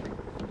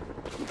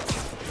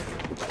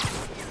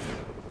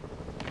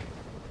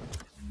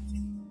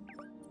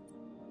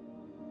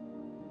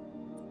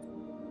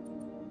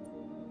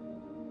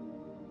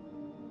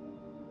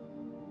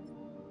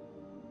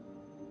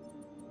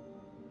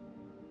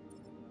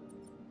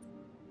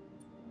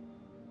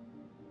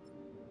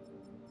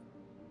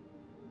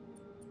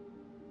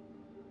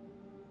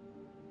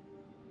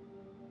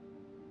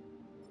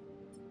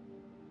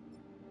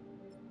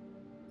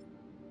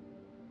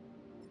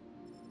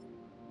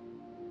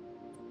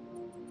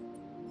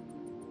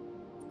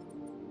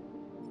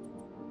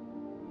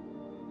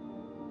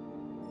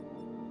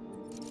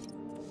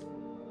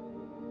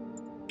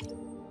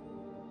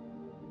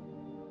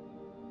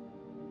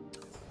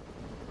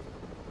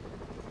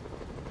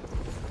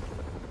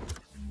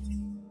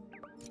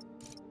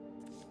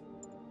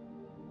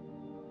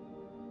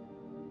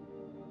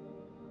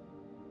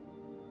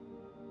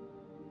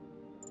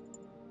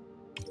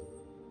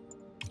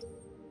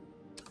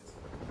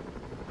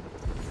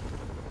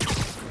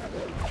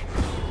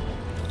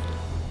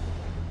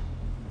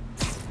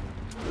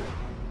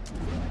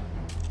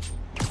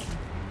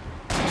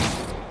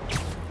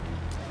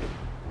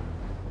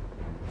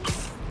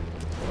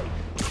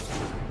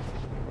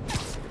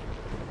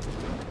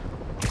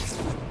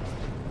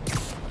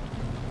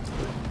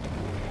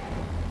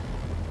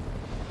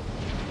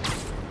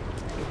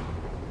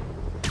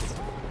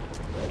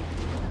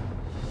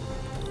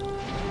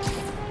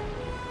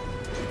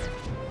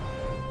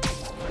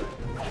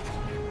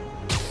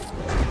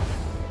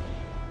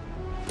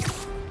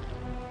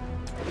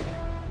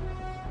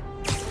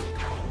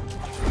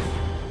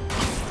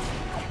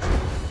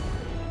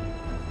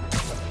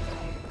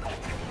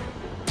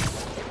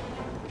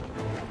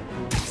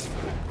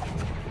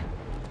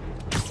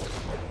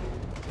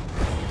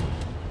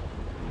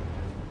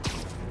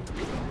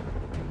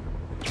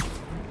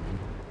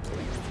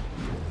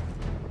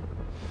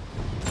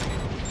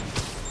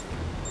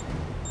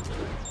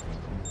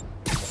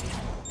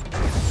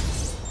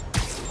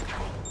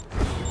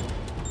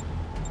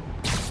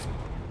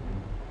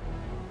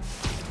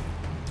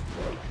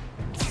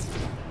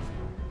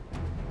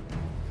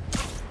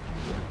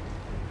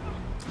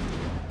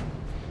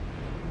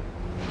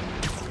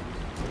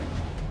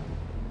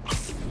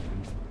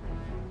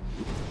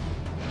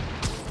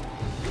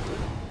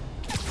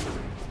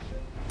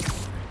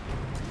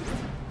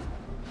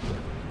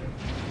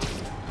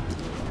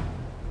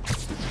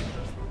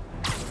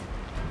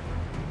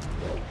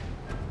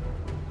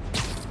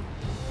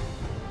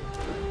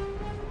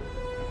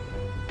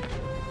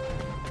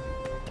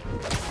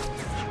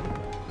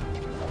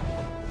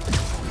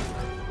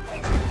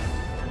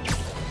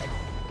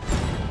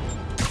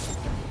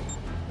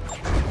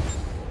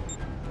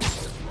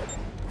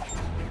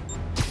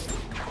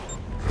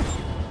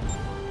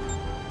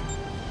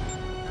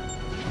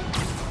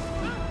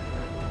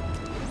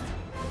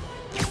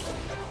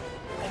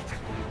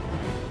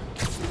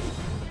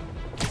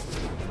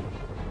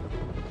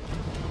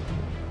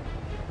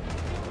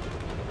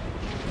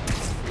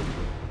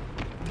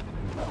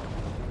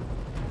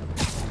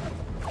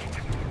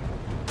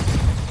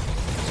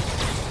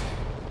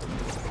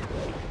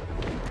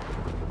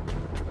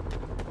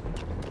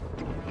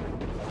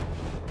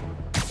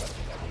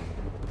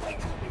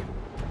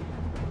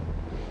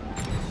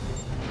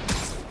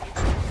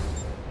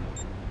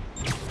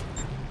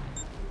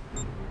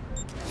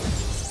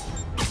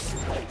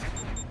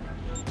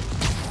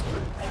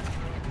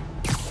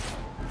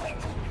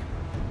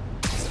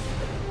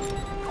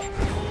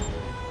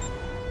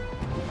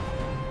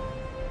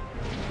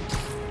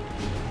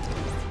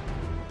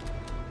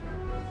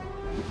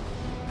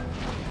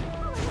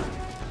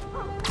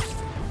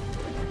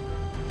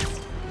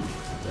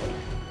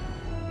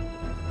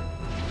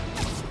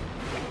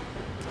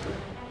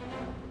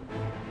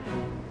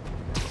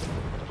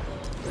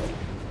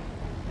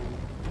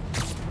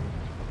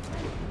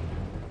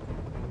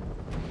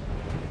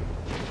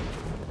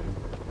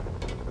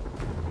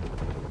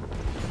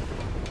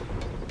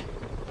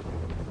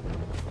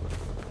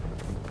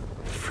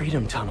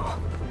 Freedom Tunnel.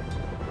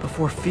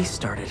 Before Feast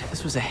started,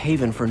 this was a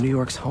haven for New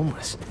York's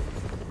homeless.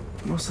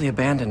 Mostly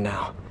abandoned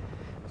now.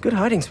 Good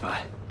hiding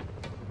spot.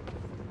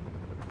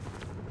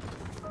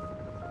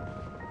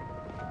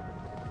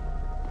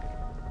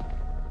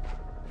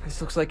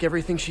 This looks like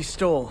everything she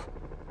stole,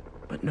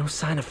 but no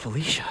sign of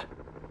Felicia.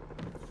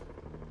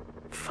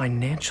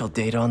 Financial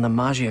data on the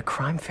Maggia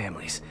crime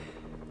families.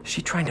 Is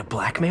she trying to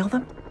blackmail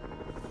them?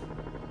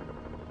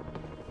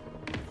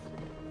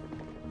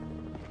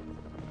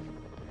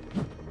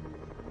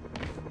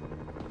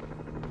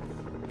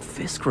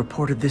 Fisk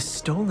reported this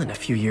stolen a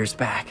few years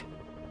back.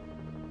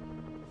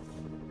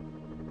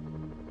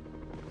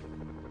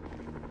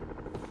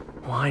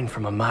 Wine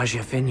from a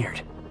Maggia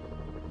vineyard.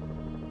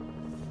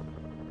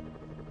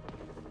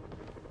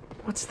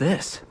 What's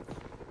this?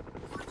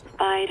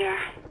 Spider,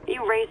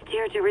 you raced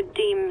here to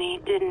redeem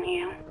me, didn't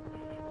you?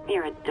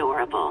 You're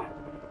adorable.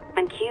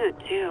 And cute,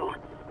 too.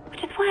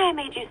 Which is why I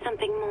made you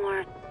something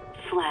more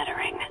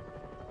flattering.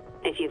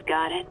 If you've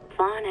got it,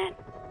 flaunt it.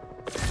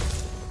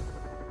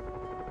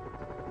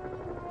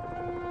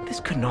 This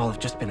couldn't all have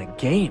just been a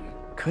game,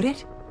 could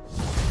it?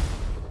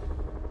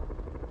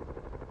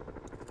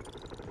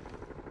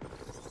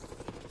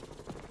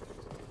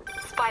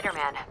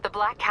 Spider-Man, the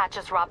Black Cat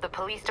just robbed the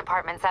police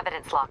department's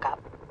evidence lockup.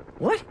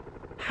 What?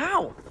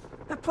 How?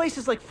 That place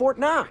is like Fort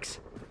Knox.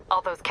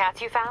 All those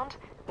cats you found?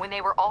 When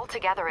they were all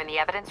together in the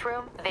evidence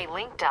room, they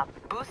linked up,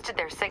 boosted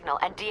their signal,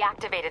 and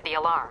deactivated the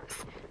alarms.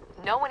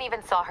 No one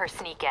even saw her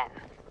sneak in.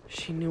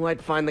 She knew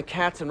I'd find the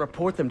cats and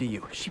report them to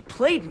you. She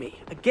played me,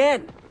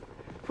 again.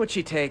 What'd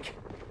she take?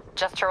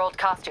 Just her old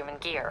costume and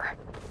gear.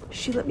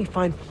 She let me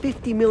find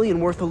 50 million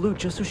worth of loot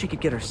just so she could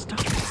get her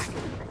stuff back.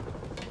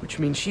 Which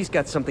means she's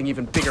got something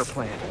even bigger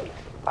planned.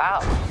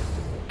 Wow.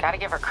 Gotta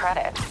give her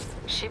credit.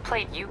 She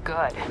played you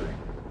good.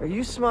 Are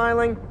you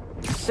smiling?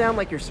 You sound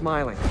like you're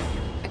smiling.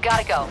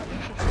 Gotta go.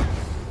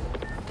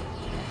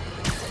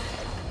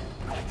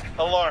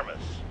 Alarmist,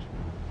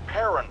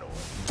 paranoid,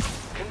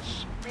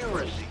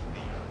 conspiracy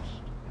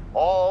theorist.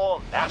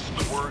 All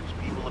nasty words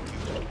people have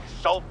used to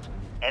insult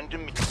and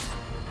demean.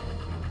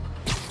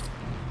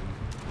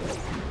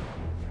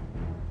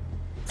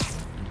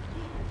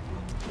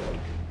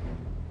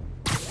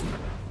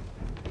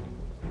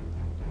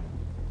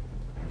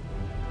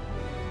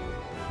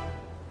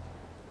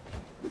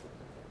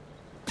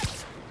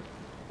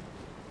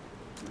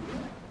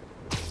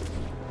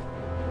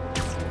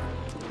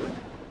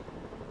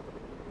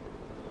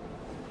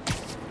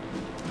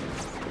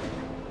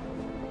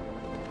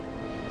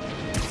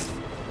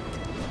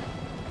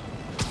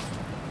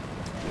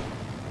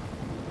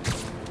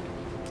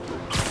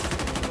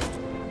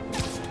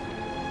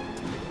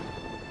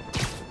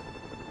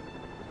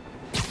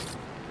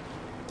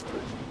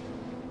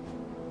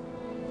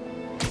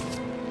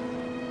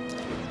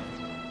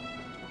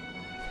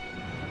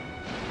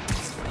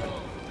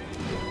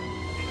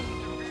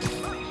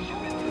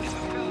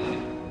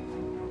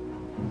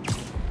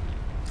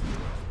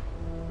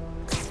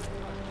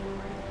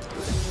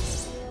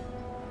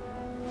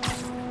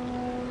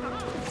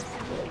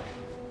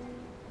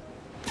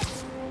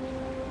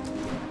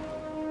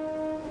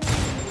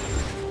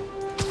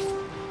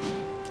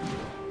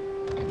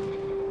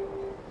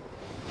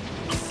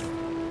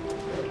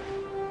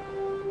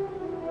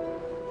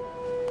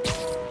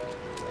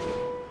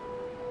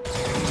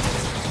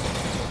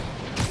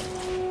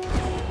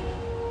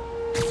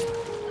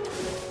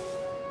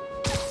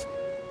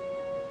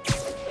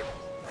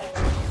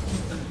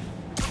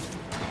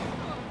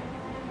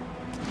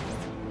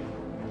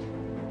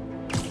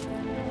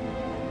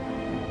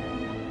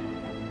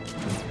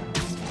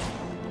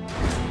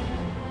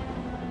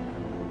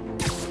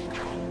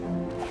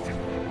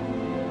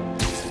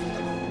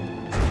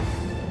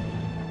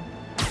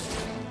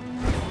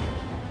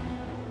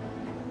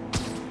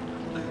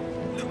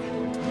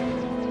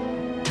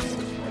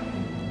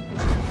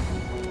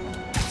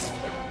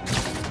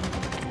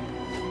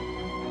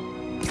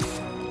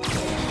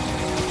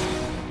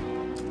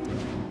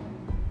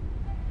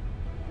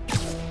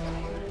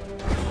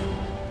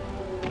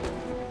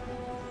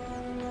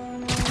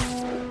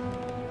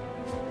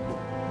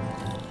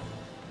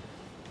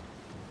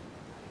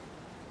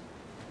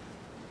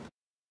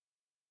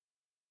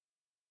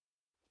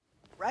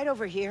 Right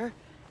over here.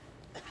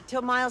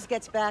 Until Miles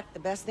gets back, the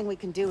best thing we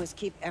can do is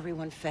keep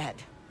everyone fed.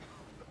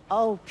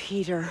 Oh,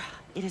 Peter,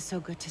 it is so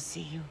good to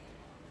see you.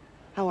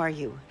 How are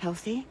you?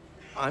 Healthy?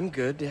 I'm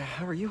good.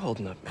 How are you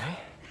holding up, May?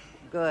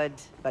 Good,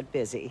 but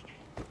busy.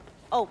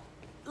 Oh,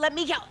 let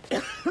me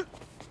go.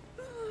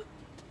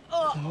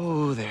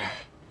 Oh, there.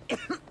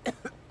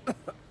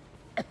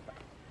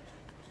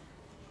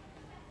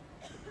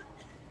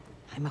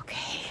 I'm okay.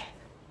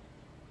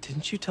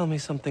 Didn't you tell me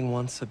something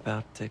once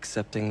about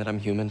accepting that I'm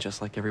human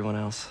just like everyone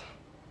else?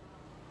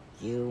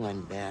 You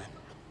and Ben.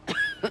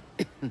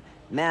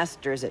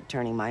 Masters at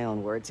turning my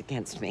own words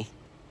against me.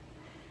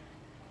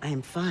 I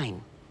am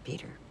fine,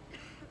 Peter.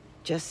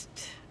 Just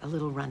a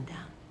little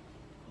rundown.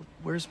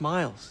 Where's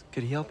Miles?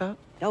 Could he help out?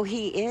 Oh,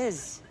 he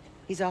is.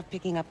 He's off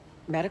picking up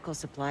medical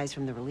supplies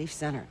from the relief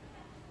center.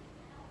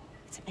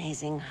 It's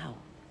amazing how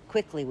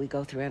quickly we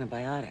go through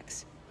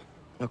antibiotics.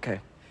 Okay.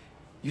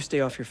 You stay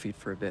off your feet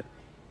for a bit.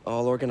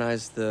 I'll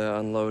organize the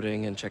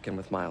unloading and check in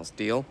with Miles.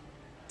 Deal?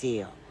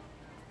 Deal.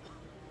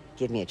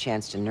 Give me a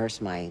chance to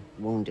nurse my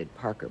wounded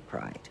Parker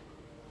pride.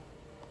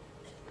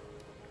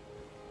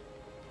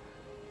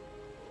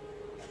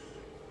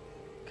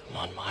 Come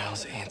on,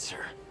 Miles,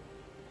 answer.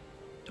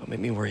 Don't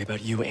make me worry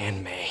about you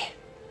and May.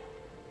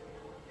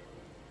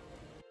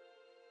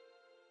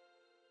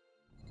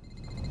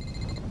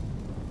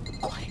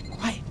 Quiet.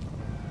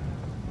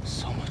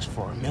 So much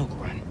for a milk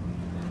run.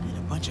 Did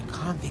a bunch of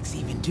convicts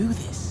even do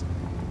this?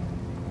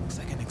 Looks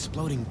like an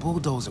exploding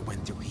bulldozer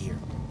went through here.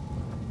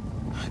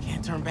 I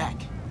can't turn back.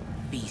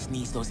 Beast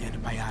needs those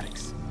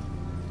antibiotics.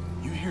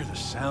 You hear the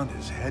sound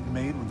his head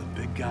made when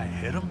the big guy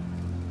hit him?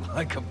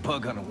 Like a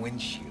bug on a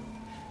windshield.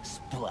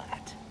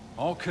 Splat.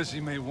 All 'cause he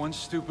made one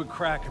stupid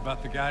crack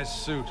about the guy's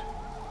suit.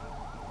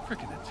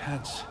 Freaking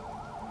intense.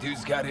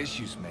 Dude's got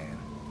issues, man.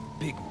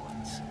 Big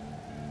ones.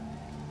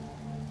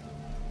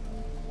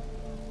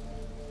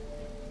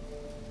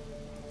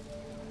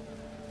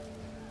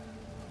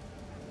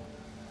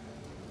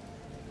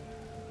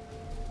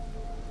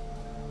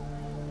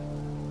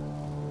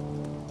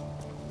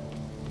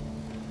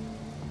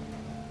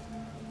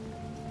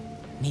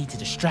 Need to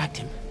distract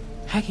him.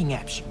 Hacking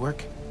app should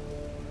work.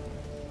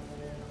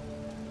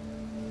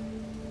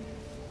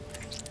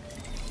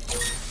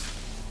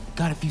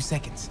 Got a few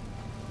seconds.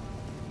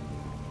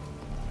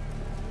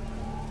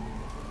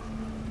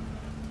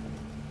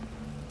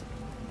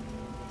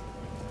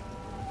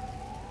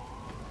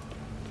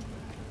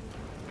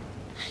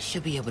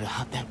 Should be able to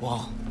hop that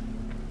wall.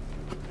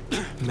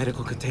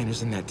 Medical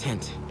containers in that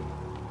tent.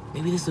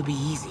 Maybe this will be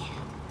easy.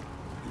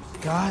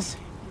 Gauze,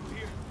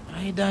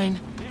 iodine,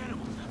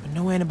 but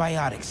no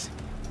antibiotics.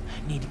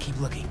 Need to keep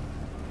looking.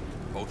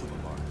 Both of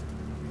them are.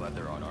 Glad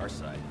they're on our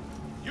side.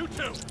 You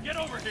two, get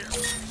over here!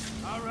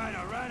 All right,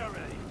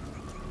 already.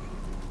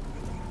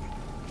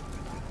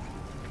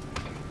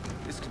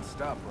 This can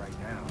stop right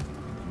now.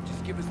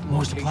 Just give us the More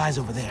location supplies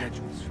over and there.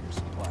 schedules for your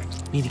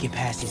supplies. Need to get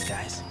past these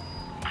guys.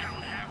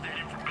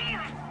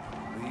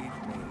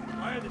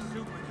 Why are the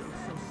super dudes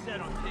so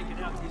set on taking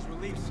out these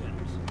relief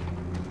centers?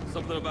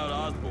 Something about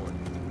Osborn.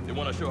 They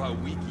want to show how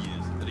weak he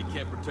is, that he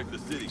can't protect the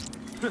city.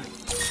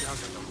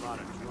 Sounds like a lot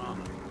of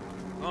drama.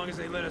 As long as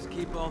they let us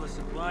keep all the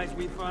supplies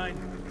we find,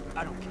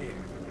 I don't care.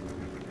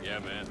 Yeah,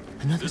 man.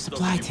 Another This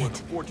supply stuff could be worth tent.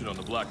 a fortune on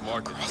the black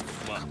market.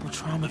 Come on. Couple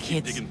trauma Let's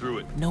keep kits. digging through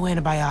it. No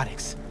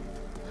antibiotics.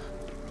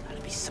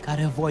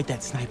 Gotta avoid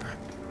that sniper.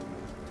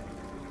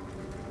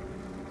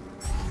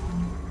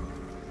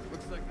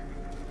 Looks like...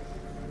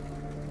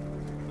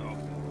 Oh.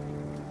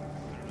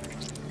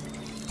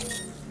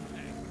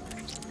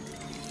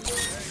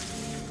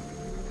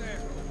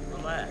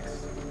 Relax.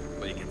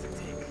 Wait, get to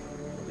take.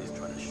 Nobody's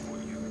trying to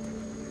short you.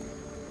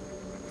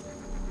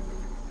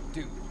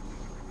 Dude.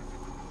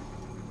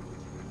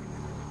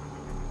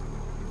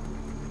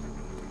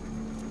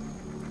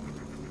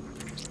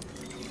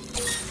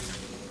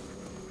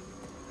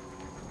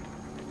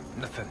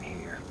 Nothing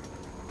here.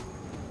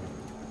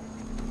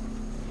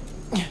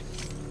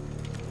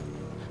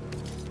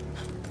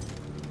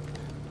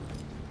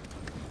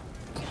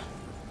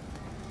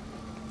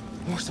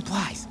 More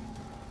supplies.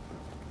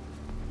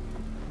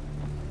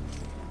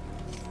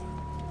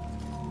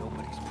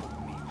 Nobody's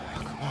putting me back.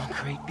 Come on,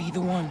 Crate, be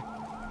the one.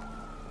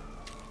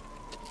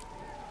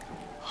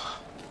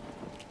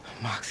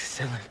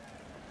 Moxicillin.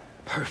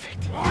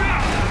 Perfect.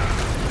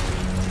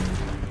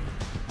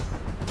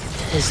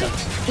 Is a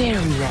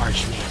very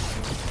large man.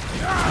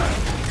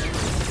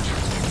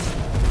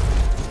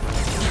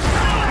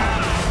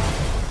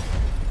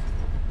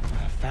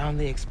 I found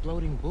the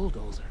exploding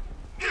bulldozer.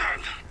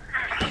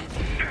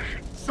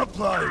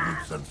 Supply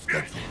routes and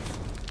schedules.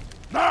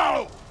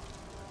 Now!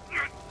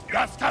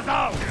 Gas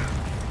out!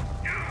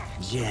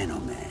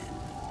 Gentlemen,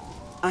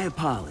 I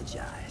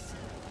apologize.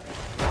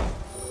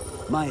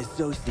 My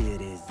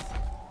associate is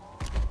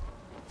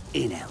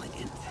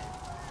inelegant.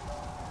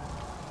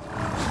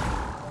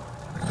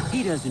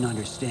 He doesn't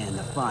understand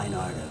the fine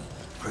art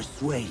of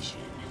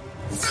persuasion.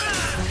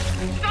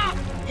 Stop!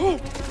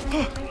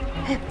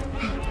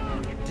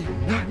 Did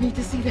not need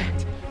to see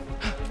that.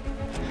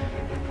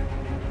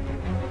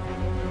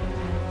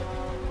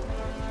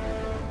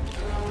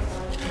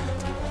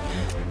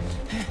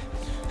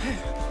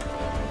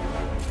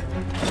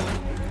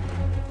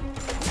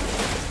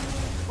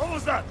 What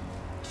was that?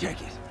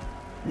 Check it.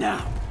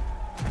 Now.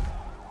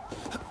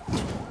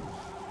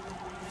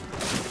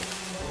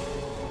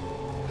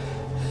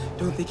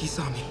 Don't think he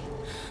saw me.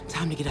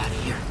 Time to get out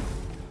of here.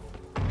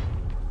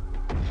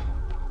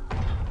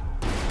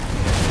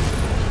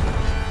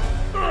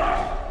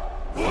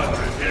 What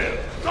is here?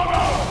 Come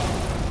out!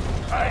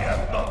 I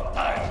have no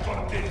time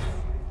for this.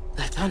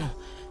 That tunnel.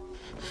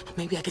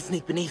 Maybe I can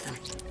sneak beneath him.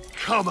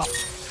 Come on.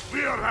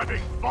 We are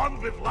having fun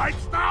with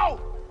lights now?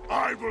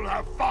 I will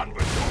have fun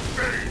with your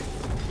face.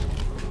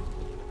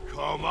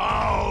 Come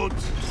out,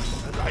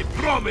 and I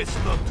promise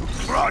not to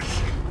crush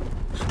you.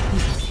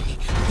 Please don't see me.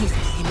 Please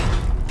don't see me.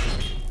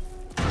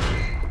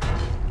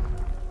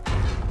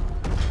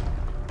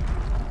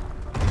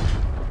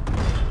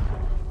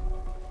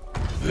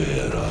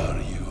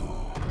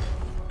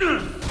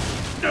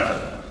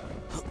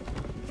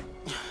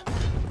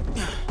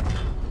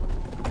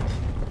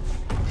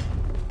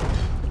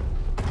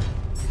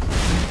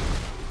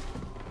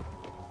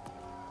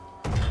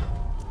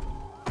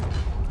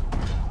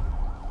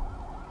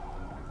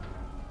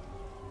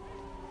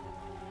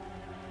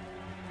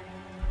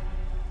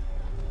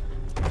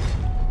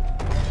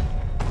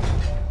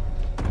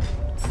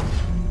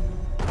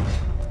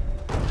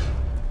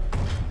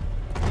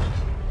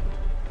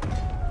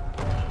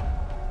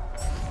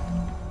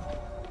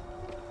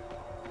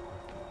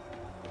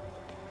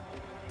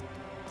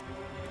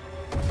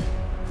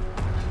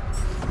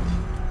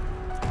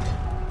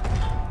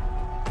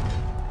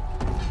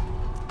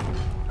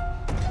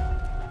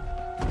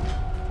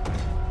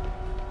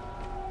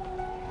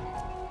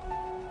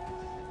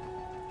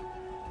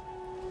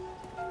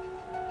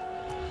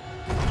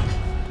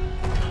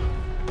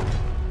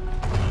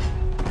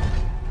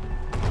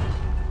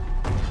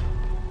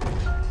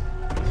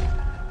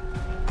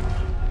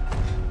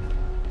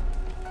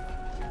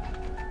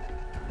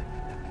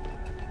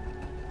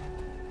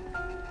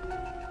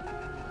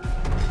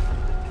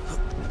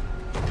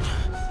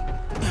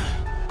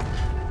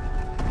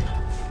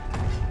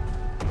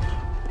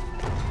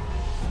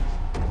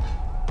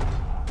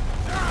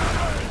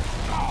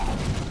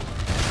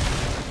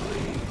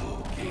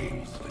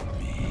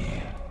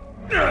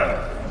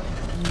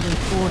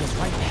 board is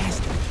right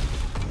past him.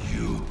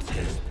 You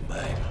test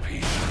my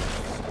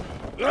patience.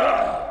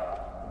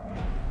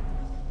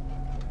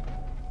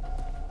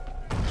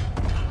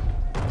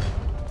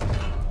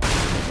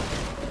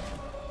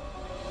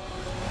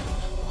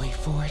 Wait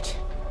for it.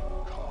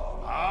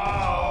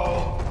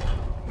 Out!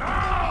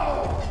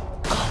 Now!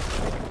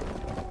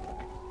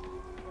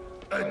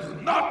 I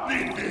do not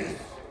need this!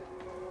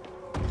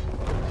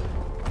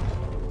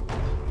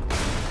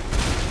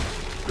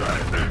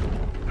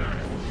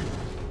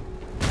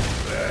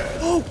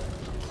 Oh!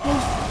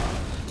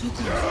 Close. Too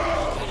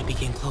close. Gotta be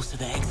getting close to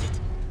the exit.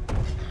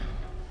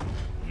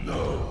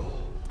 No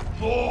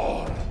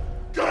more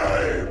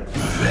games!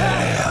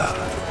 Where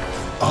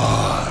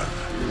are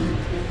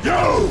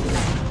you?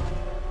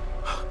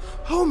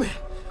 Oh man.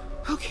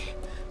 Okay,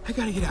 I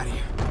gotta get out of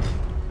here.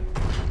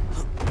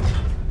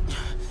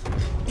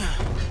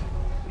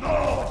 No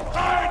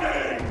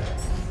hiding!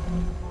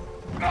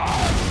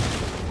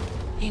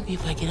 Maybe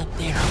if I get up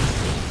there, I'll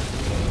see.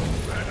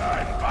 When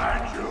I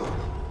find you,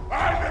 I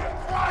will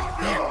crush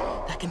you!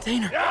 There, that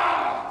container.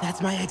 Yeah!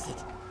 That's my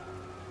exit.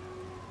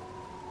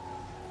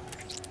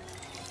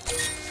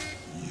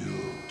 You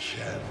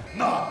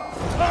cannot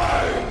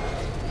hide!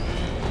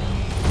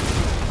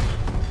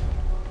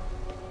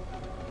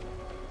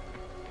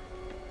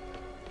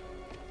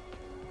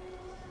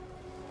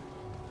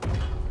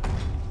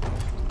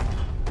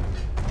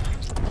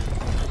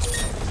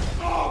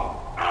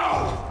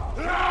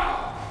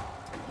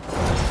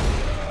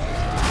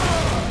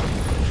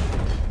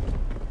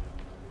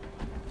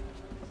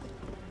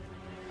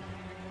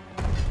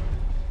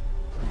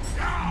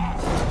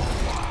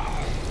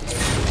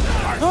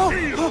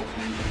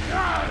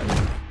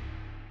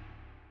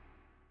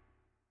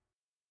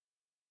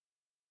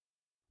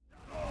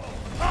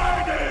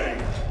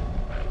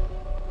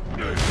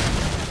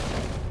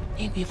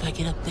 Maybe if I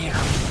get up there,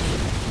 I'll see.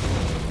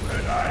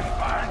 When I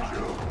find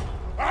you,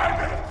 I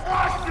will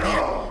crush you!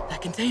 There,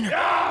 that container.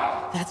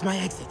 Yeah! That's my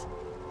exit.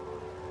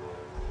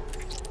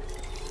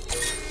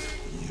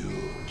 You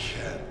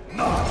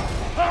cannot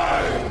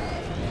hide!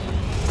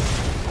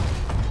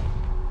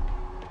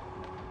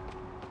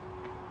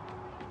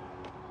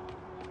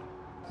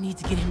 Need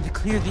to get him to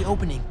clear the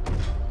opening.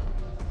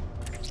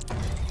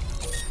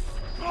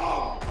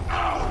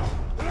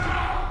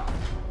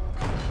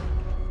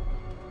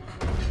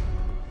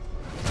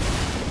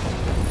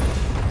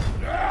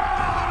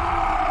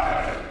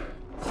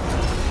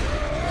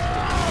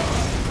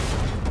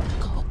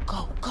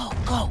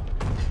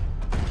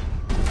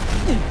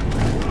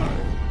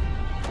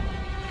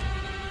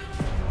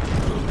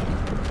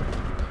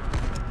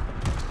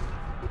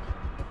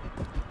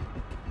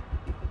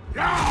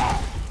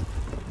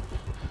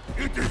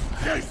 It is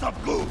Case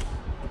of Goose!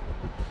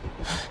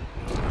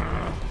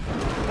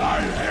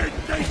 I hate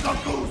Case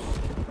of Goose!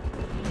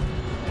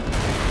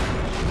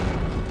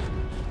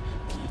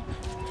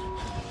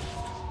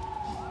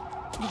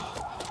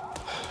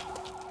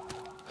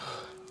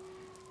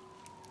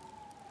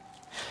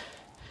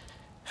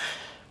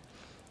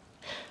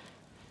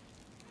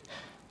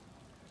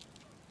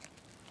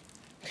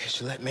 Guess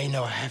you let May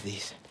know I have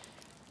these.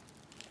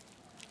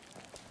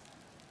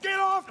 Get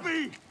off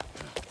me!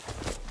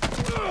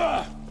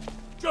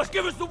 Just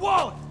give us the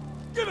wallet!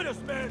 Give it us,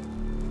 man!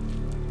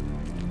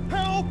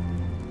 Help!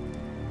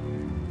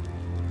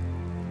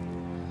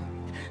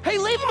 Hey,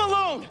 leave him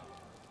alone!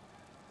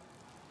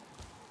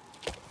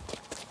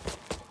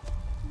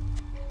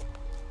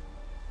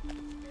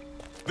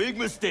 Big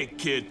mistake,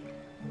 kid.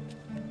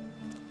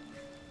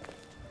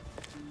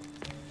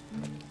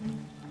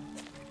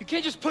 You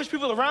can't just push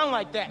people around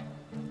like that.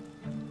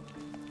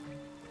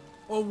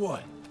 Or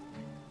what?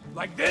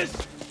 Like this?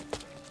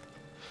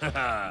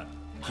 Haha,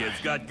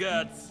 kid's got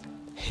guts.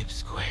 Hip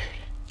squared.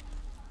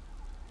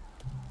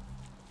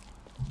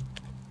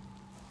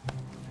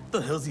 What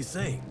the hell's he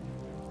saying?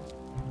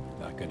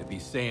 Not gonna be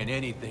saying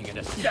anything in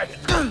a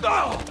second.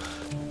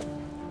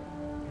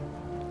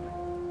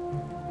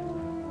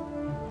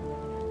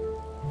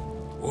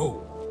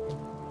 Whoa.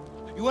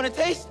 You want a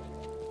taste?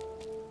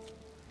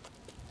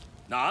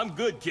 Nah, I'm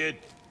good, kid.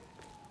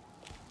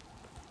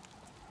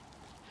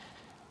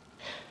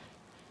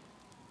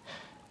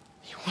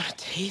 You want a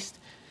taste?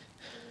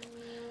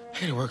 I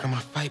gotta work on my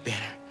fight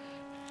banner.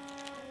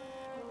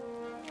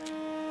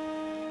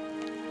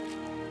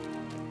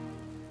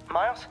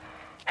 Miles?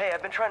 Hey,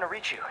 I've been trying to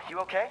reach you. You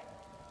okay?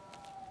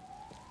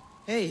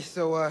 Hey,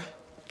 so,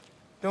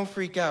 don't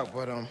freak out,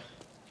 but, I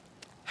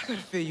gotta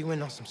fill you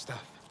in on some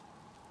stuff.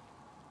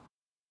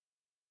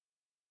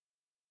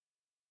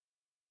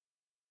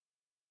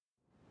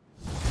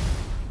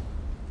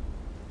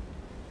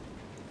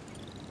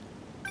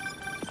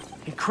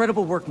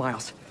 Incredible work,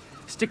 Miles.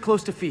 Stick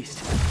close to Feast.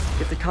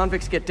 If the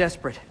convicts get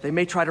desperate, they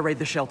may try to raid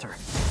the shelter.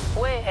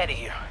 Way ahead of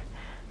you.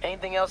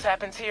 Anything else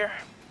happens here,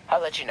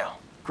 I'll let you know.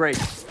 Great.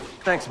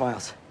 Thanks,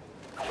 Miles.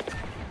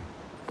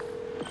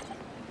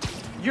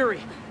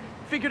 Yuri,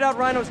 figured out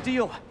Rhino's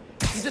deal.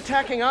 He's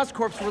attacking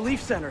Oscorp's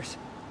relief centers.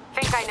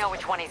 Think I know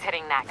which one he's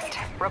hitting next.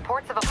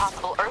 Reports of a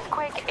possible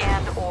earthquake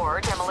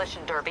and/or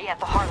demolition derby at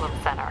the Harlem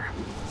Center.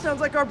 Sounds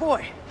like our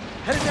boy.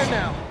 Headed there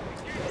now.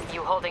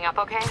 You holding up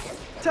okay?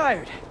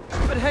 Tired,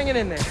 but hanging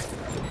in there.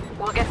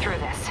 We'll get through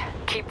this.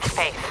 Keep the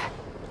faith.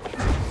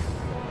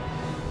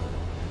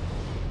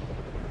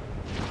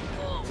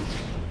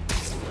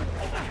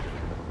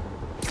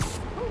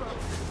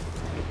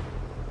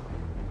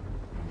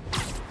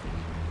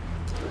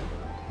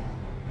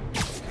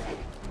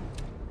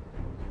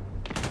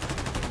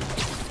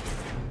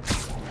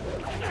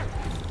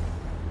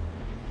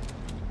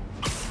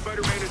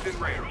 Spider-Man is in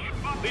range.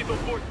 Lethal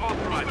force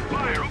authorized. Open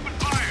fire! Open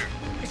fire!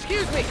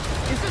 Excuse me,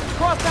 is this the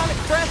Crosstown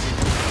Express?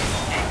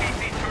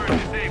 APC turret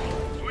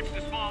disabled. Switch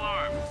to small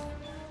arms.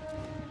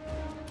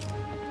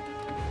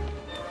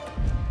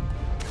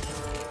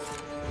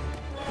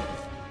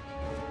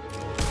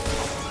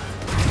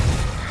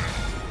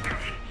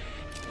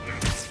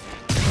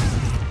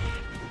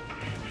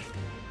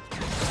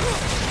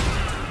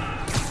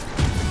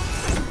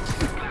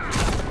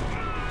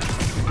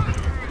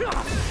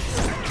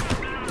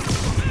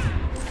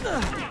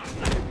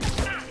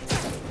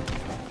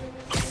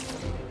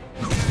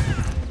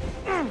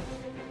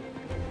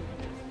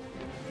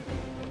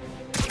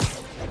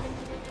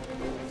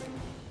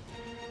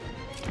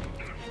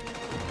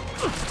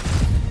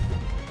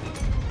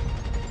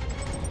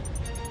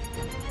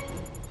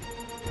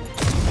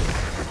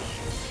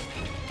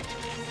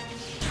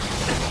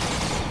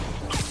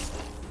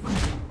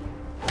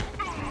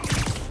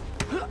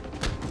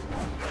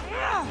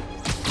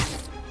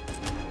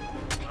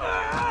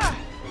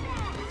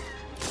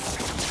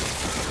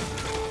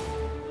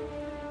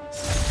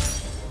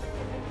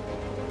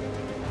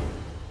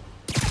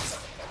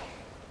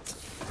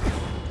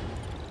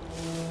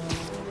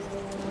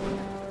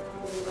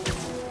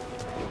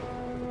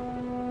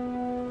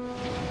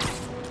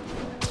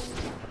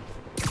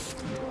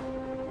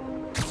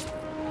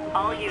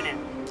 All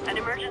units, an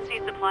emergency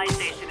supply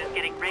station is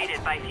getting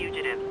raided by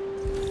fugitives.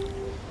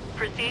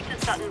 Proceed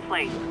to Sutton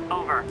Place.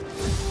 Over.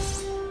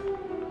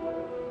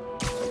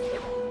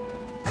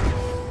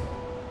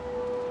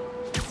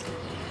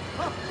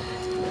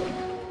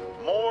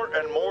 More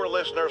and more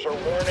listeners are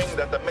warning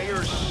that the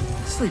mayor's...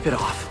 Sleep it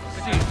off.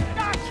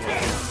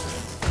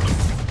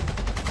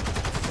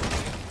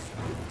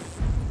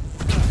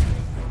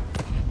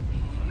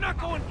 I'm not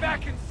going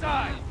back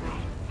inside!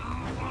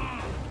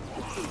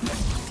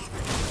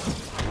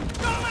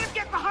 Don't let him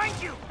get behind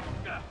you!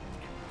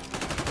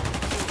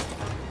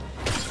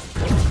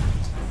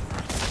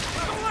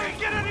 Don't let him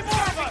get any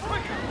more of us!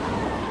 Quicker!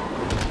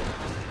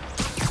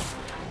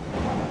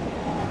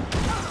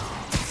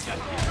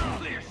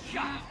 Clear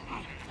shot!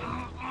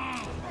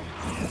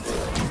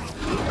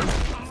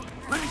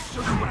 Let me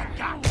show you what I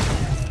got!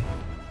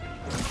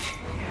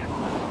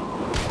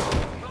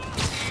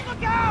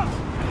 Look out!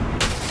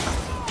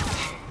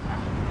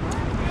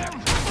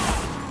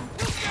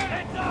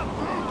 Heads up!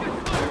 Get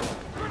clear!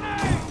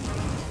 Grenade!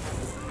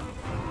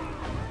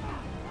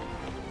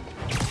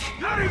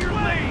 Out of your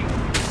lane!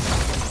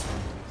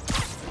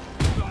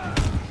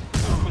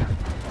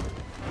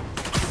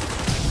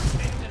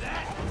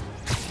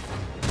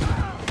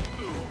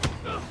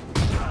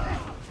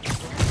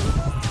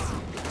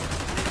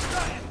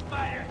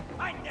 Spider!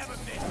 I never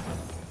miss!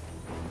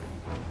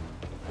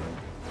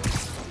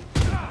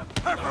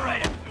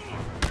 Perforate him!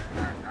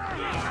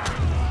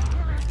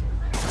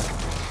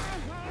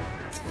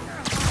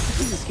 If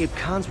these escaped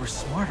cons were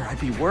smarter, I'd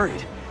be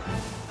worried.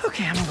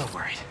 Okay, I'm a little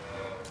worried.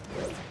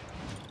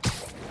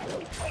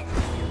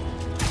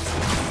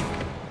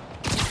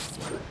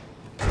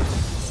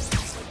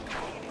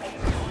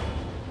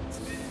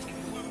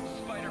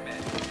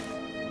 Spider-Man.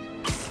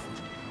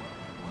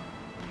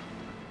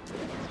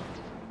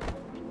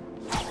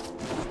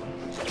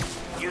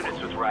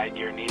 Units with riot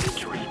gear needed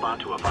to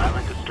respond to a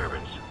violent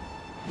disturbance.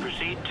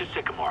 Proceed to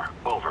Sycamore.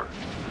 Over.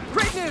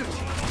 Great news!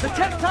 The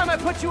 10th time I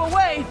put you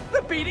away,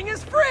 the beating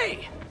is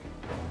free!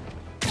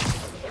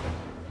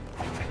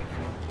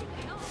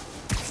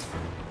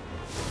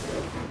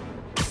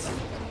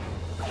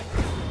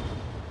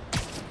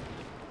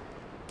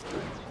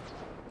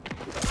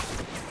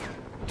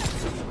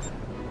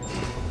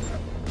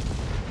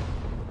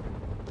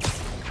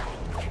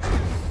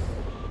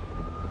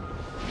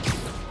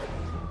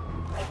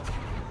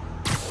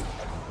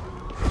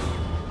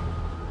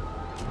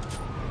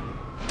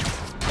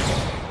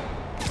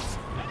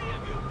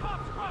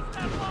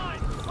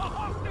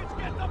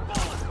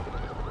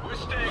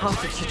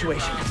 Hostage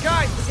situation.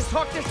 Guys, we can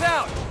talk this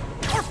out!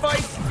 Or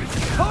fight!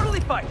 Totally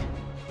fight!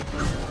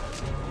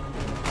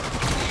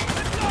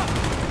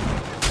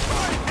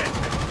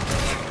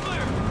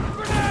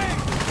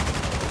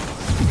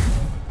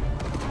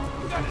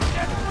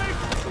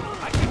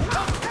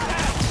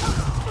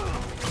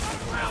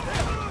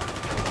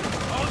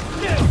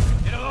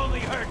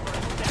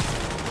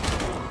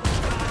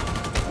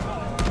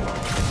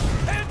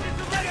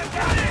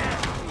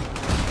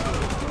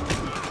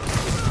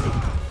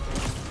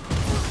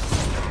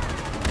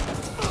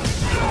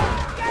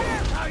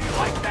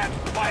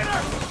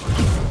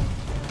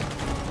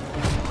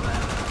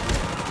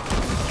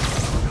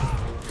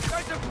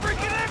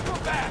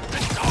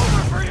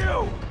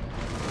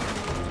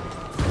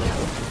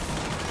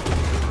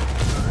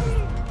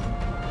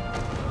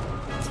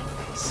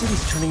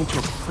 city's turning into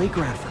a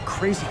playground for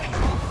crazy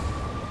people.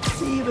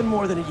 Even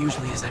more than it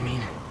usually is, I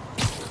mean.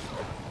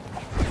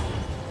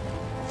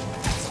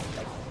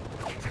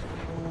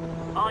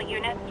 All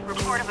units,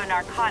 report of a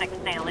narcotics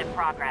sale in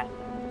progress.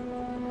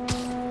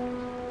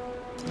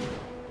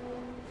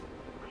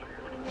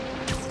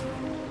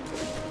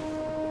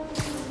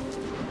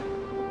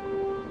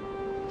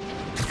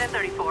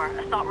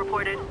 Assault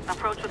reported.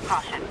 Approach with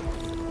caution.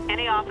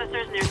 Any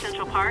officers near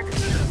Central Park,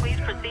 please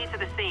proceed to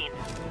the scene.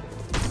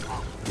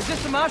 Is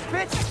this a mosh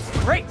pit?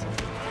 Great!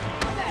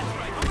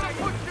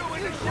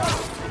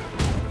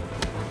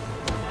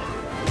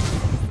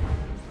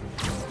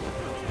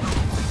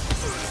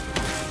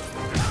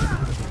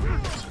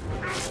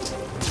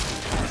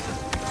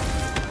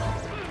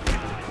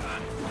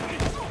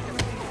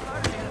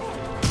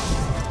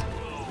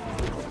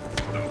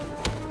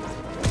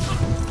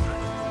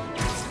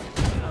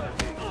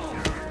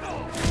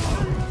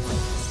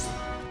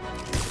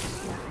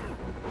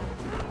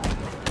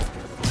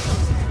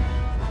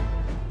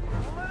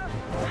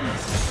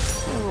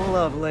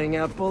 Love laying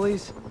out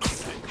bullies.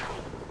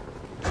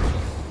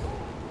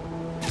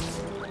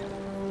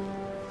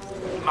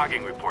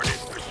 Logging reported.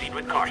 Proceed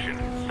with caution.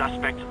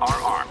 Suspects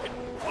are armed.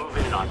 Move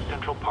in on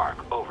Central Park.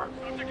 Over.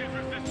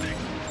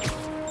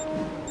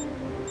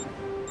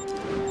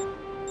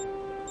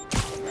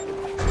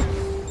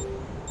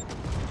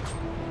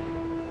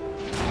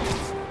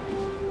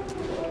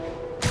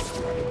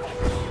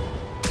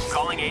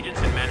 Calling agents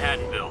in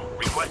Manhattanville.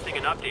 Requesting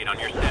an update on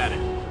your status.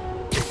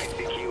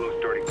 APC Kilo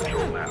starting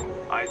patrol now.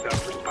 Eyes out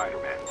for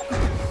Spider-Man.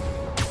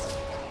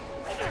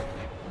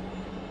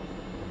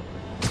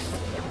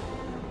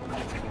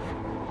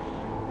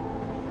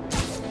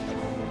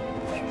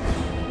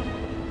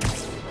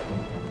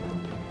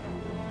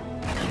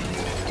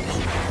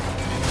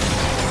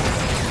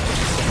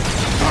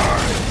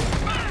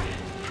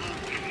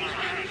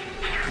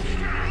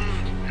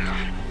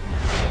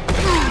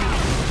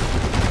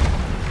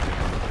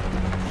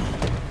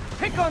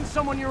 Pick on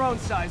someone your own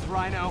size,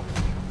 Rhino.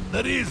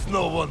 There is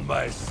no one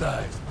my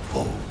size,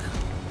 Poke.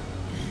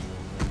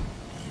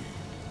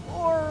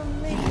 Or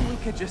maybe we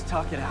could just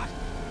talk it out.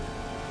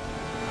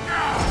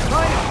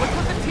 Rhino, let's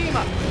put the team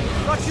up.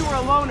 Thought you were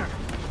a loner.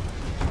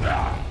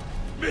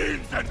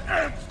 Means and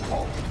ends,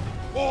 Poke.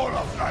 All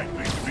of life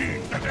is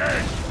means and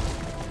ends.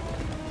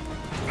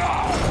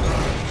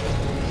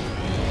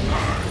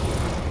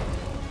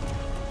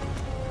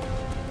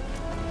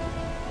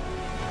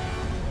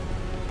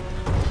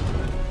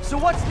 So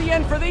what's the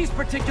end for these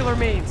particular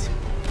means?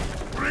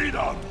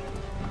 Freedom!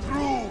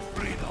 True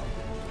freedom!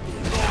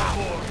 No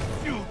more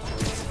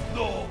feuds!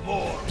 No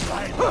more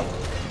rivals!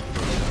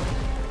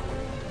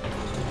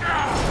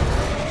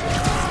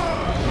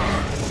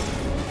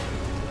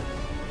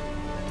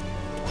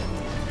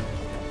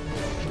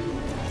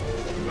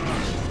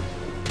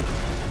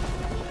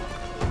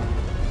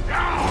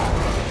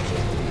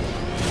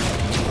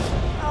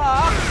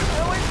 I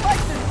always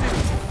liked this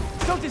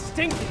suit. So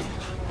distinctive.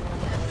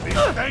 Be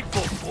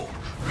thankful, Poke.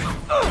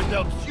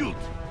 Without suit,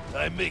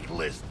 I make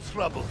less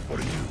trouble for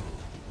you.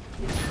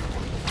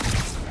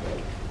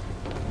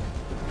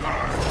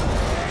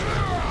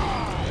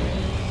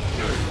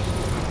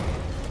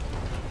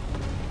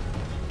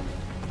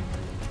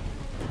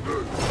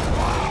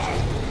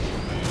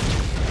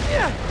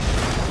 Yeah.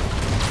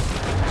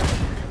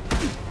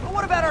 But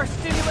what about our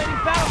stimulating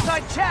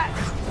battleside chat?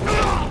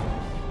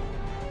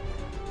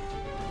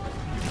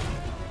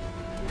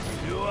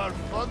 You are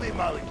funny,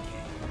 Maliki.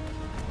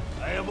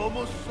 I am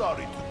almost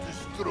sorry to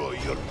destroy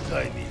your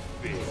tiny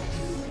face.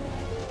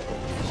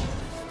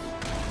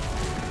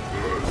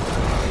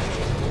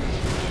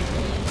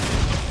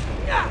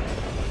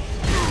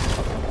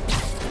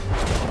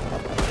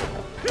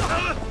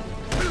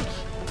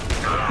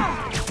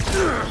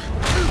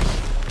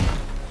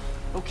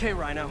 Okay,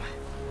 Rhino.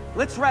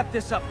 Let's wrap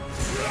this up.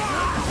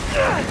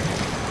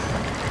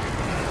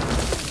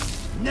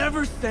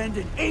 Never send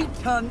an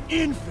 8-ton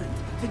infant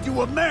to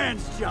do a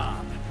man's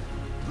job.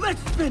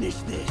 Let's finish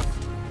this.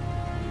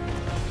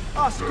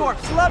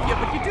 Scorps, love you,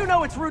 but you do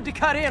know it's rude to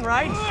cut in,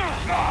 right?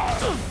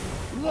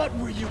 What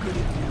were you gonna do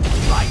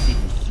if I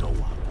didn't show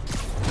up?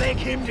 Beg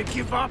him to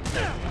give up?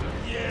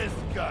 Yes,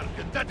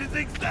 Gargan, that is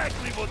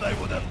exactly what I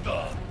would have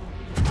done.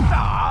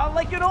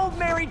 Like an old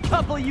married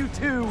couple, you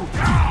two.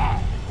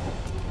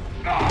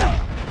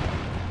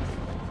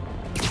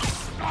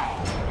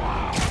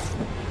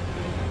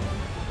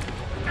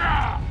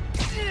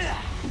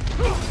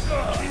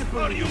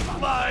 Are you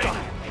flying?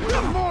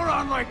 A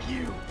moron like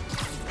you!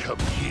 Come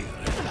here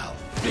and I'll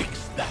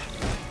fix that.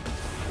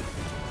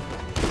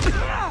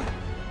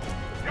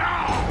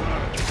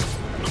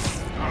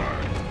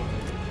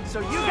 So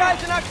you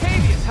guys in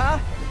Octavius, huh?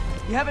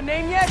 You have a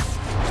name yet?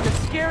 The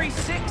Scary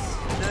Six?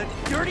 The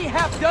Dirty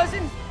Half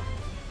Dozen?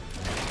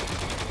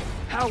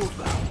 How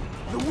about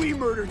the we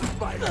murdered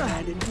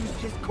Spider-Man and used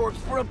his corpse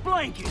for a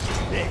blanket?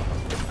 Hey,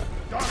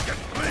 Gargan,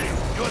 please,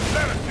 you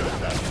embarrass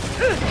yourself.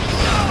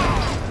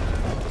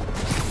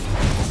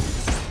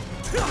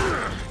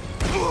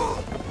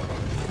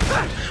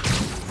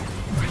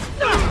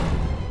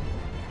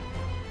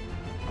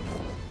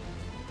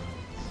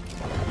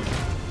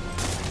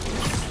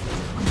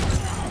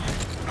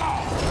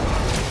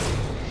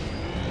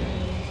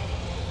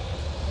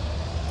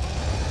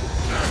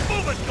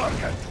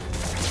 Gargan!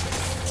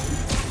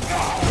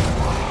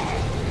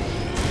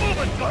 Move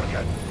it,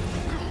 Gargan!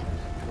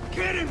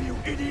 Get him, you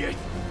idiot!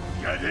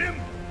 Get him?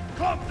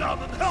 Calm down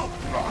and help!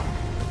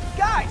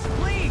 Guys,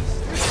 please!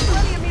 There's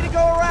plenty of me to go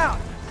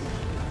around!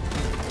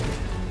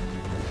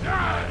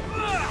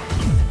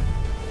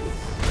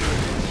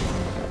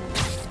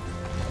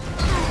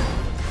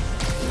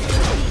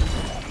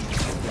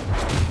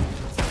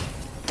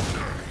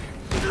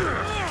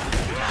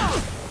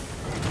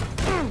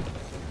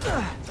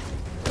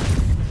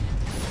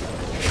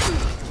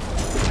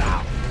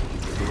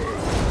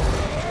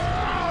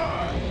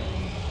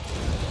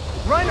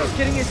 Rhino's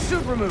getting his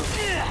suit removed.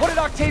 What did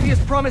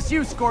Octavius promise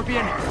you,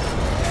 Scorpion?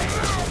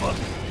 But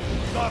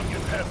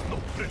Gargan has no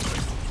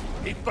prisoners.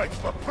 He fights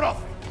for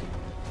profit.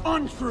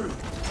 Untrue.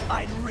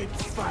 I'd rip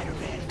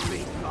Spider-Man's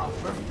face off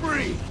for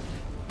free.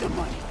 The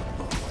money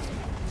for both.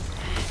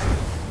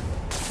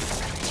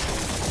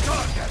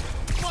 Gargan!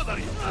 Mother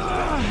you!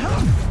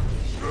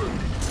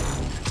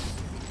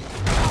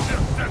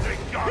 Pathetic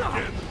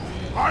Gargan!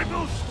 I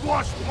will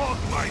squash Pog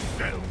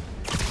myself!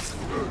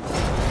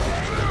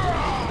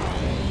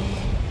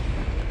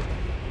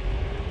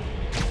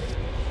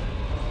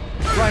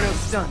 Rhino's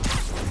stunned.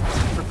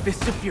 For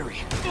Fists of Fury.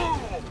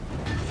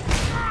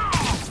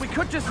 We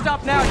could just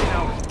stop now, you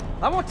know.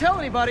 I won't tell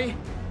anybody.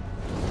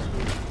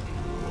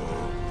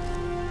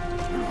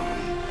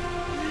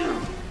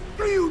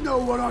 Do you know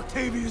what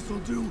Octavius will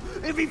do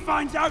if he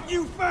finds out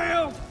you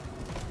failed?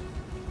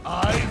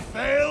 I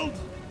failed?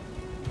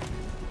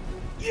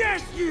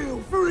 Yes,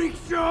 you, freak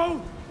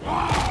show!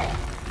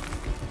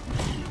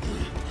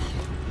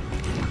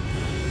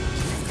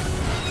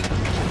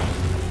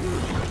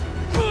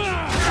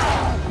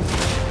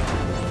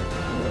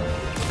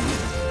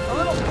 A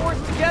little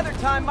forced together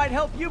time might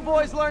help you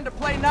boys learn to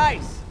play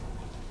nice.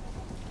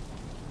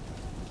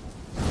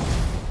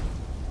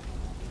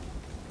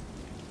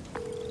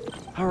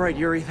 All right,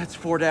 Yuri, that's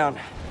 4 down.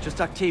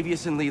 Just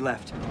Octavius and Lee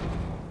left.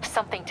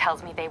 Something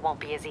tells me they won't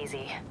be as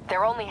easy.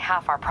 They're only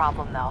half our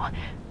problem, though.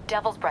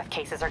 Devil's Breath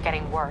cases are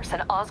getting worse,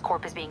 and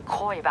Oscorp is being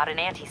coy about an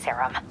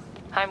anti-serum.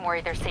 I'm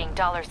worried they're seeing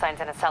dollar signs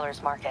in a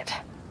seller's market.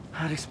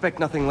 I'd expect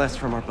nothing less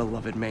from our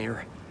beloved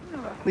mayor.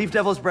 Leave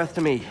Devil's Breath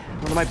to me.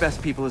 One of my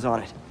best people is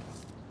on it.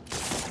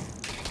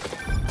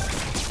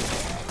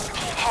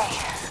 Hey,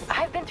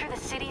 I've been through the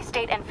city,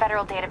 state, and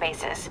federal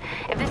databases.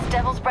 If this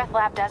Devil's Breath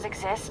lab does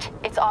exist,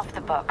 it's off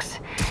the books.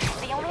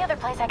 The only other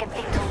place I can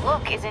think to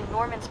look is in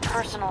Norman's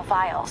personal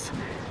files.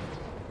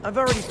 I've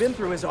already been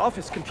through his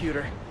office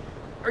computer.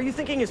 Are you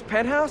thinking his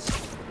penthouse?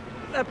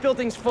 That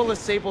building's full of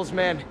Sable's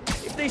men.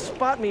 If they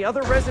spot me,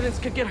 other residents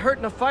could get hurt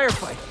in a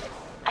firefight.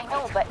 I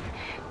know, but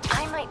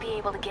I might be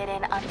able to get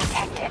in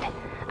undetected.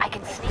 I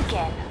can sneak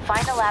in,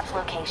 find the lab's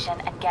location,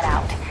 and get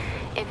out.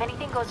 If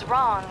anything goes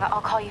wrong,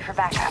 I'll call you for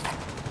backup.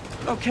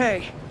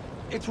 Okay.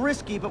 It's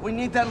risky, but we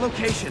need that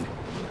location.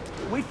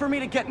 Wait for me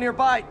to get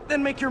nearby,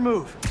 then make your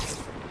move.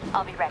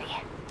 I'll be ready.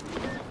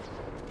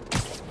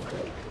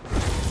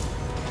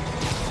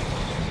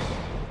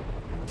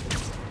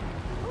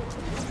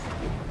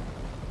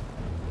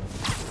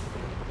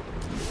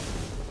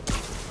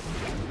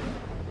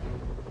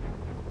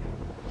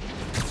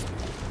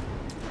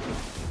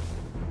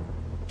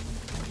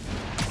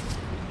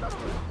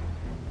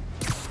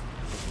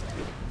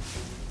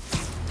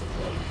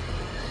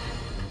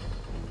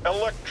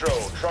 Electro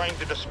trying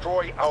to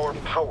destroy our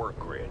power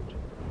grid.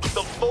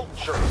 The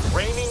Vulture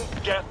raining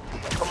death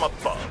from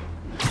above.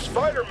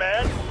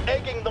 Spider-Man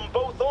egging them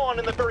both on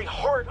in the very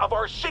heart of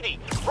our city,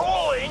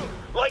 brawling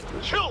like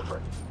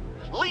children.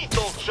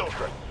 Lethal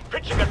children,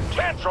 pitching a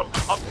tantrum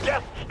of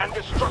death and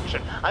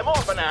destruction. I'm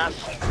often asked,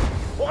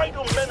 why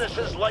do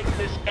menaces like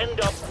this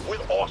end up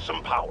with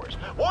awesome powers?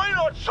 Why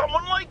not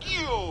someone like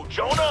you,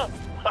 Jonah?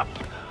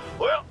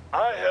 Well,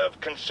 I have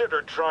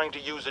considered trying to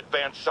use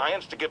advanced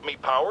science to give me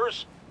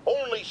powers.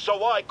 Only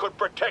so I could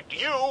protect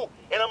you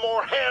in a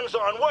more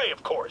hands-on way,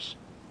 of course.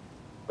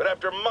 But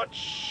after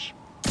much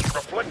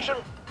reflection...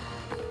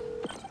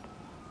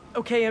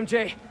 Okay,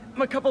 MJ.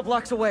 I'm a couple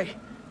blocks away.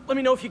 Let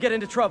me know if you get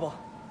into trouble.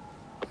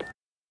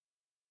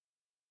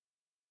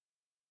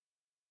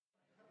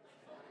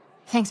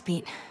 Thanks,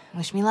 Pete.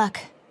 Wish me luck.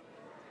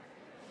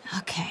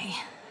 Okay.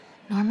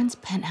 Norman's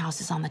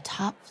penthouse is on the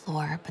top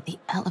floor, but the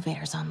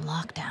elevator's on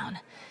lockdown.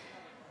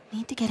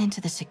 Need to get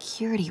into the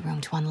security room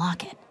to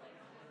unlock it.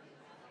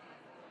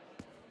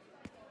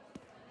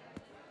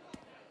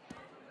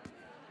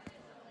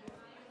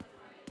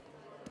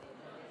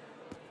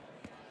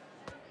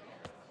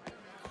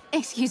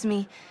 Excuse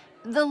me.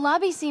 The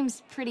lobby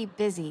seems pretty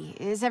busy.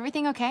 Is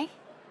everything okay?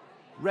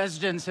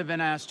 Residents have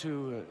been asked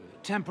to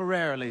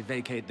temporarily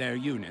vacate their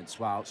units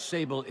while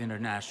Sable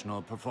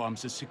International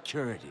performs a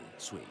security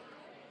sweep.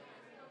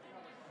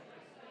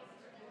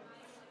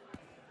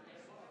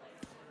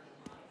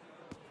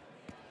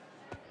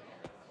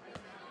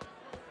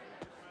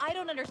 I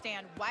don't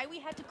understand why we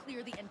had to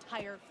clear the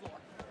entire floor.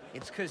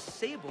 It's 'cause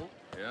Sable...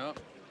 Yeah,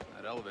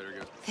 that elevator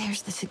goes...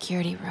 There's the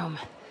security room.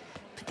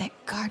 But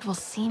that guard will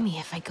see me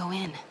if I go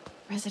in.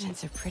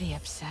 Residents are pretty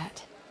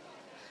upset.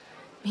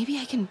 Maybe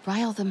I can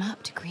rile them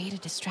up to create a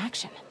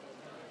distraction.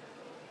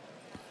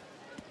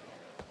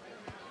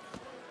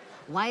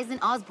 Why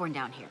isn't Osborn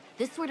down here?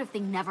 This sort of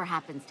thing never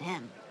happens to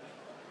him.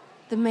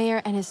 The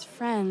mayor and his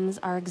friends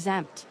are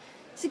exempt.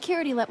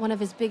 Security let one of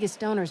his biggest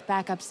donors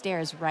back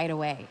upstairs right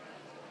away.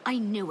 I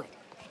knew it.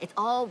 It's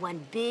all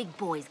one big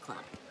boys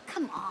club.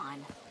 Come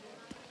on.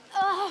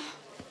 Ugh.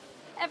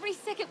 Every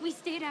second we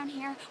stay down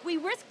here, we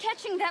risk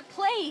catching that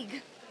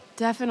plague.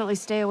 Definitely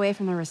stay away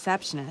from the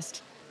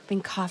receptionist.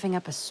 Been coughing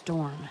up a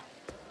storm.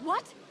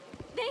 What?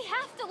 They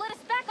have to let us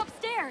back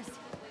upstairs.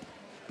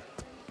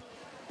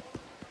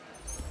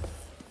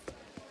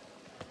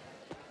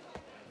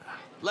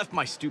 Left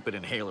my stupid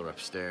inhaler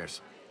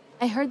upstairs.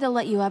 I heard they'll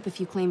let you up if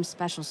you claim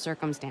special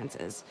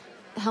circumstances.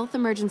 A health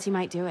emergency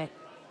might do it.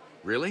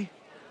 Really?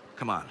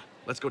 Come on,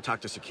 let's go talk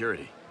to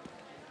security.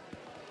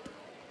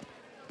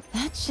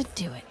 That should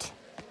do it.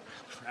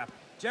 Crap.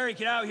 Jerry,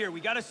 get out here. We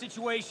got a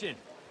situation.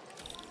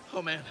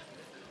 Oh man,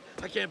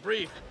 I can't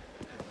breathe.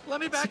 Let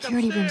me back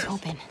Security upstairs.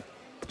 room's open.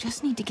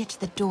 Just need to get to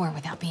the door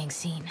without being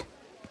seen.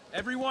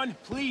 Everyone,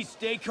 please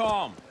stay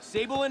calm.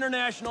 Sable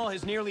International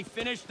has nearly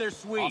finished their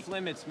sweep. Off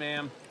limits,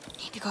 ma'am.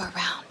 Need to go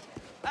around.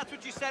 That's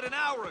what you said an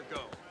hour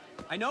ago.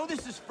 I know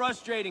this is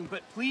frustrating,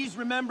 but please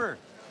remember,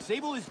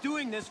 Sable is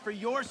doing this for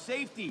your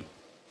safety.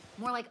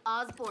 More like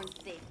Osborn's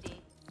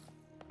safety.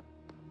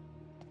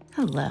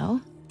 Hello.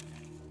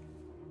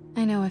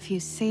 I know a few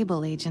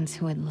Sable agents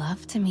who would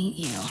love to meet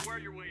you. Swear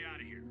your way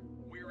out of here.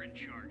 We're in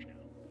charge now.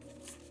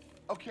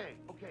 Okay,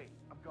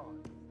 I'm gone.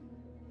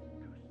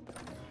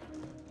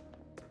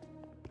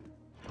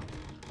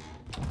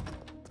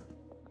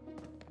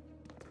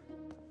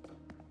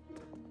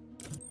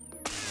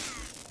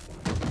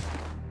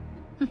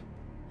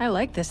 I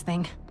like this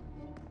thing.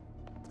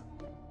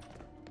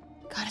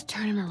 Gotta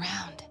turn him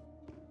around.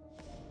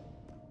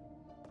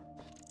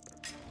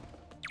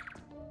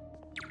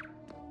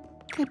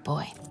 Good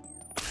boy.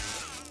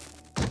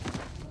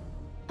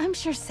 I'm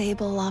sure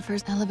Sable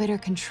offers elevator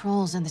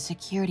controls in the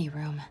security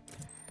room.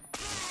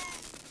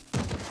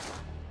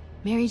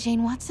 Mary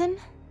Jane Watson?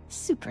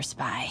 Super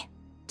spy.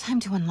 Time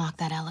to unlock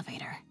that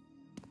elevator.